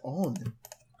 was yeah. this on?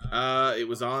 It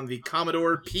was on the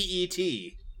Commodore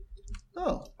PET.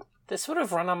 Oh. This would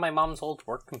have run on my mom's old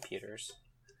work computers.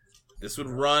 This would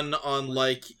run on,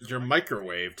 like, your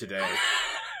microwave today.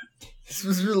 This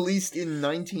was released in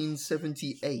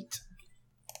 1978.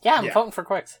 Yeah, I'm Yeah. voting for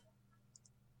Quicks.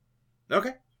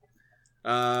 Okay.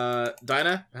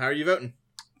 Dinah, how are you voting?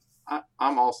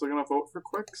 I'm also gonna vote for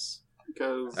Quicks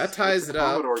because That ties it's a it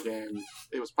up. Commodore game.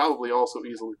 It was probably also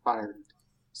easily pirated,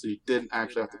 so you didn't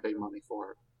actually have to pay money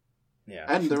for it, Yeah.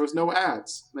 and there was no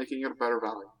ads, making it a better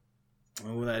value.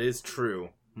 Oh, that is true.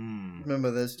 Hmm.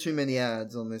 Remember, there's too many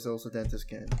ads on this Elsa Dentist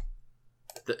game.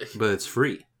 But it's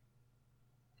free.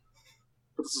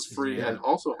 But this is free Yeah. and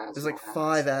also has There's no like ads.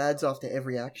 5 ads after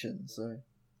every action, so...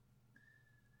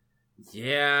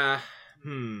 Yeah.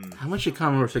 How much did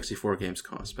Commodore 64 games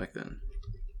cost back then?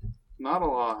 Not a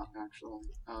lot, actually.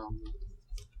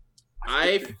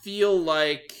 I feel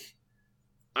like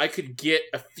I could get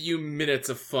a few minutes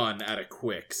of fun out of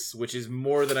Quicks, which is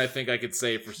more than I think I could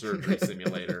say for Surgery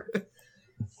Simulator.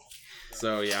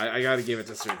 So yeah, I gotta give it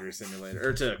to Surgery Simulator,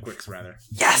 or to Quicks rather.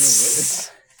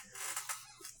 Yes!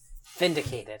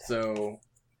 Vindicated. So,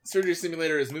 Surgery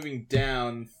Simulator is moving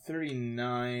down.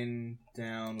 39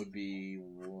 down would be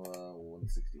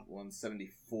 160,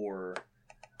 174.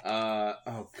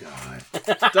 Oh god.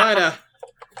 Dinah,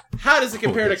 how does it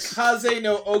compare to Kaze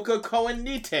no Oka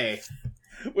Koenite?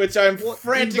 Which I'm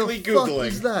frantically What the fuck Googling.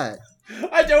 is that?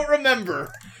 I don't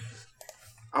remember.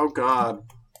 Oh god.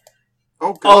 Oh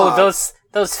Oh, god.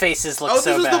 those faces look this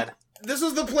so was bad. This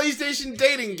was the PlayStation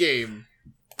dating game.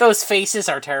 Those faces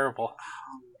are terrible.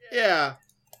 Yeah.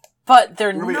 But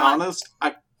they're To be not... honest,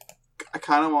 I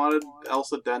kind of wanted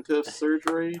Elsa Dentist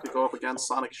surgery to go up against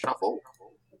Sonic Shuffle,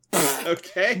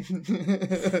 Okay.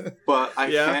 but I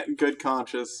Yeah. can't in good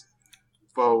conscience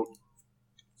vote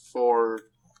for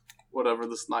whatever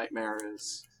this nightmare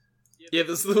is. Yeah,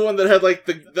 this is the one that had, like,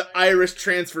 the Irish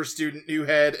transfer student who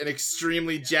had an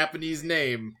extremely Japanese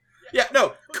name. Yeah,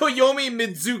 no, Koyomi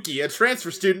Mizuki, a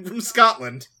transfer student from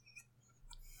Scotland.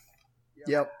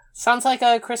 Yep. Sounds like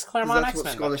a Chris 'Cause Claremont that's what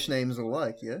X-Men. Scottish names are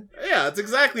like, yeah? Yeah, that's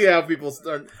exactly how people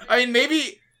start. I mean,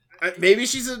 maybe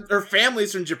her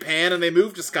family's from Japan and they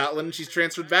moved to Scotland and she's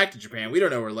transferred back to Japan. We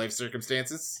don't know her life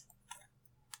circumstances.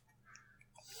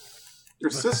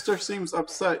 Your sister seems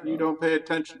upset you don't pay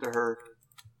attention to her.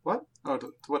 What? Oh,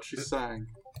 to what she's saying.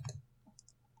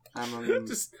 I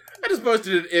just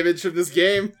posted an image from this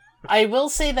game. I will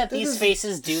say that This these is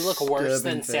faces do look worse disturbing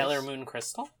than face. Sailor Moon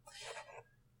Crystal.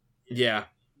 Yeah.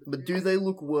 But do they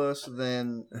look worse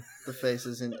than the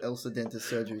faces in Elsa Dentist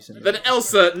Surgery Simulator? Then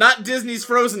Elsa, not Disney's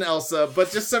Frozen Elsa,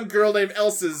 but just some girl named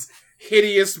Elsa's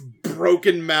hideous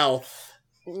broken mouth.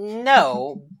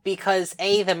 No, because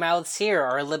A, the mouths here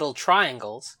are little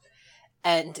triangles,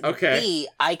 and Okay. B,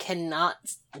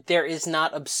 there is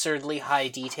not absurdly high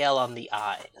detail on the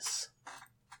eyes.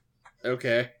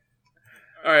 Okay.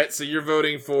 Alright, so you're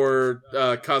voting for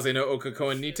Kaze no Oka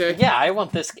Koenite? Yeah, I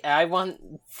want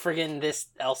friggin' this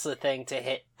Elsa thing to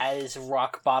hit as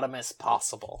rock bottom as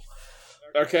possible.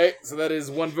 Okay, so that is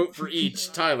one vote for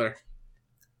each. Tyler.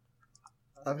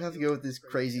 I'm gonna have to go with this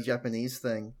crazy Japanese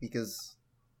thing, because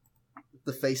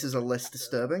the faces are less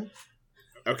disturbing.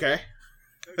 Okay.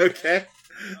 Okay.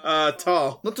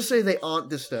 Tall. Not to say they aren't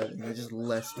disturbing, they're just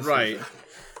less disturbing. Right.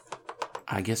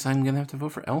 I guess I'm gonna have to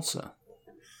vote for Elsa.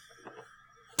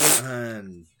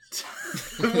 And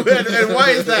why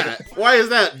is that? Why is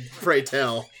that, pray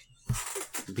tell?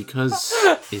 Because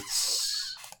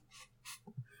it's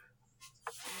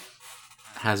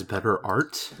has better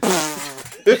art.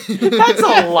 That's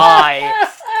a lie!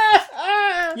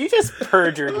 You just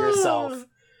perjured yourself.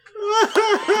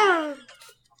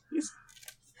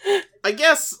 I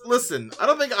guess, listen, I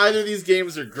don't think either of these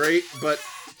games are great, but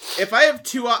if I have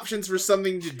two options for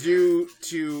something to do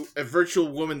to a virtual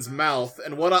woman's mouth,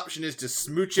 and one option is to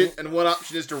smooch it, and one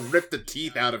option is to rip the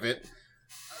teeth out of it,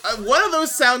 one of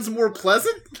those sounds more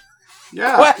pleasant?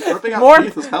 Yeah, What? ripping out More-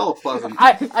 teeth is hella pleasant.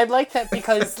 I like that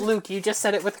because, Luke, you just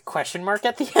said it with a question mark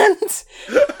at the end.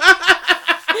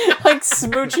 Like,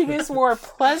 smooching is more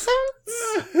pleasant?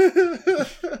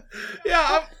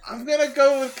 Yeah, I'm gonna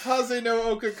go with Kaze no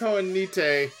Oka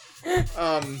Koenite.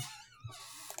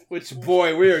 Which,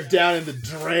 boy, we are down in the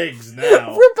dregs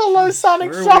now. We're below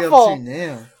Sonic Where are Shuffle! we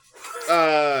up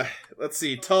to now? Let's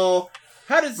see, Tall.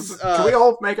 How does Can we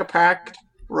all make a pact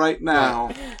right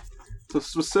now to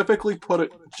specifically put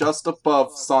it just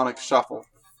above Sonic Shuffle?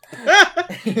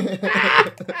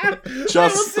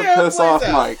 Just to piss off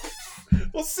Mike.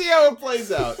 We'll see how it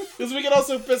plays out. Because we can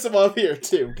also piss him off here,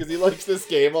 too, because he likes this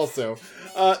game also.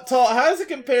 Tall, how does it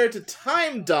compare to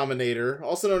Time Dominator,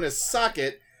 also known as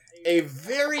Socket, a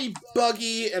very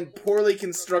buggy and poorly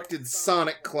constructed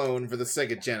Sonic clone for the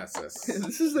Sega Genesis?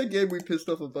 This is the game we pissed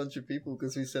off a bunch of people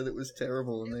because we said it was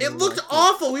terrible. And they It all looked liked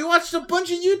awful! We watched a bunch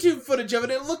of YouTube footage of it,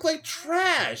 it looked like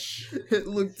trash! It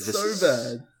looked This so is-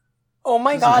 bad. Oh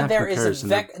my Doesn't god, have there is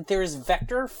comparison. there's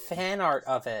vector fan art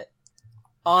of it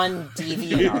on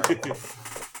DeviantArt.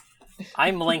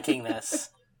 I'm linking this.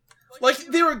 Like,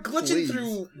 they were glitching Please.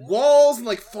 through walls and,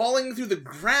 like, falling through the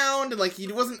ground, and, like, he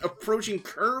wasn't approaching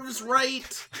curves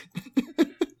right.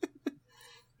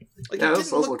 Like, Yeah, it this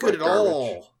didn't does look look good like at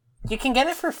all. You can get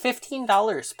it for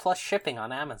 $15 plus shipping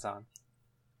on Amazon.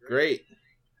 Great.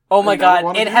 Oh my I never god,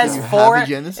 wanted it to has do that. four. You have a It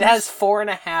Genesis? has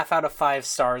 4.5 out of 5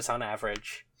 stars on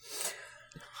average.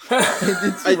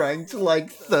 It's I- ranked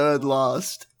like third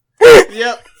last.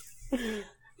 Yep.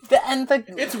 The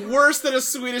It's worse than a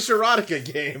Swedish erotica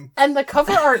game.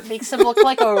 cover art makes him look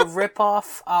like a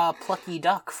rip-off Plucky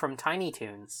Duck from Tiny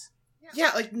Toons.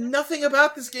 Yeah, like, nothing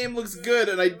about this game looks good,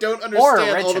 and I don't understand all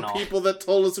the original. people that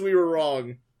told us we were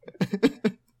wrong.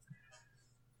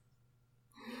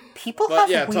 People But have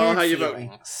yeah, weird Tal, how you voting?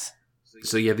 feelings.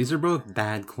 So yeah, these are both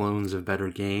bad clones of better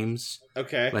games.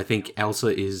 Okay. But I think Elsa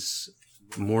is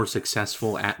more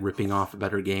successful at ripping off a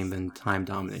better game than Time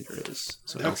Dominator is.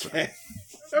 So Elsa. Okay.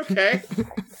 Okay.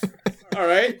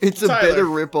 Alright. It's a Tyler. better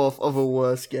ripoff of a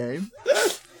worse game.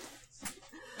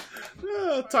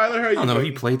 Tyler, how are I you don't know, have voting?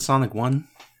 you played Sonic 1?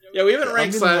 Yeah, we haven't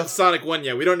ranked I'm gonna have- Sonic 1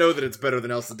 yet. We don't know that it's better than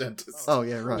Elsa Dentist. Oh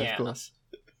yeah, right, Yeah. of course.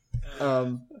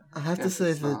 I have to Yes, say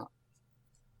it's that not.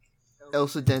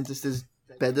 Elsa Dentist is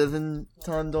better than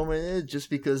Time Dominator just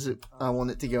because I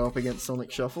want it to go up against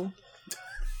Sonic Shuffle.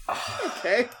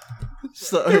 Okay. It's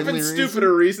the There have only been reason.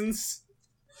 stupider reasons.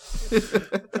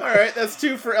 Alright, that's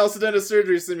 2 for Elsa Dentist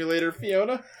Surgery Simulator.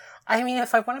 Fiona? I mean,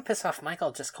 if I want to piss off Mike,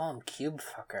 I'll just call him Cube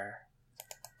Fucker.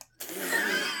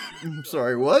 I'm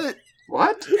sorry, what?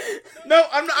 What? No,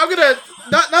 I'm gonna...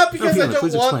 Not because Fiona, I don't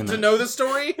please want explain to that. know the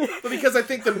story, but because I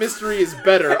think the mystery is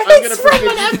better. I'm It's gonna from an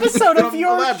forbid you episode of from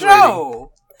your elaborating.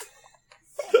 show!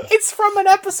 It's from an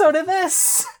episode of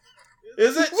this!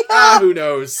 Is it? Yeah. Ah, who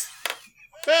knows?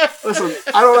 Listen,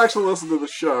 I don't actually listen to the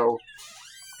show.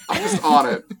 I'm just on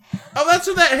it. Oh, that's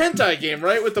from that hentai game,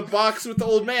 right? With the box with the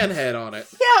old man head on it.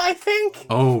 Yeah, I think.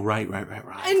 Oh, right.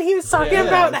 And he was talking Yeah,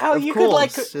 about how Of you could,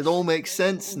 like, course, it all makes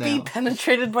sense be now.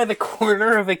 penetrated by the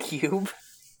corner of a cube.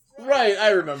 Right, I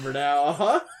remember now.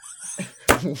 Uh-huh.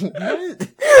 What?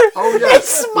 Oh yes,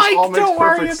 It's this Mike, all makes don't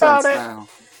worry perfect about sense it. now.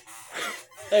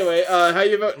 Anyway, how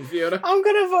you voting, Fiona? I'm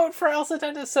gonna vote for Elsa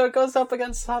Dentist so it goes up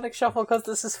against Sonic Shuffle because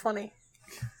this is funny.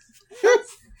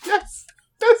 Yes,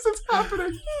 it's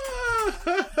happening.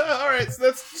 Alright, so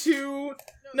that's 2...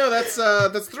 No, that's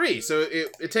 3, so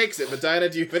it takes it. But Diana,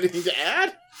 do you have anything to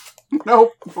add?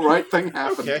 Nope, the right thing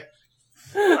happened. Okay.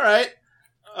 Alright.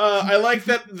 I like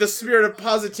that the spirit of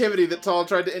positivity that Tal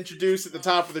tried to introduce at the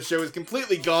top of the show is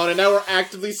completely gone, and now we're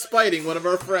actively spiting one of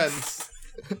our friends.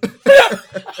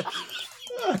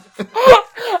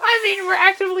 I mean, we're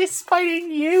actively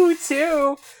spiting you,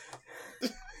 too.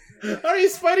 How are you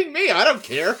spiting me? I don't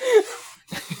care.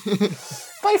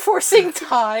 By forcing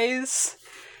ties.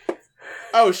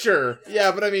 Oh, sure.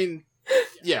 Yeah, but I mean,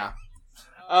 yeah.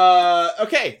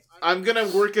 Okay. I'm gonna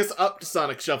work us up to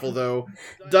Sonic Shuffle, though.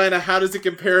 Dinah, how does it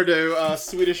compare to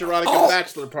Swedish Erotica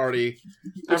Bachelor Party?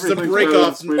 Which is a Everything's breakout better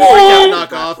than Swedish knockoff,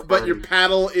 Bachelor but your Party.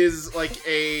 paddle is like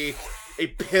a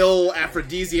pill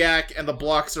aphrodisiac, and the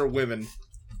blocks are women.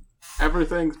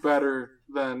 Everything's better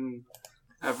than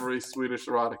every Swedish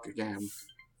erotica game.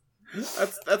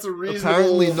 That's a reasonable...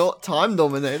 Apparently not Time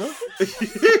Dominator.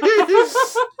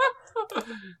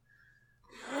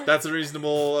 That's a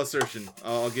reasonable assertion.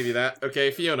 I'll give you that.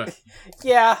 Okay, Fiona.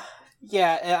 Yeah,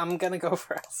 I'm gonna go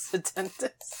for Elsa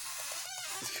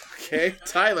Dentist. Okay,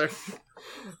 Tyler.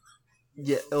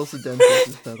 Yeah, Elsa Dentist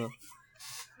is better.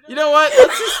 You know what?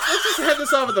 Let's just head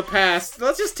this off at the past.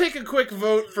 Let's just take a quick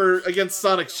vote against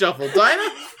Sonic Shuffle. Dinah?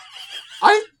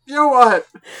 You know what?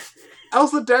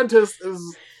 Elsa Dentist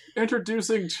is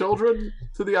introducing children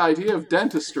to the idea of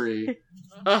dentistry.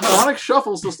 Sonic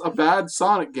Shuffle's just a bad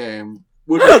Sonic game,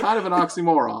 which is kind of an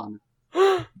oxymoron.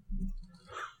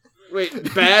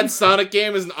 Wait, bad Sonic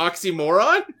game is an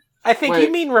oxymoron? I think Wait.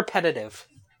 you mean repetitive.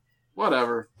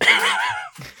 Whatever.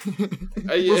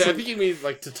 I think you mean,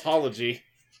 like, tautology.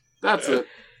 That's it.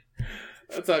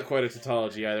 That's not quite a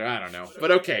tautology either. I don't know.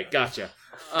 But okay, gotcha.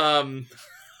 Fiona?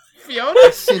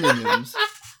 Synonyms.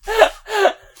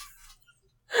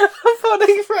 I'm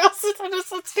voting for Elsa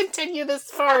Dentist. Let's continue this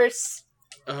farce.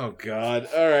 Oh, God.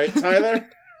 Alright, Tyler?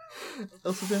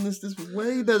 Elsa Dentist is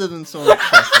way better than Sonic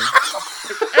Shuffle.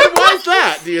 And why's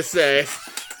that, do you say?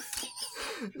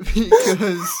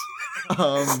 Because,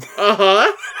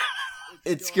 Uh-huh.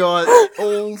 it's got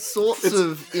all sorts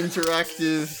of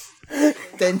interactive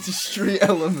dentistry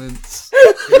elements.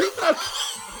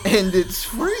 And it's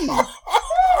free.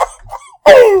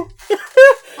 I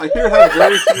hear it has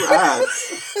very few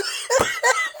ads.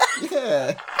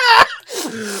 Yeah.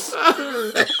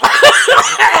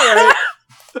 Alright.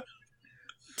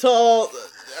 Tall,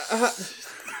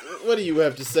 what do you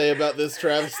have to say about this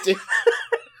travesty?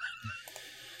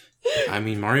 I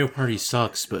mean, Mario Party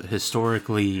sucks, but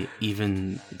historically,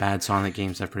 even bad Sonic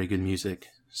games have pretty good music.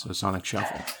 So Sonic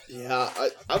Shuffle. Yeah,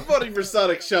 I'm voting for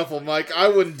Sonic Shuffle, Mike. I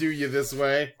wouldn't do you this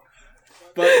way.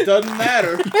 But it doesn't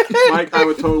matter. Mike, I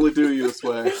would totally do you this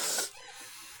way.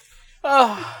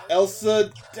 Oh,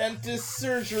 Elsa Dentist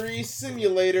Surgery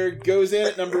Simulator goes in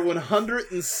at number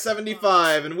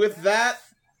 175. And with that,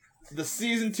 The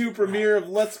Season 2 premiere of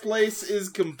Let's Place is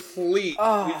complete.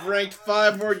 Oh. We've ranked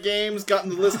 5 more games, gotten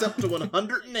the list up to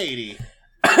 180.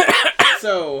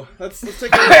 So, let's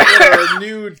take a look at what our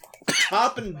new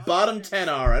top and bottom 10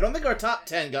 are. I don't think our top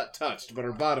 10 got touched, but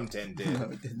our bottom 10 did. No,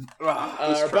 it didn't.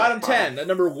 Our bottom 10, at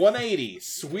number 180,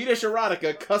 Swedish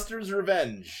Erotica, Custer's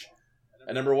Revenge.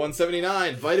 At number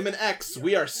 179, Vitamin X,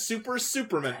 We Are Super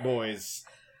Superment Boys.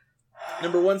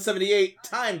 Number 178,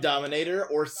 Time Dominator,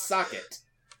 or Socket.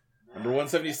 Number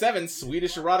 177,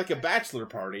 Swedish Erotica Bachelor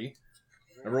Party.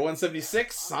 Number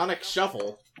 176, Sonic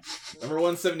Shuffle. Number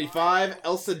 175,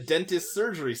 Elsa Dentist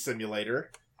Surgery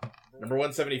Simulator. Number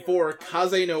 174,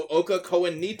 Kaze no Oka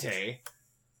Koen Nite.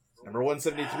 Number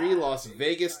 173, Las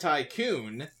Vegas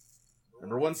Tycoon.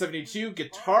 Number 172,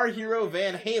 Guitar Hero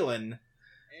Van Halen.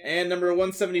 And number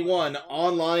 171,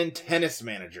 Online Tennis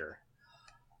Manager.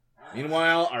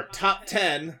 Meanwhile, our top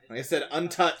 10, like I said,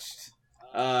 untouched.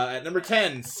 At number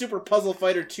 10, Super Puzzle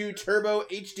Fighter 2 Turbo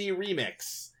HD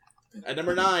Remix. At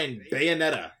number 9,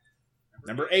 Bayonetta.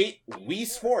 Number 8, Wii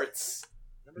Sports.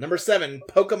 Number 7,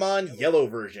 Pokemon Yellow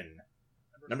Version.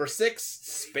 Number 6,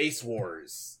 Space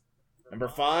Wars. Number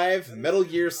 5, Metal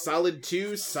Gear Solid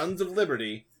 2 Sons of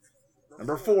Liberty.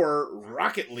 Number 4,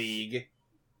 Rocket League.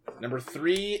 Number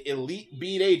 3, Elite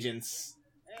Beat Agents.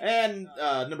 And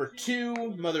number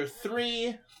 2, Mother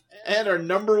 3. And our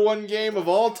number 1 game of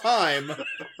all time, for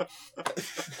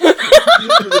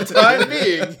the time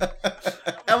being,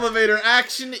 Elevator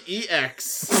Action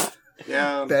EX.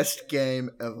 Yeah. Best game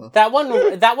ever. That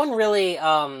one really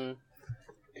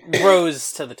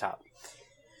rose to the top.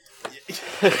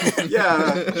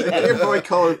 Yeah. The Game Boy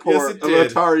Color port it of an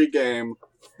did. Atari game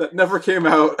that never came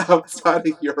out outside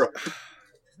of Europe.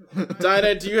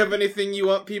 Dinah, do you have anything you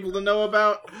want people to know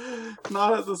about?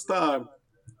 Not at this time.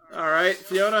 Alright,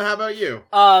 Fiona, how about you?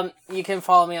 You can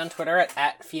follow me on Twitter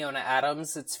at Fiona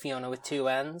Adams. It's Fiona with 2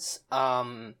 N's.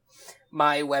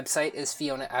 My website is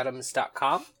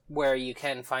FionaAdams.com, where you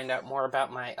can find out more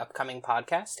about my upcoming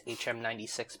podcast,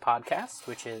 HM96 Podcast,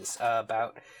 which is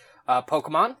about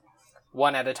Pokemon,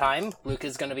 one at a time. Luke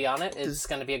is going to be on it. It's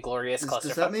going to be a glorious clusterfuck.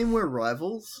 Does that mean we're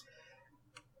rivals?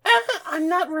 I'm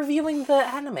not reviewing the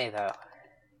anime, though.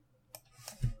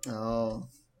 Oh.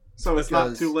 So it's not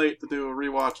Because- too late to do a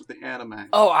rewatch of the anime.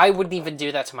 Oh, I wouldn't even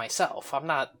do that to myself. I'm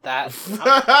not that...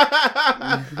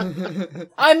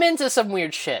 I'm into some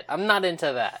weird shit. I'm not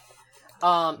into that.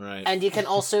 Right. And you can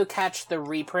also catch the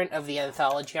reprint of the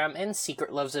anthology I'm in,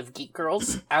 Secret Loves of Geek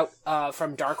Girls, out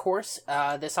from Dark Horse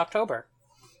this October.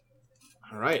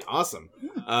 Alright, awesome.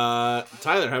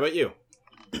 Tyler, how about you?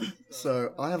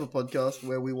 So, I have a podcast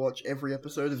where we watch every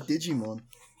episode of Digimon.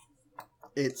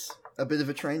 It's a bit of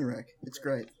a train wreck. It's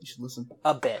great. You should listen.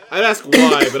 A bit. I'd ask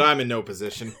why, but I'm in no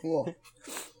position. Whoa.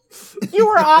 You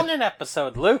were on an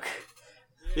episode, Luke.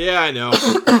 Yeah, I know.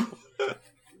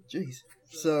 Jeez.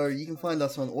 So, you can find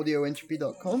us on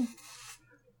audioentropy.com.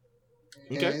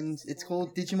 Okay. And it's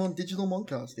called Digimon Digital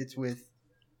Moncast. It's with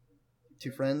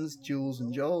 2 friends, Jules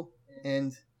and Joel.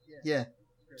 And, yeah,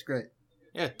 it's great.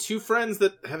 Yeah, 2 friends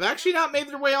that have actually not made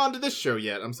their way onto this show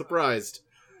yet. I'm surprised.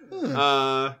 Hmm.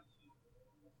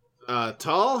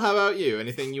 Tall, how about you?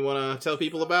 Anything you want to tell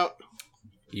people about?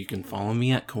 You can follow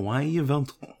me at Kawaii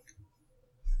Evental.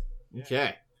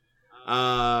 Okay.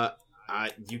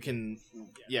 You can,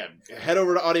 head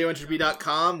over to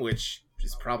audioentropy.com, which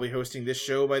is probably hosting this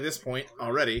show by this point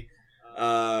already.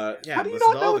 How do you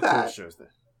listen not to all know the cool that? shows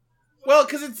there. Well,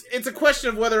 because it's a question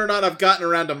of whether or not I've gotten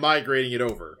around to migrating it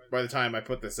over by the time I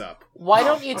put this up. Why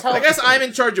don't you tell... I guess I'm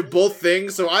in charge of both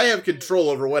things, so I have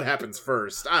control over what happens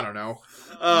first. I don't know.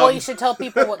 Well, you should tell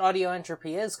people what audio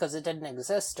entropy is, because it didn't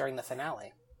exist during the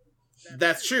finale.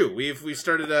 That's true. We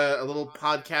started a little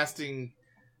podcasting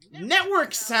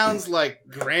network. Sounds like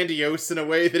grandiose in a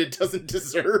way that it doesn't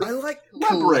deserve. I like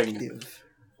Lumbering. collective.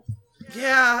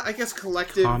 Yeah, I guess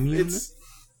collective. Commune?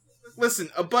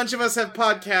 Listen, a bunch of us have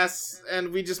podcasts,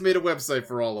 and we just made a website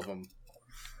for all of them.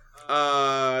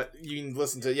 You can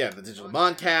listen to the Digital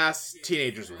Moncast,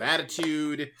 Teenagers with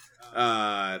Attitude.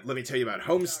 Let me tell you about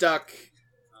Homestuck.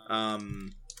 I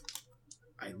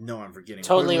know I'm forgetting.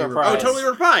 Totally Totally reprised. Oh, Totally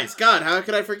Reprised. God, how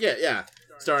could I forget? Yeah.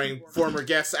 Starring former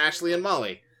guests Ashley and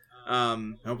Molly.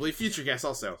 Hopefully future guests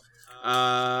also.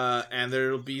 And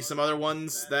there'll be some other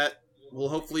ones that will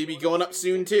hopefully be going up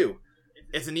soon too.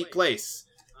 It's a neat place.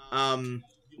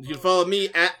 You can follow me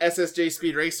at SSJ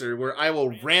Speed Racer, where I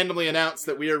will randomly announce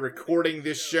that we are recording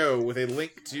this show with a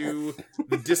link to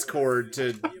the Discord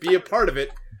to be a part of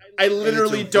it. I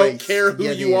literally it's a don't race care to who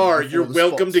get you in are. before You're the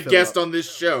welcome spots to fill guest up. on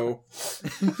this show.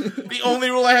 The only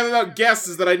rule I have about guests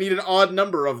is that I need an odd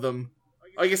number of them.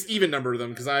 I guess even number of them,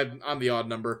 because I'm the odd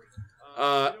number.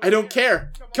 I don't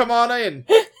care. Come on in.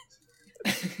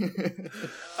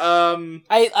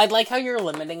 I like how you're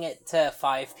limiting it to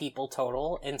 5 people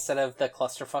total instead of the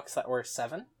clusterfucks that were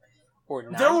 7 or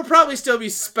 9. There will probably still be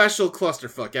special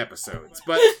clusterfuck episodes,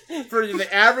 but for the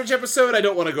average episode, I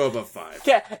don't want to go above 5.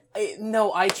 Yeah,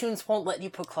 no, iTunes won't let you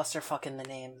put clusterfuck in the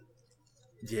name.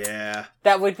 Yeah.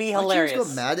 That would be hilarious. iTunes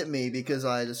got mad at me because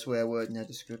I had a swear word in their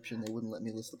description. They wouldn't let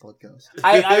me list the podcast.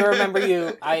 I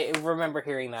remember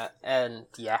hearing that, and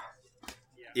yeah.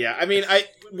 Yeah, I mean,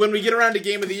 when we get around to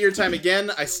Game of the Year time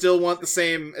again, I still want the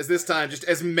same as this time, just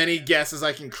as many guests as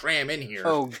I can cram in here.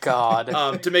 Oh,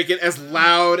 God. To make it as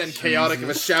loud and chaotic of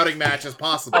a shouting match as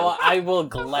possible. Oh, I will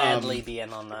gladly be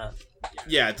in on that.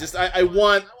 Yeah, just, I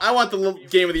want the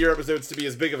Game of the Year episodes to be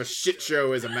as big of a shit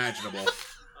show as imaginable.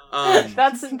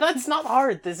 That's not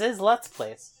hard. This is Let's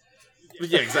Plays.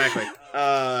 Yeah, exactly.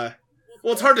 Well,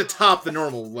 it's hard to top the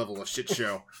normal level of shit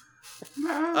show.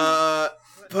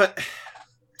 But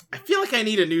I feel like I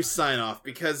need a new sign-off,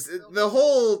 because the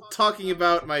whole talking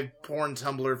about my porn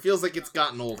Tumblr feels like it's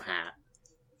gotten old hat.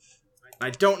 I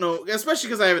don't know, especially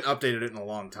because I haven't updated it in a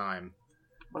long time.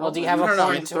 Well, do you have a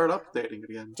porn... start updating it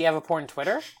again. Do you have a porn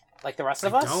Twitter? Like the rest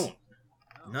of us? I don't.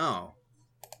 No.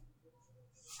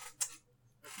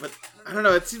 But, I don't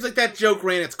know, it seems like that joke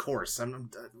ran its course.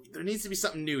 There needs to be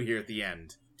something new here at the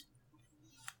end.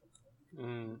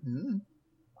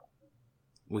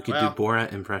 We could do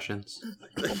Borat impressions.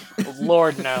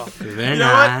 Lord, no. Very You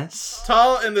know nice. what?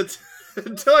 Tall and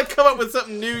until I come up with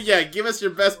something new, yeah, give us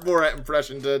your best Borat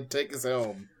impression to take us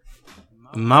home.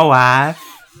 My wife.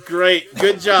 Great.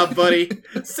 Good job, buddy.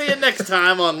 See you next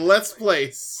time on Let's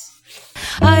Place.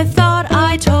 I thought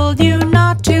I told you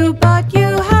not to, but you